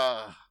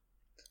 I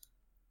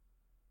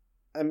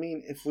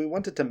mean, if we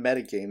wanted to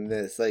metagame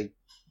this, like,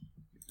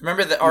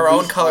 Remember that our You own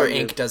lose color all your-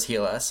 ink does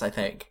heal us, I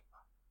think.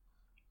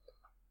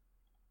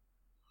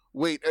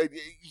 Wait,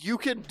 you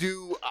can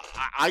do.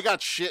 I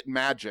got shit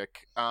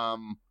magic. I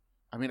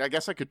mean, I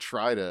guess I could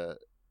try to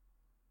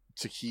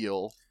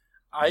heal.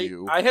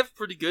 You. I have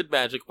pretty good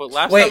magic, but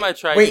last Wait, time I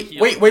tried wait, to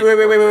heal...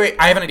 wait.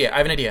 I have an idea.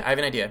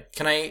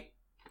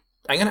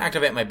 I'm gonna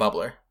activate my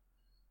bubbler.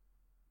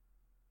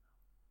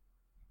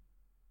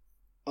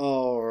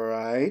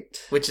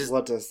 alright. Which is-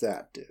 What does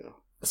that do?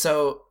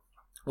 So,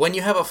 when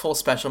you have a full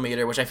special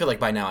meter, which I feel like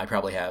by now I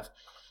probably have,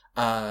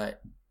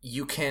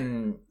 you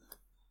can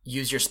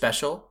use your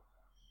special,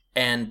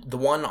 and the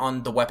one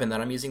on the weapon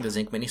that I'm using, the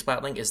Zinc Mini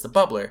Splatling, is the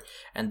bubbler.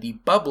 And the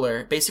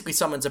bubbler basically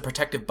summons a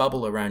protective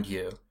bubble around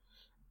you,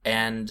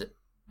 and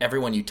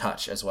everyone you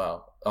touch as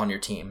well on your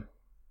team.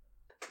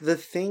 The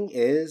thing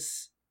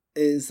is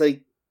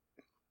like,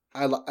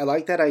 I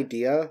like that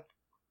idea,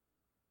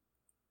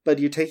 but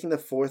you're taking the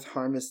 4th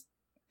harm as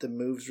the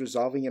move's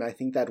resolving, and I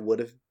think that would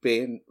have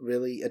been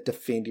really a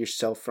defend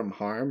yourself from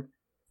harm.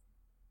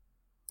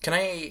 Can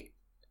I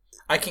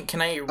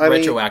mean-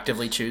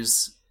 retroactively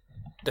choose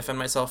defend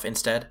myself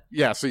instead?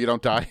 Yeah, so you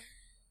don't die.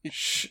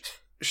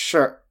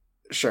 Sure.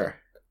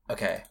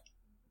 Okay.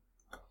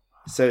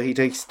 So he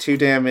takes 2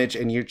 damage,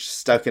 and you're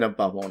stuck in a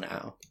bubble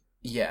now.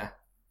 Yeah.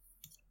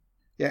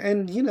 Yeah,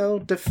 and you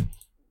know,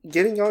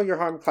 getting all your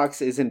harm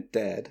clocks isn't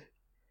dead.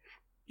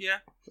 Yeah.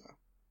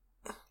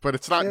 But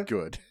it's not Yeah.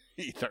 good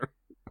either.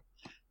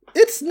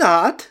 It's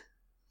not,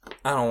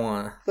 I don't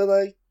want but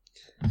like,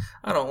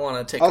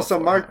 to take Also, a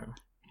 4 Mark- harm.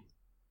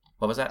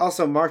 What was that?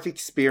 also mark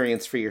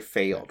experience for your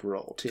failed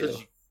roll too.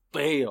 Because you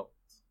failed.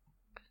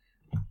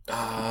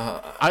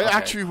 I Okay.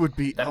 actually would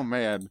be. That- Oh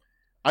man,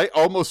 I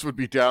almost would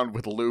be down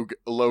with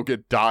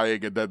Logan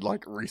dying and then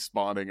like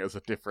respawning as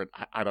a different.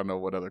 I don't know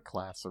what other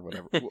class or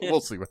whatever.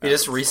 We'll see what He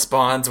happens. just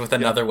respawns with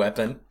another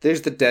weapon.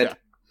 There's the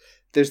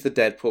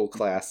Deadpool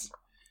class.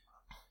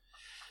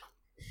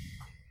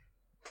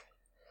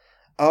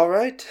 All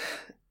right.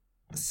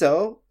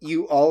 So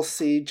you all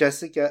see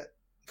Jessica.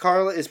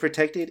 Carla is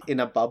protected in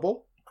a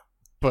bubble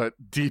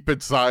But deep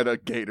inside a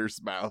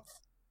gator's mouth.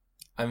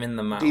 I'm in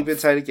the mouth. deep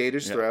inside a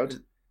gator's Yeah. throat.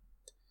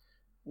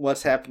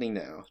 What's happening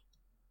now,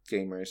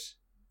 gamers?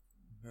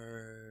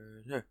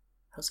 Murder.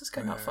 How's this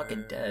guy not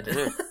fucking dead?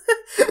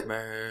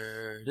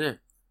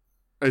 Murder.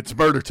 It's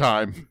murder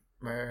time.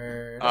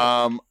 Murder.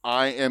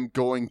 I am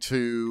going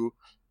to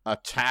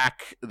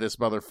attack this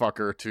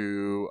motherfucker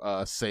to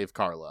save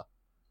Carla.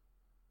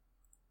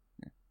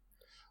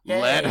 Yay.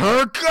 Let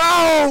her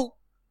go!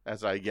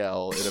 As I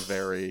yell in a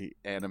very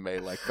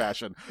anime-like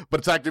fashion, but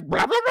it's acting.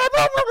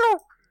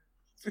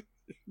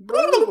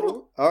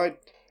 All right.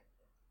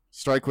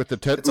 Strike with the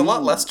 10. It's a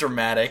lot Ooh. less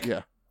dramatic.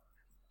 Yeah.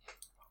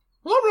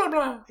 Blah, blah,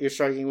 blah. You're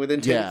striking with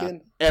intent Yeah.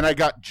 again? And I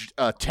got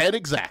 10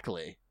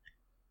 exactly.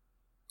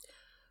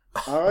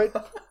 All right.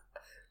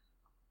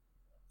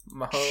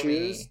 My homie.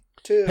 Choose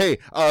 2. Hey,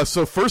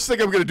 so first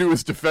thing I'm going to do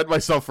is defend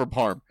myself from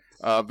harm.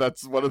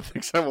 That's one of the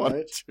things I want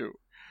Right. to do.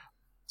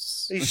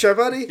 You sure,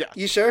 buddy? Yeah.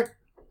 You sure?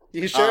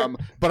 You sure?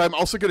 But I'm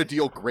also going to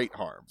deal great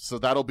harm. So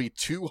that'll be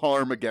 2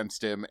 harm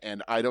against him,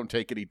 and I don't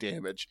take any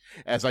damage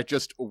as I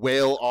just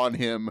wail on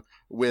him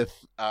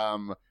with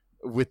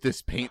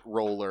this paint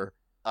roller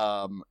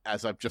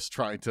as I'm just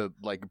trying to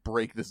like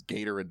break this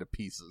gator into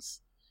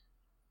pieces.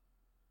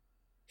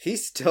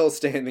 He's still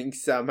standing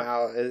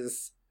somehow.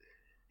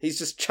 He's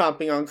just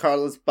chomping on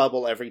Carla's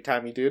bubble every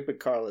time you do it, but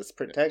Carla's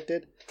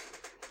protected.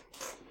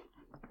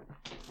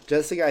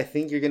 Jessica, I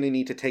think you're going to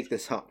need to take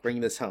this home, bring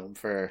this home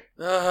for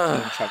Team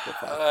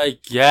Chucklefuck. I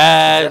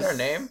guess. Is that our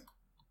name?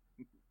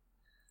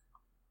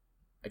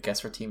 I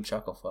guess we're Team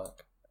Chucklefuck.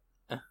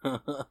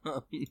 The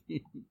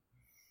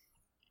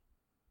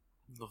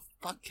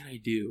fuck can I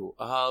do?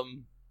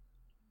 Can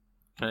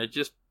I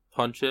just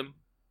punch him?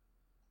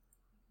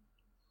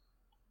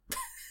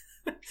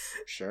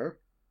 Sure.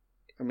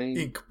 I mean,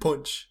 Ink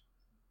punch.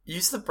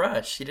 Use the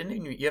brush. You haven't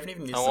even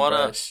used the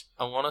brush.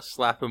 I want to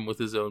slap him with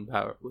his own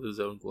power, with his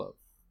own glove.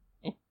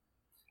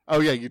 Oh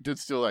yeah, you did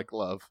steal that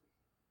glove.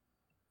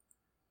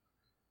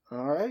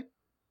 all right.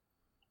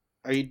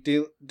 Are you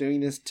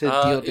doing this to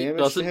deal damage It to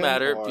doesn't him,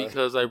 matter or-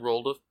 because I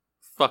rolled a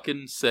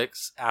fucking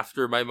 6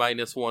 after my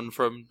 -1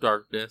 from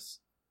darkness.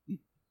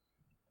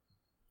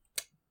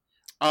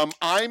 I'm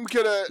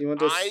gonna. You want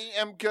to- I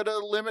am gonna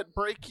limit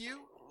break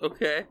you.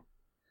 Okay.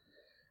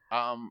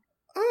 Oh,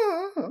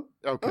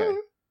 Okay. alright,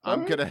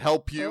 I'm alright, gonna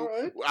help you.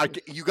 alright.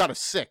 You got a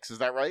 6, is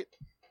that right?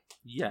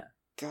 Yeah.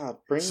 God,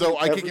 bring So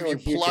I can give everyone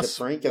you here to plus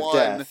the brink of 1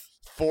 death.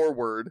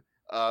 forward,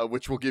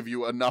 which will give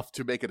you enough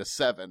to make it a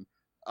 7.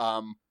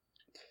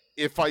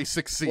 If I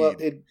succeed. Well,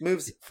 it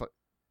moves. F-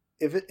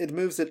 If it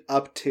moves it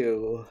up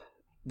to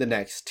the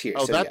next tier.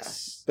 Oh, so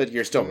that's- yeah. But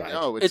you're still right.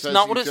 No, It's says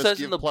not you what it just says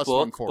give in the plus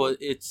 1 book, forward.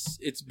 but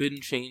it's been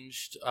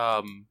changed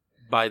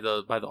by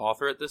the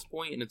author at this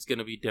point, and it's going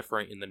to be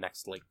different in the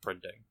next like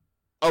printing.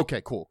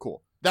 Okay,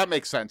 cool. That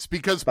makes sense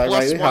because By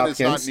plus Riley 1 is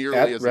not Hopkins nearly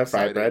at as Rev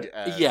exciting Rybread.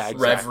 as... Yeah,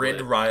 exactly.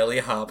 Reverend Riley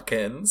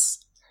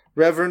Hopkins.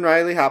 Reverend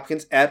Riley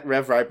Hopkins at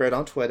Rev Rybread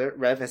on Twitter.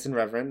 Rev as in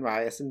Reverend,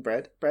 Ry as in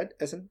bread, bread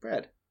as in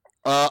bread.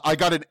 I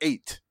got an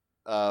 8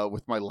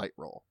 with my light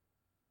roll.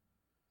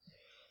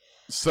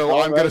 So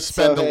All I'm going to right,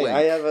 spend so, a hey, link.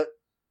 I have a.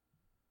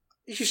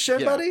 You sure,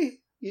 Yeah.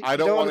 buddy? You I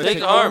don't want to wanna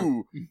take arm.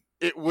 Ooh,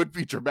 it would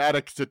be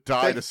dramatic to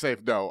die Take- to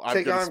save. No, I'm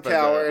take going to arm, spend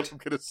coward. I'm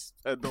going to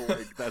spend a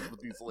link. That's what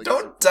these links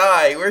Don't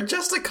die. We're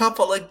just a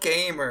couple of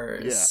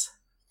gamers.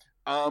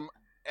 Yeah.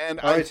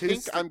 And All I right, think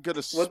who's- I'm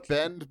going to what-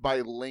 spend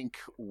my link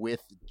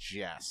with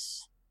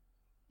Jess.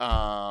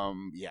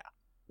 Yeah.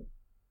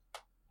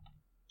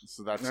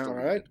 So that's All the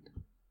right.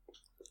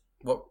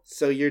 What?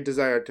 So your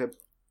desire to.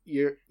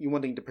 You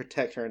wanting to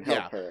protect her and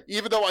help her.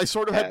 Even though I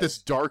sort of had Yes.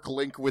 this dark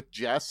link with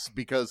Jess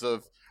because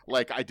of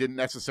like I didn't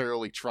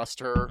necessarily trust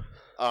her,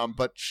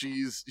 but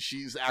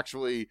she's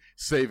actually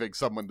saving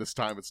someone this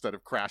time instead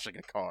of crashing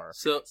a car.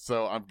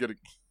 So I'm gonna.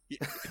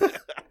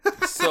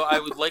 so I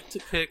would like to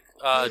pick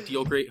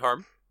deal great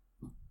harm.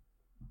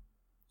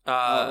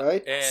 All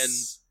right. And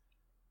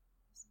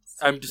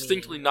I'm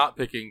distinctly not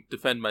picking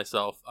defend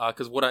myself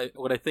because what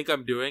I think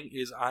I'm doing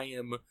is I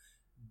am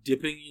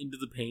dipping into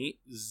the paint,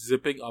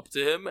 zipping up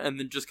to him, and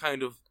then just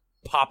kind of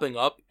popping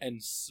up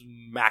and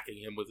smacking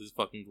him with his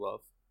fucking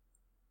glove.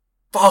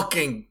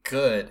 Fucking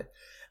good.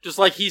 Just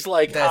like he's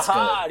like, That's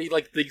aha, good. and he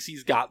like thinks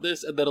he's got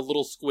this, and then a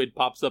little squid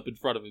pops up in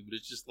front of him, but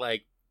it's just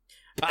like,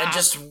 And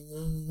just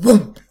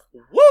whoop,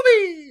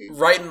 whoopee,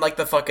 right in like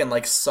the fucking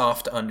like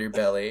soft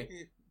underbelly.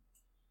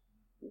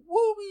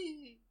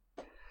 whoopee.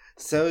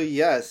 So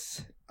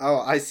yes. Oh,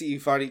 I see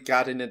you've already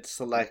gotten it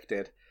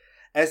selected.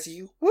 As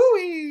you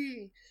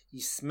wooey, you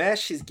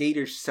smash his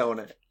gator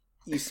persona.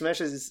 You smash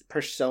his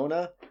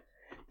persona,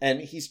 and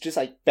he's just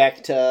like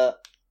back to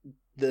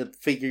the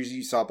figures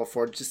you saw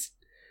before,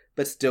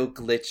 but still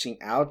glitching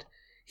out.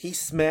 He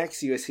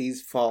smacks you as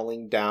he's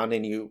falling down,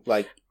 and you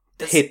like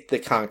Does- hit the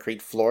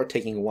concrete floor,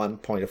 taking 1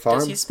 point of harm.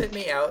 Does he spit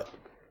me out?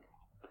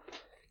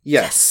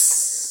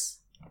 Yes.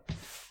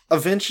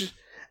 Eventually,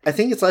 I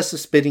think it's less of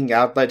spitting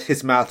out, but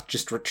his mouth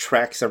just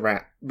retracts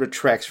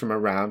from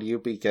around you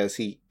because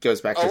he goes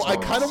back to his Oh, I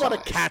normal kind of want to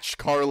size. catch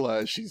Carla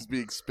as she's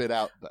being spit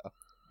out, though.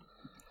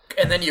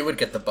 And then you would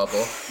get the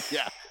bubble.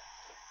 Yeah.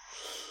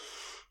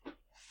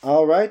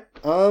 All right.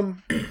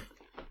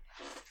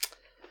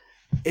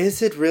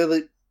 Does it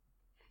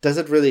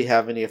really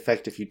have any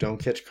effect if you don't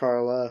catch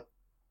Carla?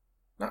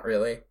 Not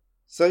really.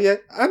 So yeah,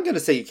 I'm gonna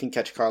say you can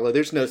catch Carla.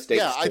 There's no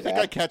stakes. Yeah, I to think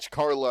that. I catch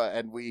Carla,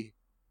 and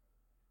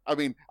I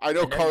mean, I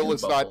know And then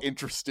Carla's you not bubble.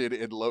 interested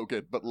in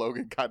Logan, but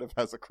Logan kind of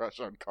has a crush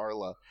on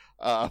Carla,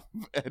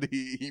 and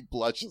he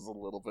blushes a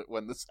little bit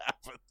when this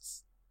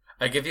happens.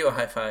 I give you a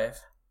high five.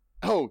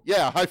 Oh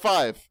yeah, high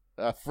five,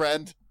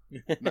 friend.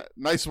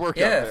 Nice work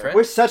Yeah, out there. friend.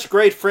 We're such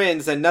great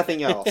friends and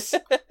nothing else.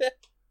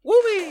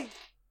 Whoopee!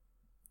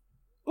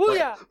 Wait.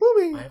 Booyah!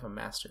 Woo-wee. I have a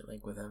master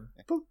link with him.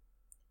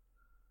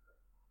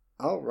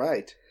 All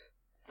right.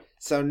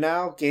 So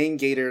now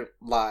Gator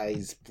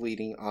lies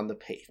bleeding on the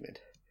pavement.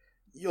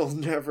 You'll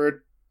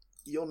never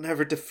You'll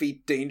never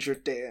defeat Danger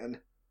Dan.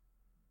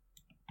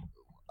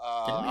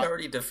 Didn't we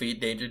already defeat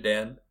Danger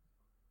Dan?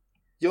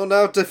 You'll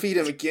now defeat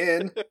him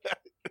again.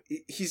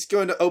 He's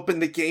going to open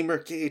the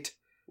Gamergate.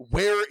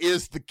 Where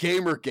is the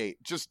Gamergate?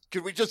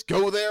 Can we just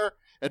go there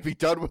and be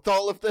done with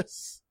all of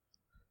this?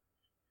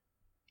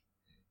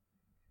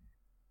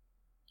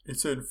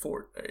 It's in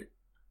Fortnite.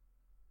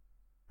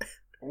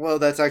 Well,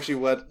 that's actually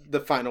what the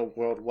final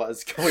world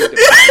was going to be.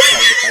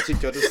 Trying to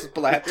go to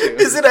Splatoon.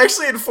 Is it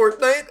actually in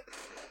Fortnite?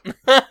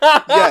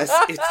 Yes,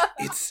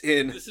 it's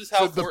in. This is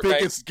how the Fortnite,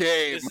 biggest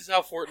game. This is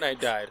how Fortnite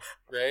died,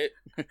 right?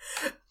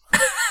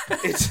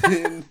 It's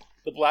in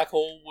The black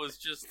hole was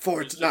just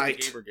Fortnite.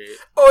 Gamergate.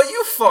 Oh,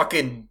 you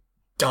fucking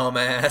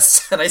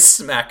dumbass. And I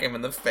smack him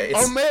in the face.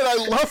 Oh man, I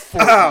love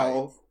Fortnite.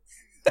 Ow!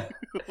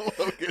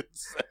 Logan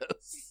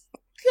says.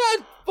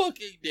 God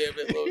fucking damn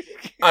it, Logan.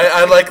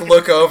 I like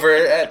look over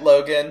at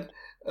Logan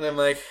and I'm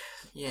like,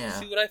 yeah.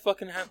 See what I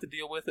fucking have to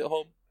deal with at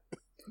home?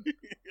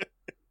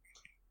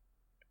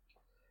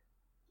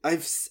 I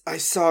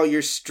saw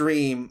your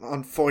stream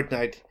on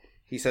Fortnite,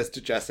 he says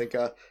to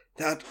Jessica.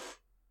 That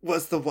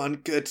was the one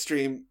good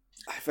stream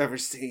I've ever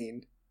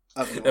seen.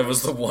 That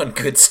was the one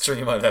good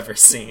stream I've ever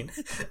seen.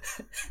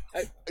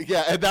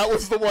 Yeah, and that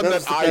was the one That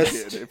was that the I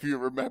best. did, if you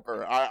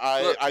remember.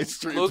 I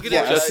streamed Logan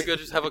Yes. and Jessica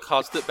just have a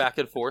constant back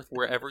and forth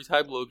where every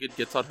time Logan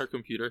gets on her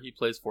computer, he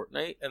plays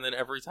Fortnite, and then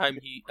every time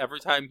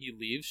he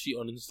leaves, she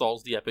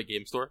uninstalls the Epic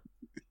Game Store.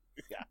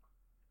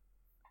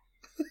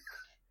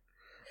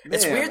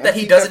 It's Man, weird I that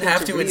he keep doesn't having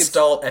have to reinst-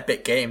 install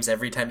Epic Games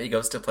every time he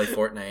goes to play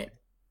Fortnite.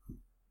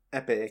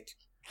 Epic.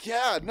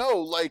 Yeah, no,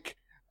 like,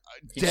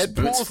 He just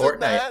boots Deadpool's in Fortnite.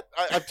 that.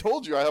 I've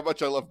told you how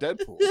much I love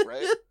Deadpool,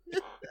 right?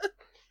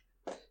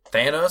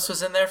 Thanos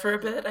was in there for a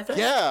bit, I think.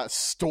 Yeah,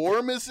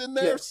 Storm is in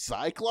there, Yeah.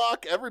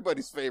 Cyclops,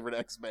 everybody's favorite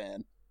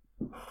X-Man.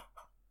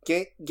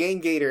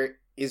 Game Gator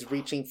is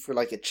reaching for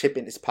like a chip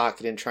in his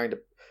pocket and trying to.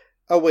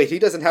 Oh wait, he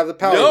doesn't have the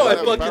power. No, I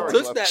Power fucking left.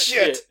 took that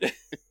Shit. shit.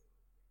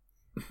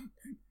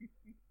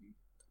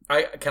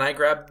 Can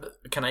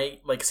I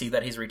like see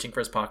that he's reaching for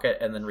his pocket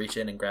and then reach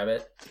in and grab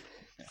it?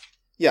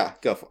 Yeah,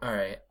 go for it.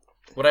 Alright.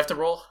 Would I have to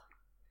roll?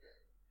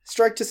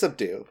 Strike to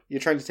subdue. You're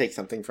trying to take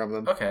something from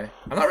him. Okay.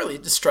 I'm not really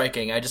just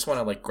striking, I just want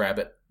to like grab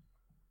it.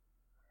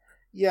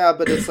 Yeah,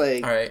 but it's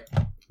like Alright.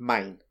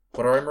 mine.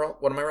 What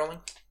am I rolling?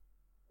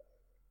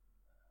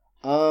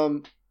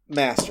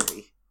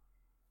 Mastery.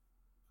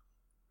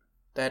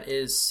 That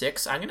is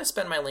 6. I'm gonna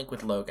spend my link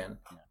with Logan.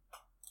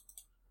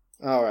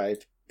 All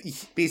right.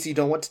 BC, you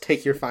don't want to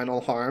take your final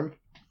harm?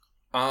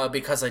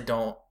 Because I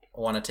don't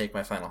want to take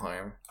my final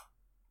harm.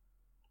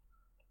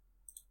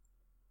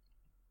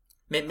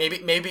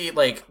 Maybe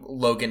like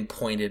Logan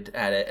pointed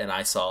at it and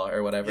I saw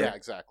or whatever. Yeah,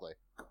 exactly.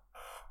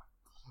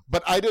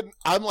 But I didn't.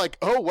 I'm like,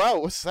 oh wow,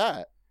 what's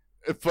that?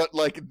 But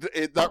like,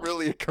 it not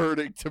really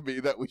occurring to me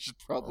that we should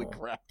probably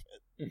grab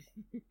it.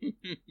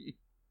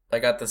 I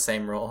got the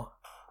same roll.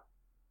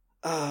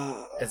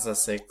 Uh, It's a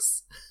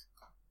 6.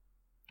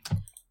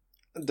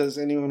 does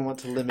anyone want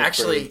to limit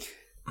Actually-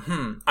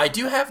 break? I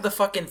do have the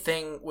fucking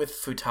thing with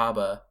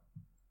Futaba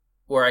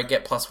where I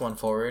get +1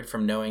 forward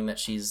from knowing that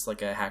she's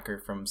like a hacker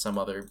from some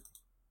other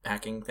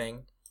hacking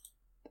thing.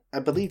 I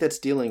believe that's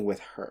dealing with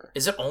her.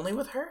 Is it only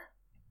with her?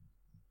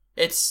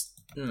 It's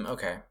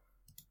okay.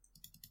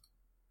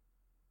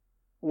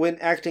 When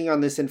acting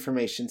on this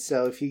information,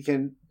 so if you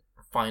can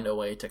Find a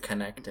way to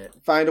connect it.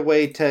 find a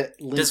way to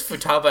link Does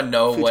Futaba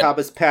know what?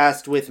 Futaba's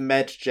past with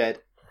MedJet.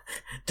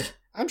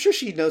 I'm sure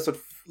she knows what.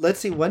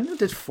 Let's see, when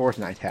did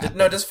Fortnite happen?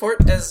 No, does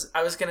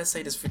I was gonna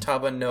say, does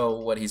Futaba know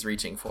what he's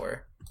reaching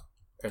for,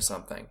 or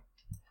something?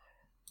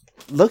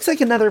 Looks like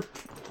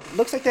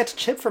that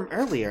chip from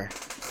earlier.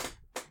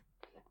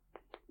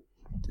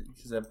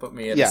 Does that put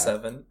me at Yeah. a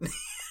 7?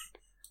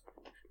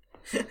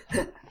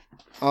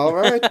 All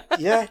right,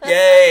 yeah.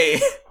 Yay!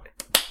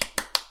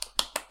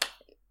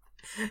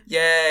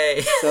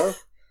 Yay! So,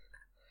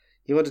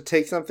 you want to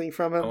take something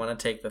from I him? want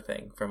to take the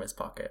thing from his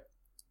pocket.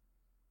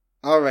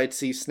 All right,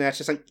 so you snatch.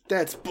 It's like,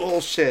 that's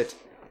bullshit.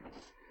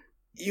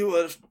 You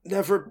have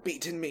never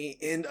beaten me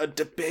in a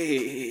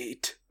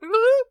debate.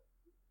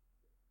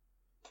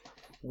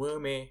 Woo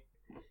me.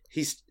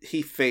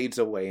 He fades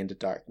away into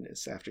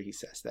darkness after he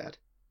says that.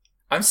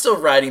 I'm still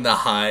riding the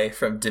high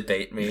from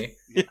Debate Me,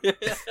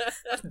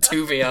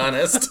 to be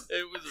honest.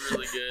 It was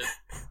really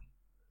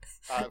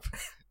good.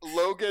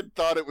 Logan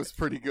thought it was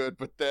pretty good,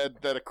 but then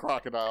a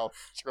crocodile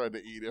tried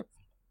to eat him.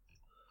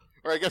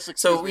 Or I guess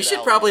So we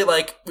should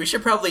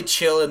probably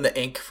chill in the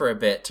ink for a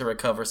bit to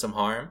recover some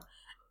harm.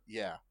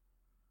 Yeah.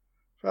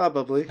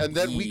 Probably. And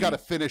then we Yeah. got to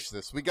finish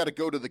this. We got to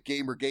go to the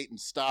Gamergate and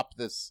stop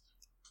this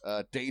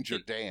Danger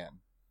Dan.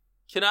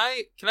 Can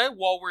I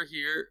while we're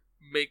here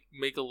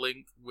make a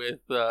link with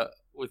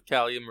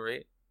Callie and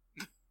Marie?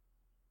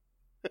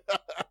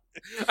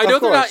 I know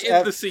Of they're not course,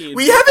 in the scene.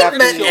 We but haven't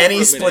they're met still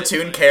any for a minute.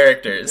 Splatoon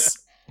characters.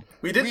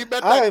 We did. We met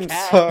that I'm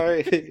cat.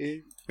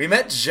 sorry. We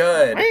met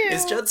Judd.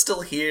 Is Judd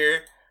still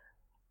here?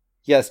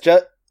 Yes,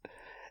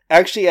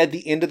 actually, at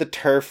the end of the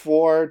turf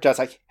war, Judd's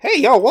like, hey,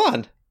 y'all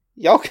won.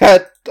 Y'all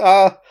got,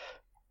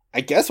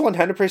 I guess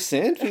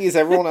 100% because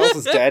everyone else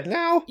is dead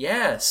now.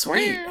 Yeah,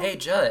 sweet. Hey,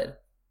 Judd.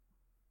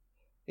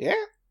 Yeah.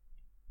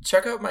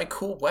 Check out my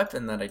cool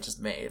weapon that I just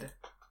made.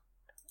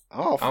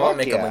 Oh, fuck I want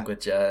to make yeah. a link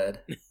with Judd.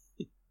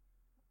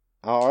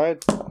 All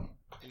right.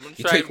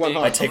 You take one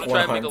home. I take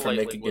one home for for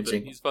making a him.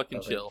 jig. He's fucking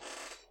Okay. chill.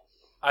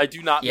 I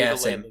do not Yeah, make a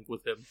same. light link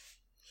with him.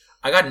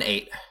 I got an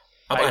 8.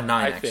 I got a 9,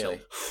 I actually. failed.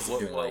 'cause I'm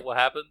doing What, late. what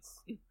happens?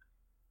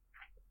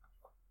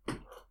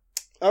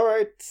 All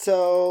right.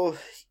 So,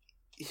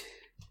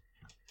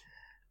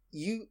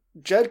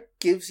 Judd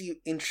gives you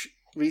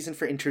reason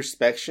for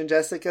introspection,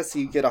 Jessica. So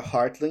you get a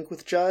heart link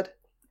with Judd.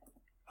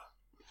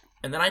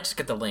 And then I just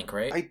get the link,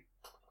 right?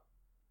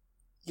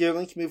 Your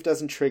link move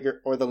doesn't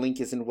trigger, or the link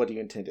isn't what you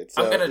intended.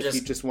 So I'm gonna if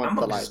you just want I'm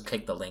the gonna light. just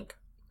take the link.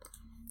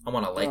 I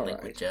want a light All link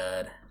right. with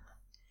Judd.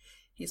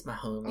 He's my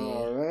homie.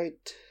 All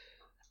right.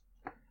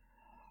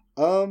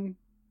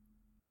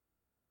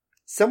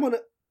 Someone.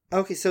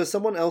 Okay, so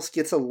someone else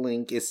gets a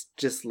link. It's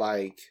just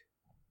like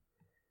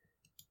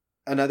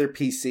another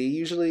PC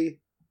usually.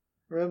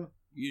 Rim.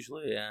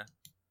 Usually, yeah.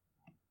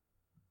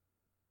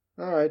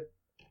 All right.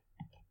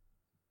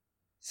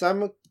 So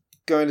I'm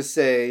going to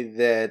say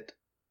that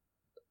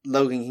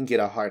Logan can get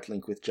a heart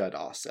link with Judd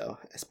also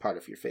as part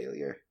of your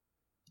failure.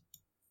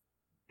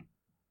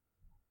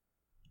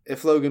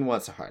 If Logan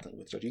wants a heart link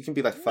with Judd, you can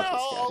be like, fuck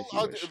this guy if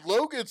you wish.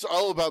 Logan's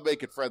all about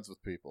making friends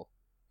with people.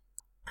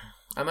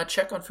 I'm gonna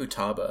check on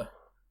Futaba.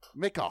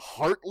 Make a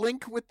heart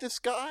link with this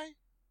guy?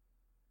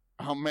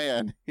 Oh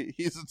man,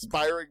 he's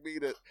inspiring me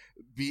to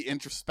be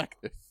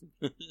introspective.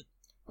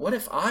 What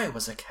if I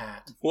was a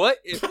cat? What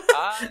if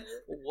I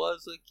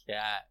was a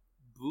cat?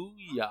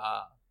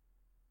 Booyah.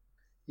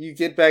 You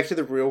get back to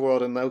the real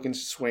world and Logan's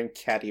just wearing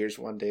cat ears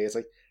one day. It's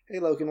like, hey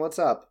Logan, what's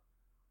up?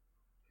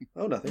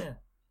 Oh, nothing. Yeah.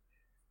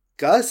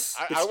 Gus?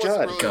 I It's wasn't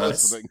Judd. really Gus.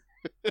 listening.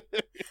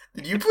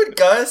 Did you put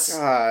Gus?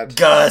 God.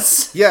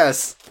 Gus.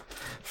 Yes.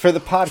 For the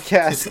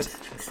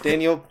podcast,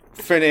 Daniel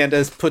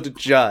Fernandez put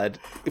Judd.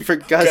 For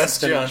Gus, Gus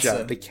instead of Johnson.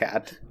 Judd, the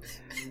cat.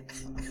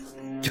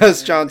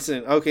 Gus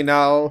Johnson. Okay,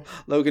 now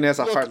Logan has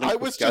a Look, heart link I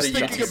with was Gus just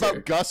thinking Johnson.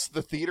 about Gus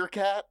the theater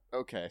cat.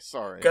 Okay,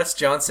 sorry. Gus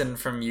Johnson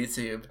from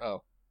YouTube.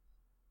 Oh.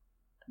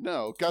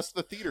 No, Gus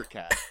the theater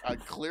cat.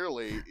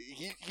 Clearly,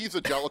 he's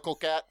a Jellicle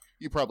cat.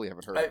 You probably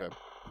haven't heard of him.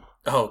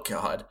 Oh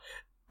God.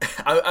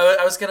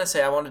 I was gonna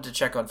say I wanted to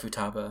check on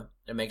Futaba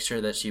and make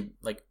sure that she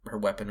her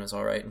weapon was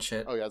all right and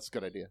shit. Oh yeah, that's a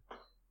good idea.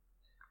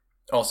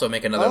 Also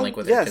make another link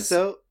with yeah, it. 'cause-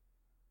 so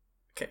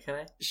can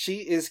I? she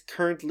is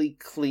currently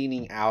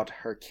cleaning out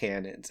her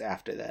cannons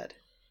after that.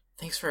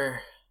 Thanks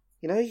for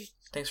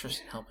Thanks for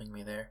helping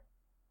me there.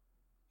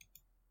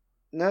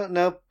 No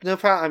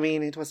problem. I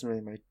mean, it wasn't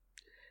really my...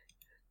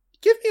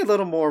 Give me a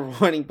little more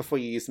warning before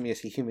you use me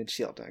as a human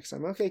shield next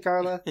time. Okay,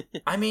 Carla?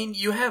 I mean,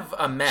 you have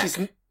a mech.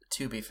 She's-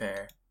 To be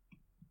fair,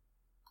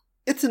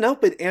 It's an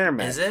open air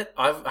mech. is it?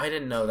 I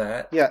didn't know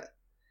that.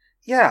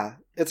 Yeah.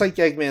 It's like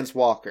Eggman's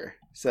Walker.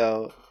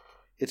 So,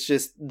 it's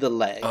just the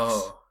legs.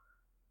 Oh.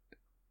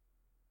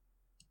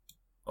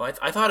 Well,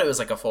 I thought it was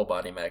like a full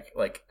body mech,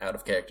 like out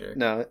of character.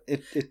 No,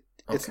 it's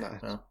Okay,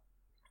 not. well,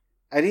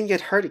 I didn't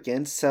get hurt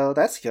again, so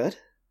that's good.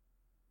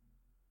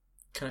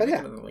 can I But make yeah.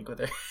 another link with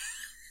her?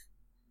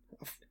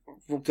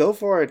 Well, go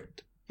for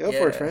it. Go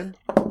for it, Yeah. friend.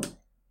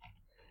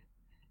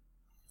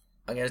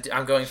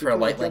 I'm going for a Super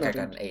light like link. I that,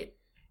 got an 8.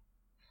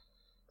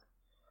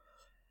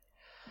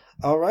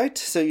 Alright,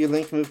 so your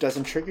link move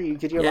doesn't trigger, you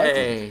get your light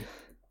link. Yay!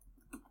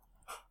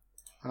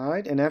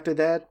 Alright, and after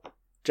that,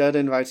 Judd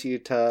invites you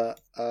to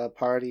a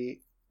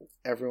party.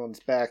 Everyone's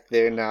back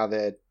there now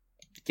that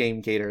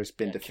Game Gator has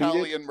been defeated.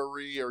 Callie and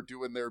Marie are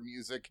doing their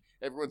music.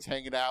 Everyone's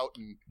hanging out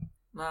and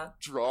Not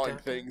drawing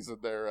Okay. things in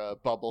their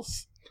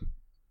bubbles.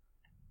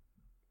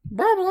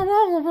 Blah, blah,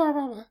 blah, blah,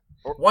 blah,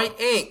 blah. white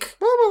ink.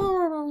 Blah, blah,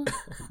 blah, blah.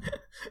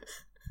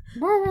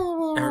 Blah, blah,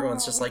 blah, blah.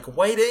 Everyone's just like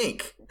white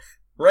ink,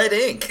 red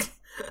ink.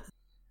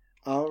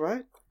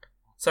 Alright.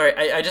 Sorry,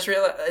 I just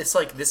realized it's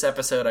like this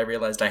episode. I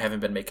realized I haven't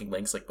been making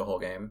links like the whole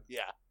game.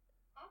 Yeah,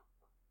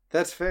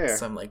 That's fair.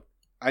 So I'm like,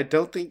 I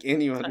don't think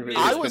anyone really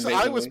I has been I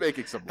making was links.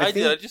 making some. I think-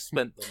 did. I just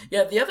spent them.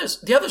 yeah, the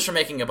others are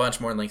making a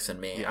bunch more links than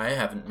me. Yeah. I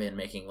haven't been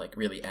making like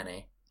really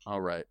NA. All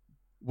right.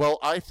 Well,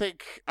 I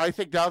think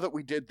now that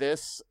we did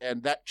this,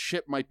 and that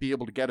chip might be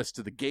able to get us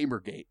to the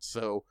Gamergate.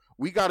 So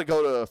we got to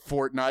go to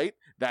Fortnite.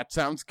 That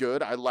sounds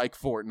good. I like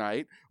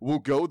Fortnite. We'll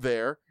go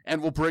there,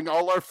 and we'll bring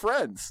all our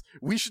friends.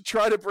 We should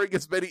try to bring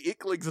as many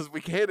Inklings as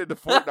we can into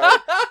Fortnite,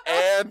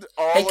 and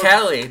all. Hey,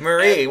 Callie,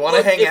 Marie, want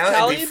to Look, hang if out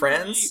Callie and be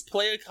friends? Marie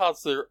play a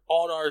concert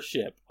on our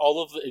ship.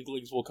 All of the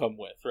Inklings will come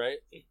with, right?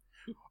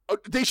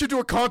 They should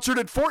do a concert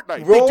in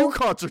Fortnite. Roll- They do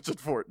concerts in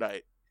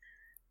Fortnite.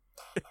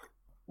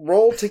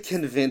 Roll to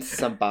convince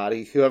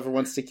somebody, whoever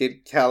wants to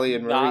get Callie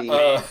and Not-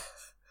 Marie.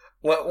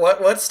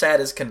 What stat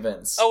is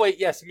convince? Oh wait,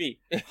 yes, me.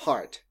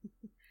 Heart.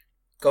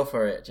 Go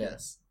for it,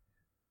 Jess.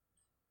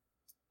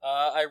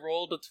 I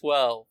rolled a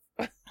 12.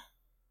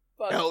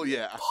 Fuck, Hell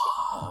yeah.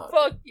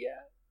 fuck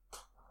yeah.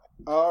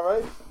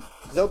 Alright.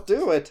 They'll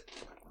do it.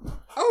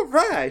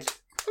 Alright.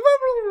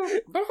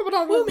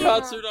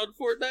 Concert on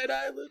Fortnite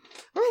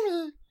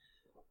Island.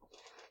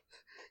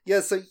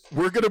 Yeah, so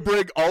We're gonna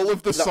bring all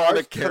of the the Sonic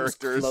art comes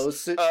characters.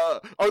 closer.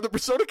 Are the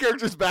Persona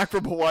characters back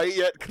from Hawaii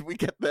yet? Can we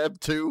get them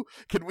too?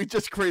 Can we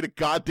just create a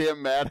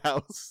goddamn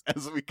madhouse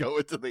as we go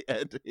into the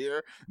end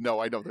here? No,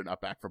 I know they're not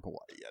back from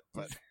Hawaii yet,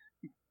 but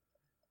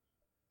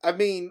I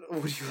mean,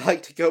 would you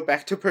like to go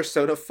back to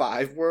Persona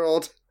 5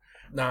 world?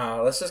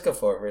 Nah, let's just go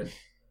forward.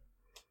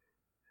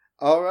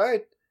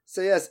 Alright.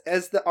 So yes,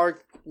 as the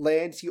arc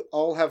lands, you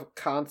all have a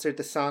concert,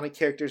 the Sonic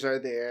characters are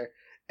there,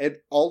 and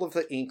all of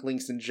the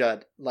Inklings and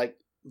Judd, like,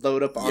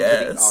 load up onto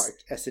the arc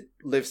as it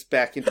lifts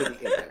back into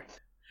the air.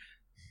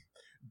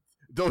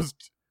 those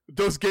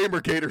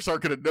gamer gators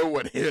aren't gonna know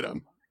what hit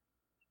them.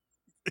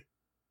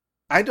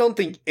 I don't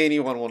think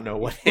anyone will know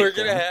what We're hit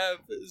gonna them. have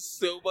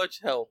so much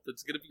help.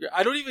 It's gonna be great.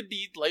 I don't even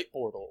need Light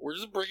Portal. We're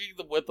just bringing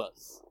them with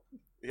us.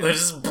 We're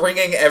just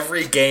bringing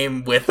every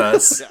game with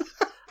us.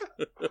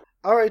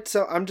 Alright,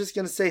 so I'm just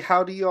gonna say,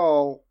 how do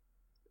y'all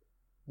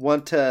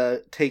want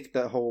to take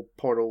the whole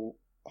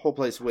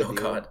place with Oh, you?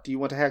 God. Do you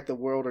want to hack the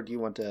world, or do you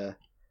want to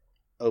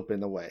open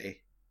the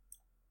way?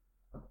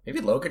 Maybe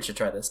Logan should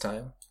try this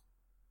time.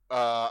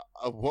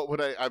 What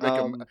would I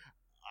make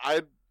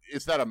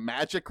is that a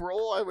magic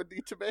roll I would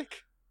need to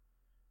make?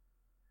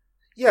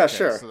 Yeah, Okay,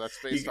 sure. So that's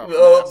based off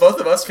Well, math. both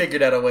of us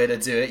figured out a way to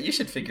do it. You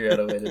should figure out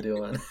a way to do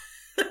one.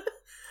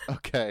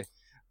 Okay.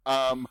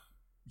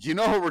 You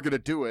know how we're gonna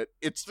do it?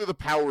 It's through the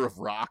power of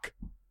rock,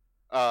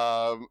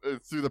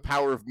 through the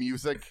power of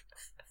music,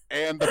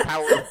 and the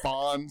power of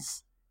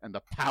bonds, and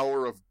the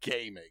power of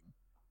gaming.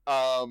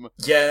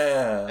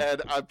 Yeah.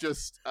 And I'm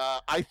just,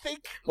 I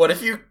think, What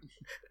if you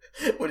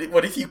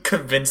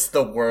convince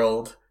the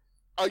world?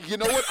 you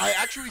know what? I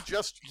actually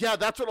that's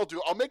what I'll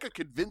do. I'll make a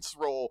convince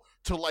roll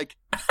to, like,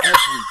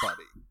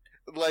 everybody.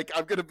 Like,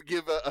 I'm gonna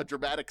give a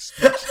dramatic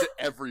speech to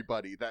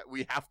everybody that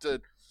we have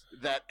to,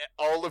 that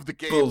all of the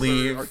games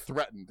are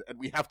threatened, and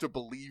we have to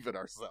believe in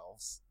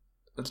ourselves.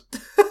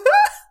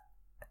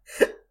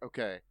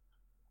 Okay.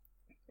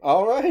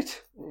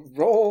 Alright.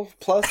 Roll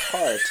plus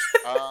heart.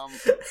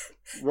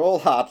 Roll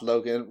hot,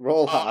 Logan.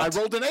 Roll hot. I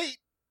rolled an 8.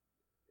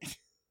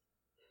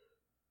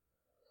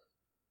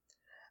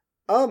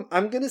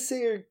 I'm gonna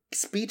say your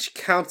speech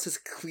counts as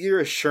clear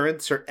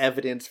assurance or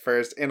evidence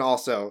first, and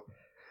also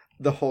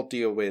the whole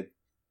deal with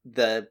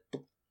the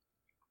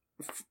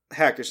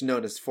hackers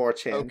known as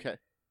 4chan. Okay.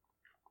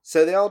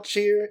 So they all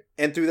cheer,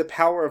 and through the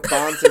power of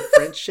bonds and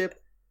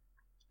friendship,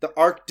 the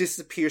arc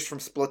disappears from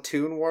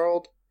Splatoon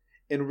world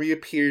and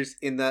reappears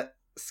in the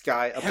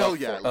sky above. Hell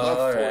yeah, Fortnite. love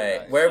All Fortnite.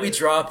 right, where are we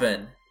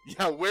dropping?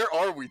 Yeah, where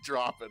are we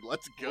dropping?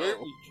 Let's go. Where are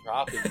we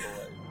dropping,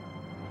 boy?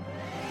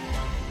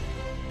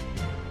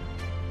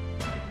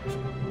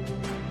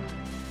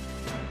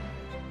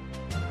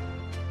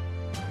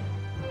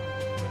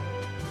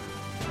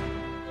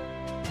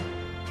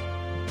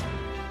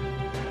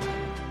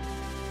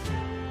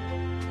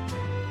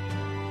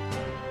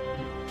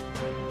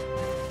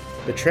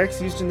 The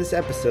tracks used in this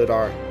episode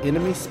are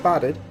Enemy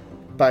Spotted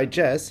by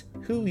Jess,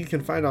 who you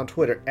can find on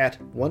Twitter at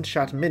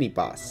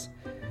OneShotMiniBoss,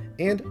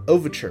 and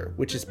Overture,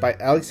 which is by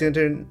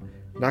Alexander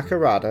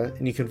Nakarada,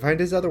 and you can find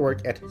his other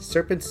work at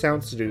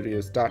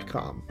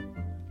SerpentSoundStudios.com.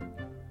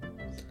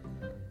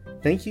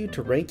 Thank you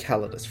to Ray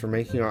Calidus for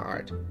making our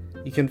art.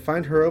 You can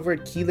find her over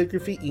at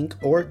Calligraphy Inc.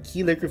 or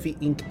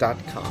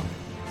calligraphyinc.com.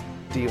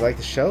 Do you like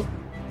the show?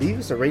 Leave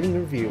us a rating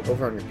and review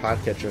over on your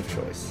podcatcher of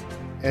choice,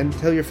 and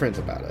tell your friends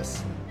about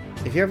us.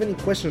 If you have any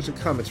questions or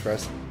comments for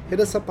us, hit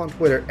us up on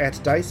Twitter at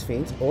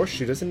DiceFiends or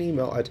shoot us an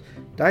email at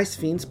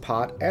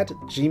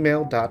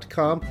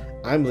dicefiendspod@gmail.com.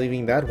 I'm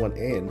leaving that one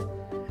in.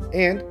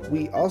 And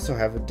we also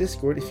have a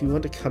Discord if you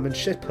want to come and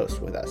shitpost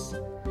with us.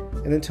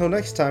 And until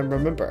next time,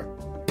 remember,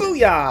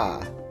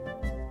 booyah!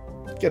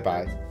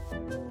 Goodbye.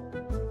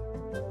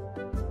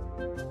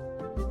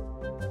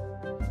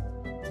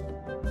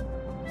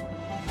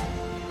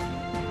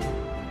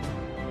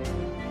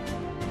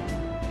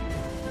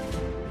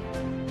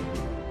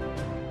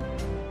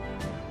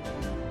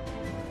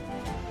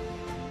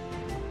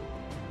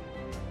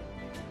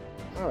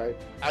 Alright.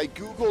 I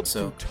googled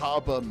So-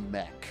 Futaba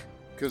mech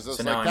because I was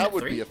So now like, I'm that at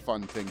would 3? be a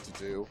fun thing to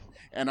do.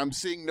 And I'm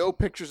seeing no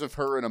pictures of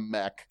her in a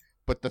mech,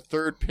 but the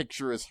third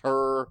picture is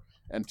her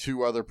and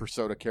 2 other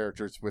Persona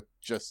characters with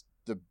just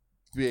the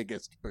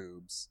biggest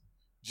boobs,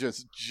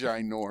 just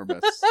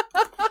ginormous.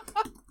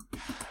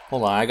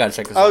 Hold on, I gotta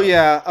check this Oh out.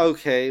 yeah,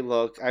 okay,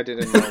 look, I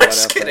didn't know what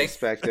Just else I kidding.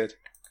 expected.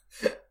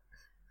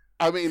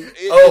 I mean,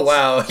 Oh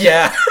wow,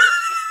 yeah.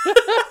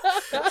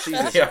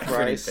 Jesus Yeah,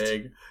 Christ. pretty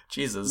big.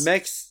 Jesus.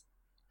 Mex,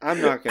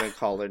 I'm not gonna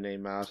call their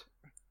name out.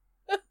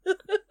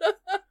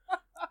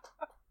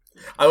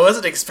 I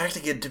wasn't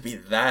expecting it to be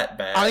that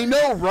bad. I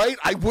know, right?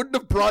 I wouldn't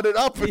have brought it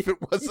up if it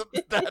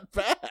wasn't that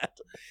bad.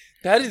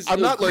 That is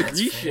I'm not, like,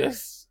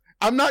 egregious.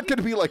 I'm not going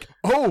to be like,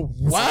 oh,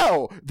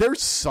 wow,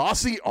 there's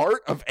saucy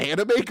art of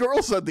anime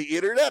girls on the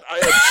internet? I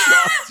am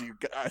shocked, you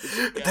guys.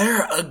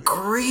 They're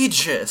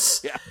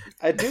egregious.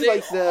 I do They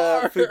like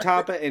the are.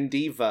 Futaba and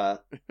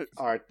Diva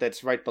art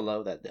that's right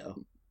below that,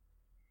 though.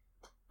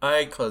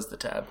 I closed the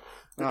tab.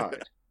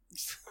 Alright.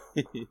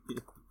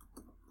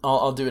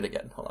 I'll do it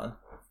again. Hold on.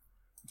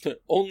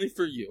 Only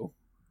for you.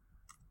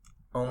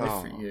 Only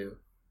Oh. for you.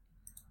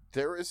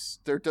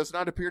 There does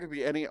not appear to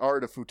be any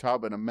art of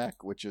Futaba in a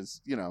mech, which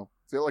is,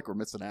 feel like we're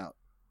missing out.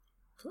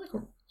 I feel like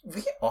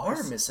we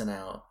are missing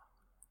out.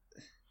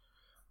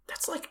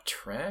 That's like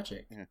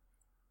tragic. Yeah.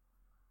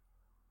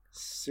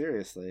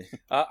 Seriously.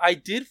 I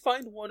did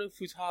find one of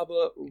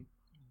Futaba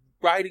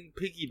riding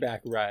piggyback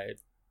ride.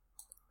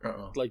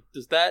 Uh-oh. Like,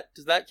 does that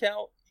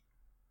count?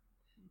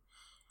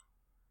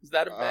 Is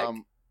that a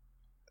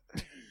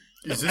mech?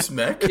 Is this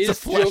mech? Is a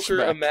flesh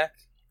Joker a mech.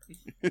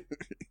 mech?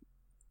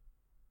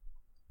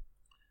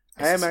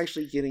 I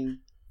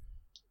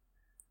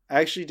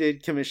actually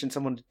did commission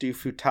someone to do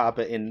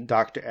Futaba in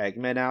Dr.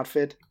 Eggman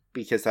outfit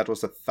because that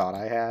was a thought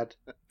I had.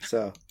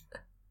 So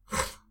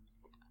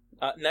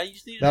Now you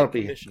just need to That'll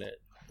be- commission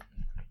it.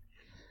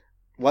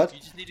 what? You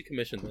just need to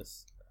commission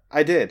this.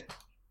 I did.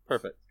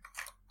 Perfect.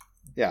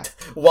 Yeah.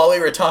 While we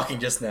were talking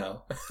just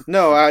now.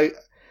 No,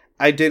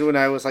 I did when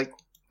I was like,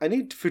 I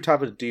need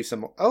Futaba to do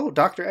some. Oh,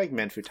 Dr.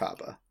 Eggman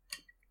Futaba.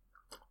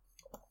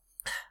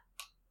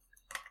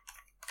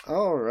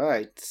 All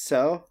right.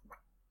 So,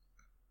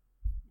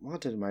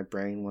 what did my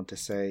brain want to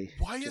say?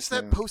 Why is just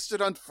that now?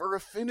 posted on Fur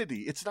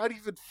Affinity? It's not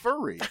even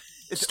furry.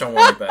 Just don't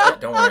worry about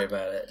it. Don't worry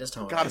about it. Just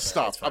don't worry Gotta about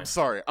stop. it. It's fine.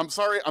 I'm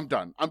sorry. I'm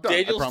done. I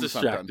Daniel's promise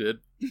I'm done. distracted.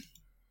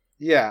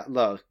 Yeah.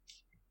 Look.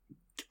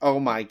 Oh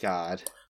my god.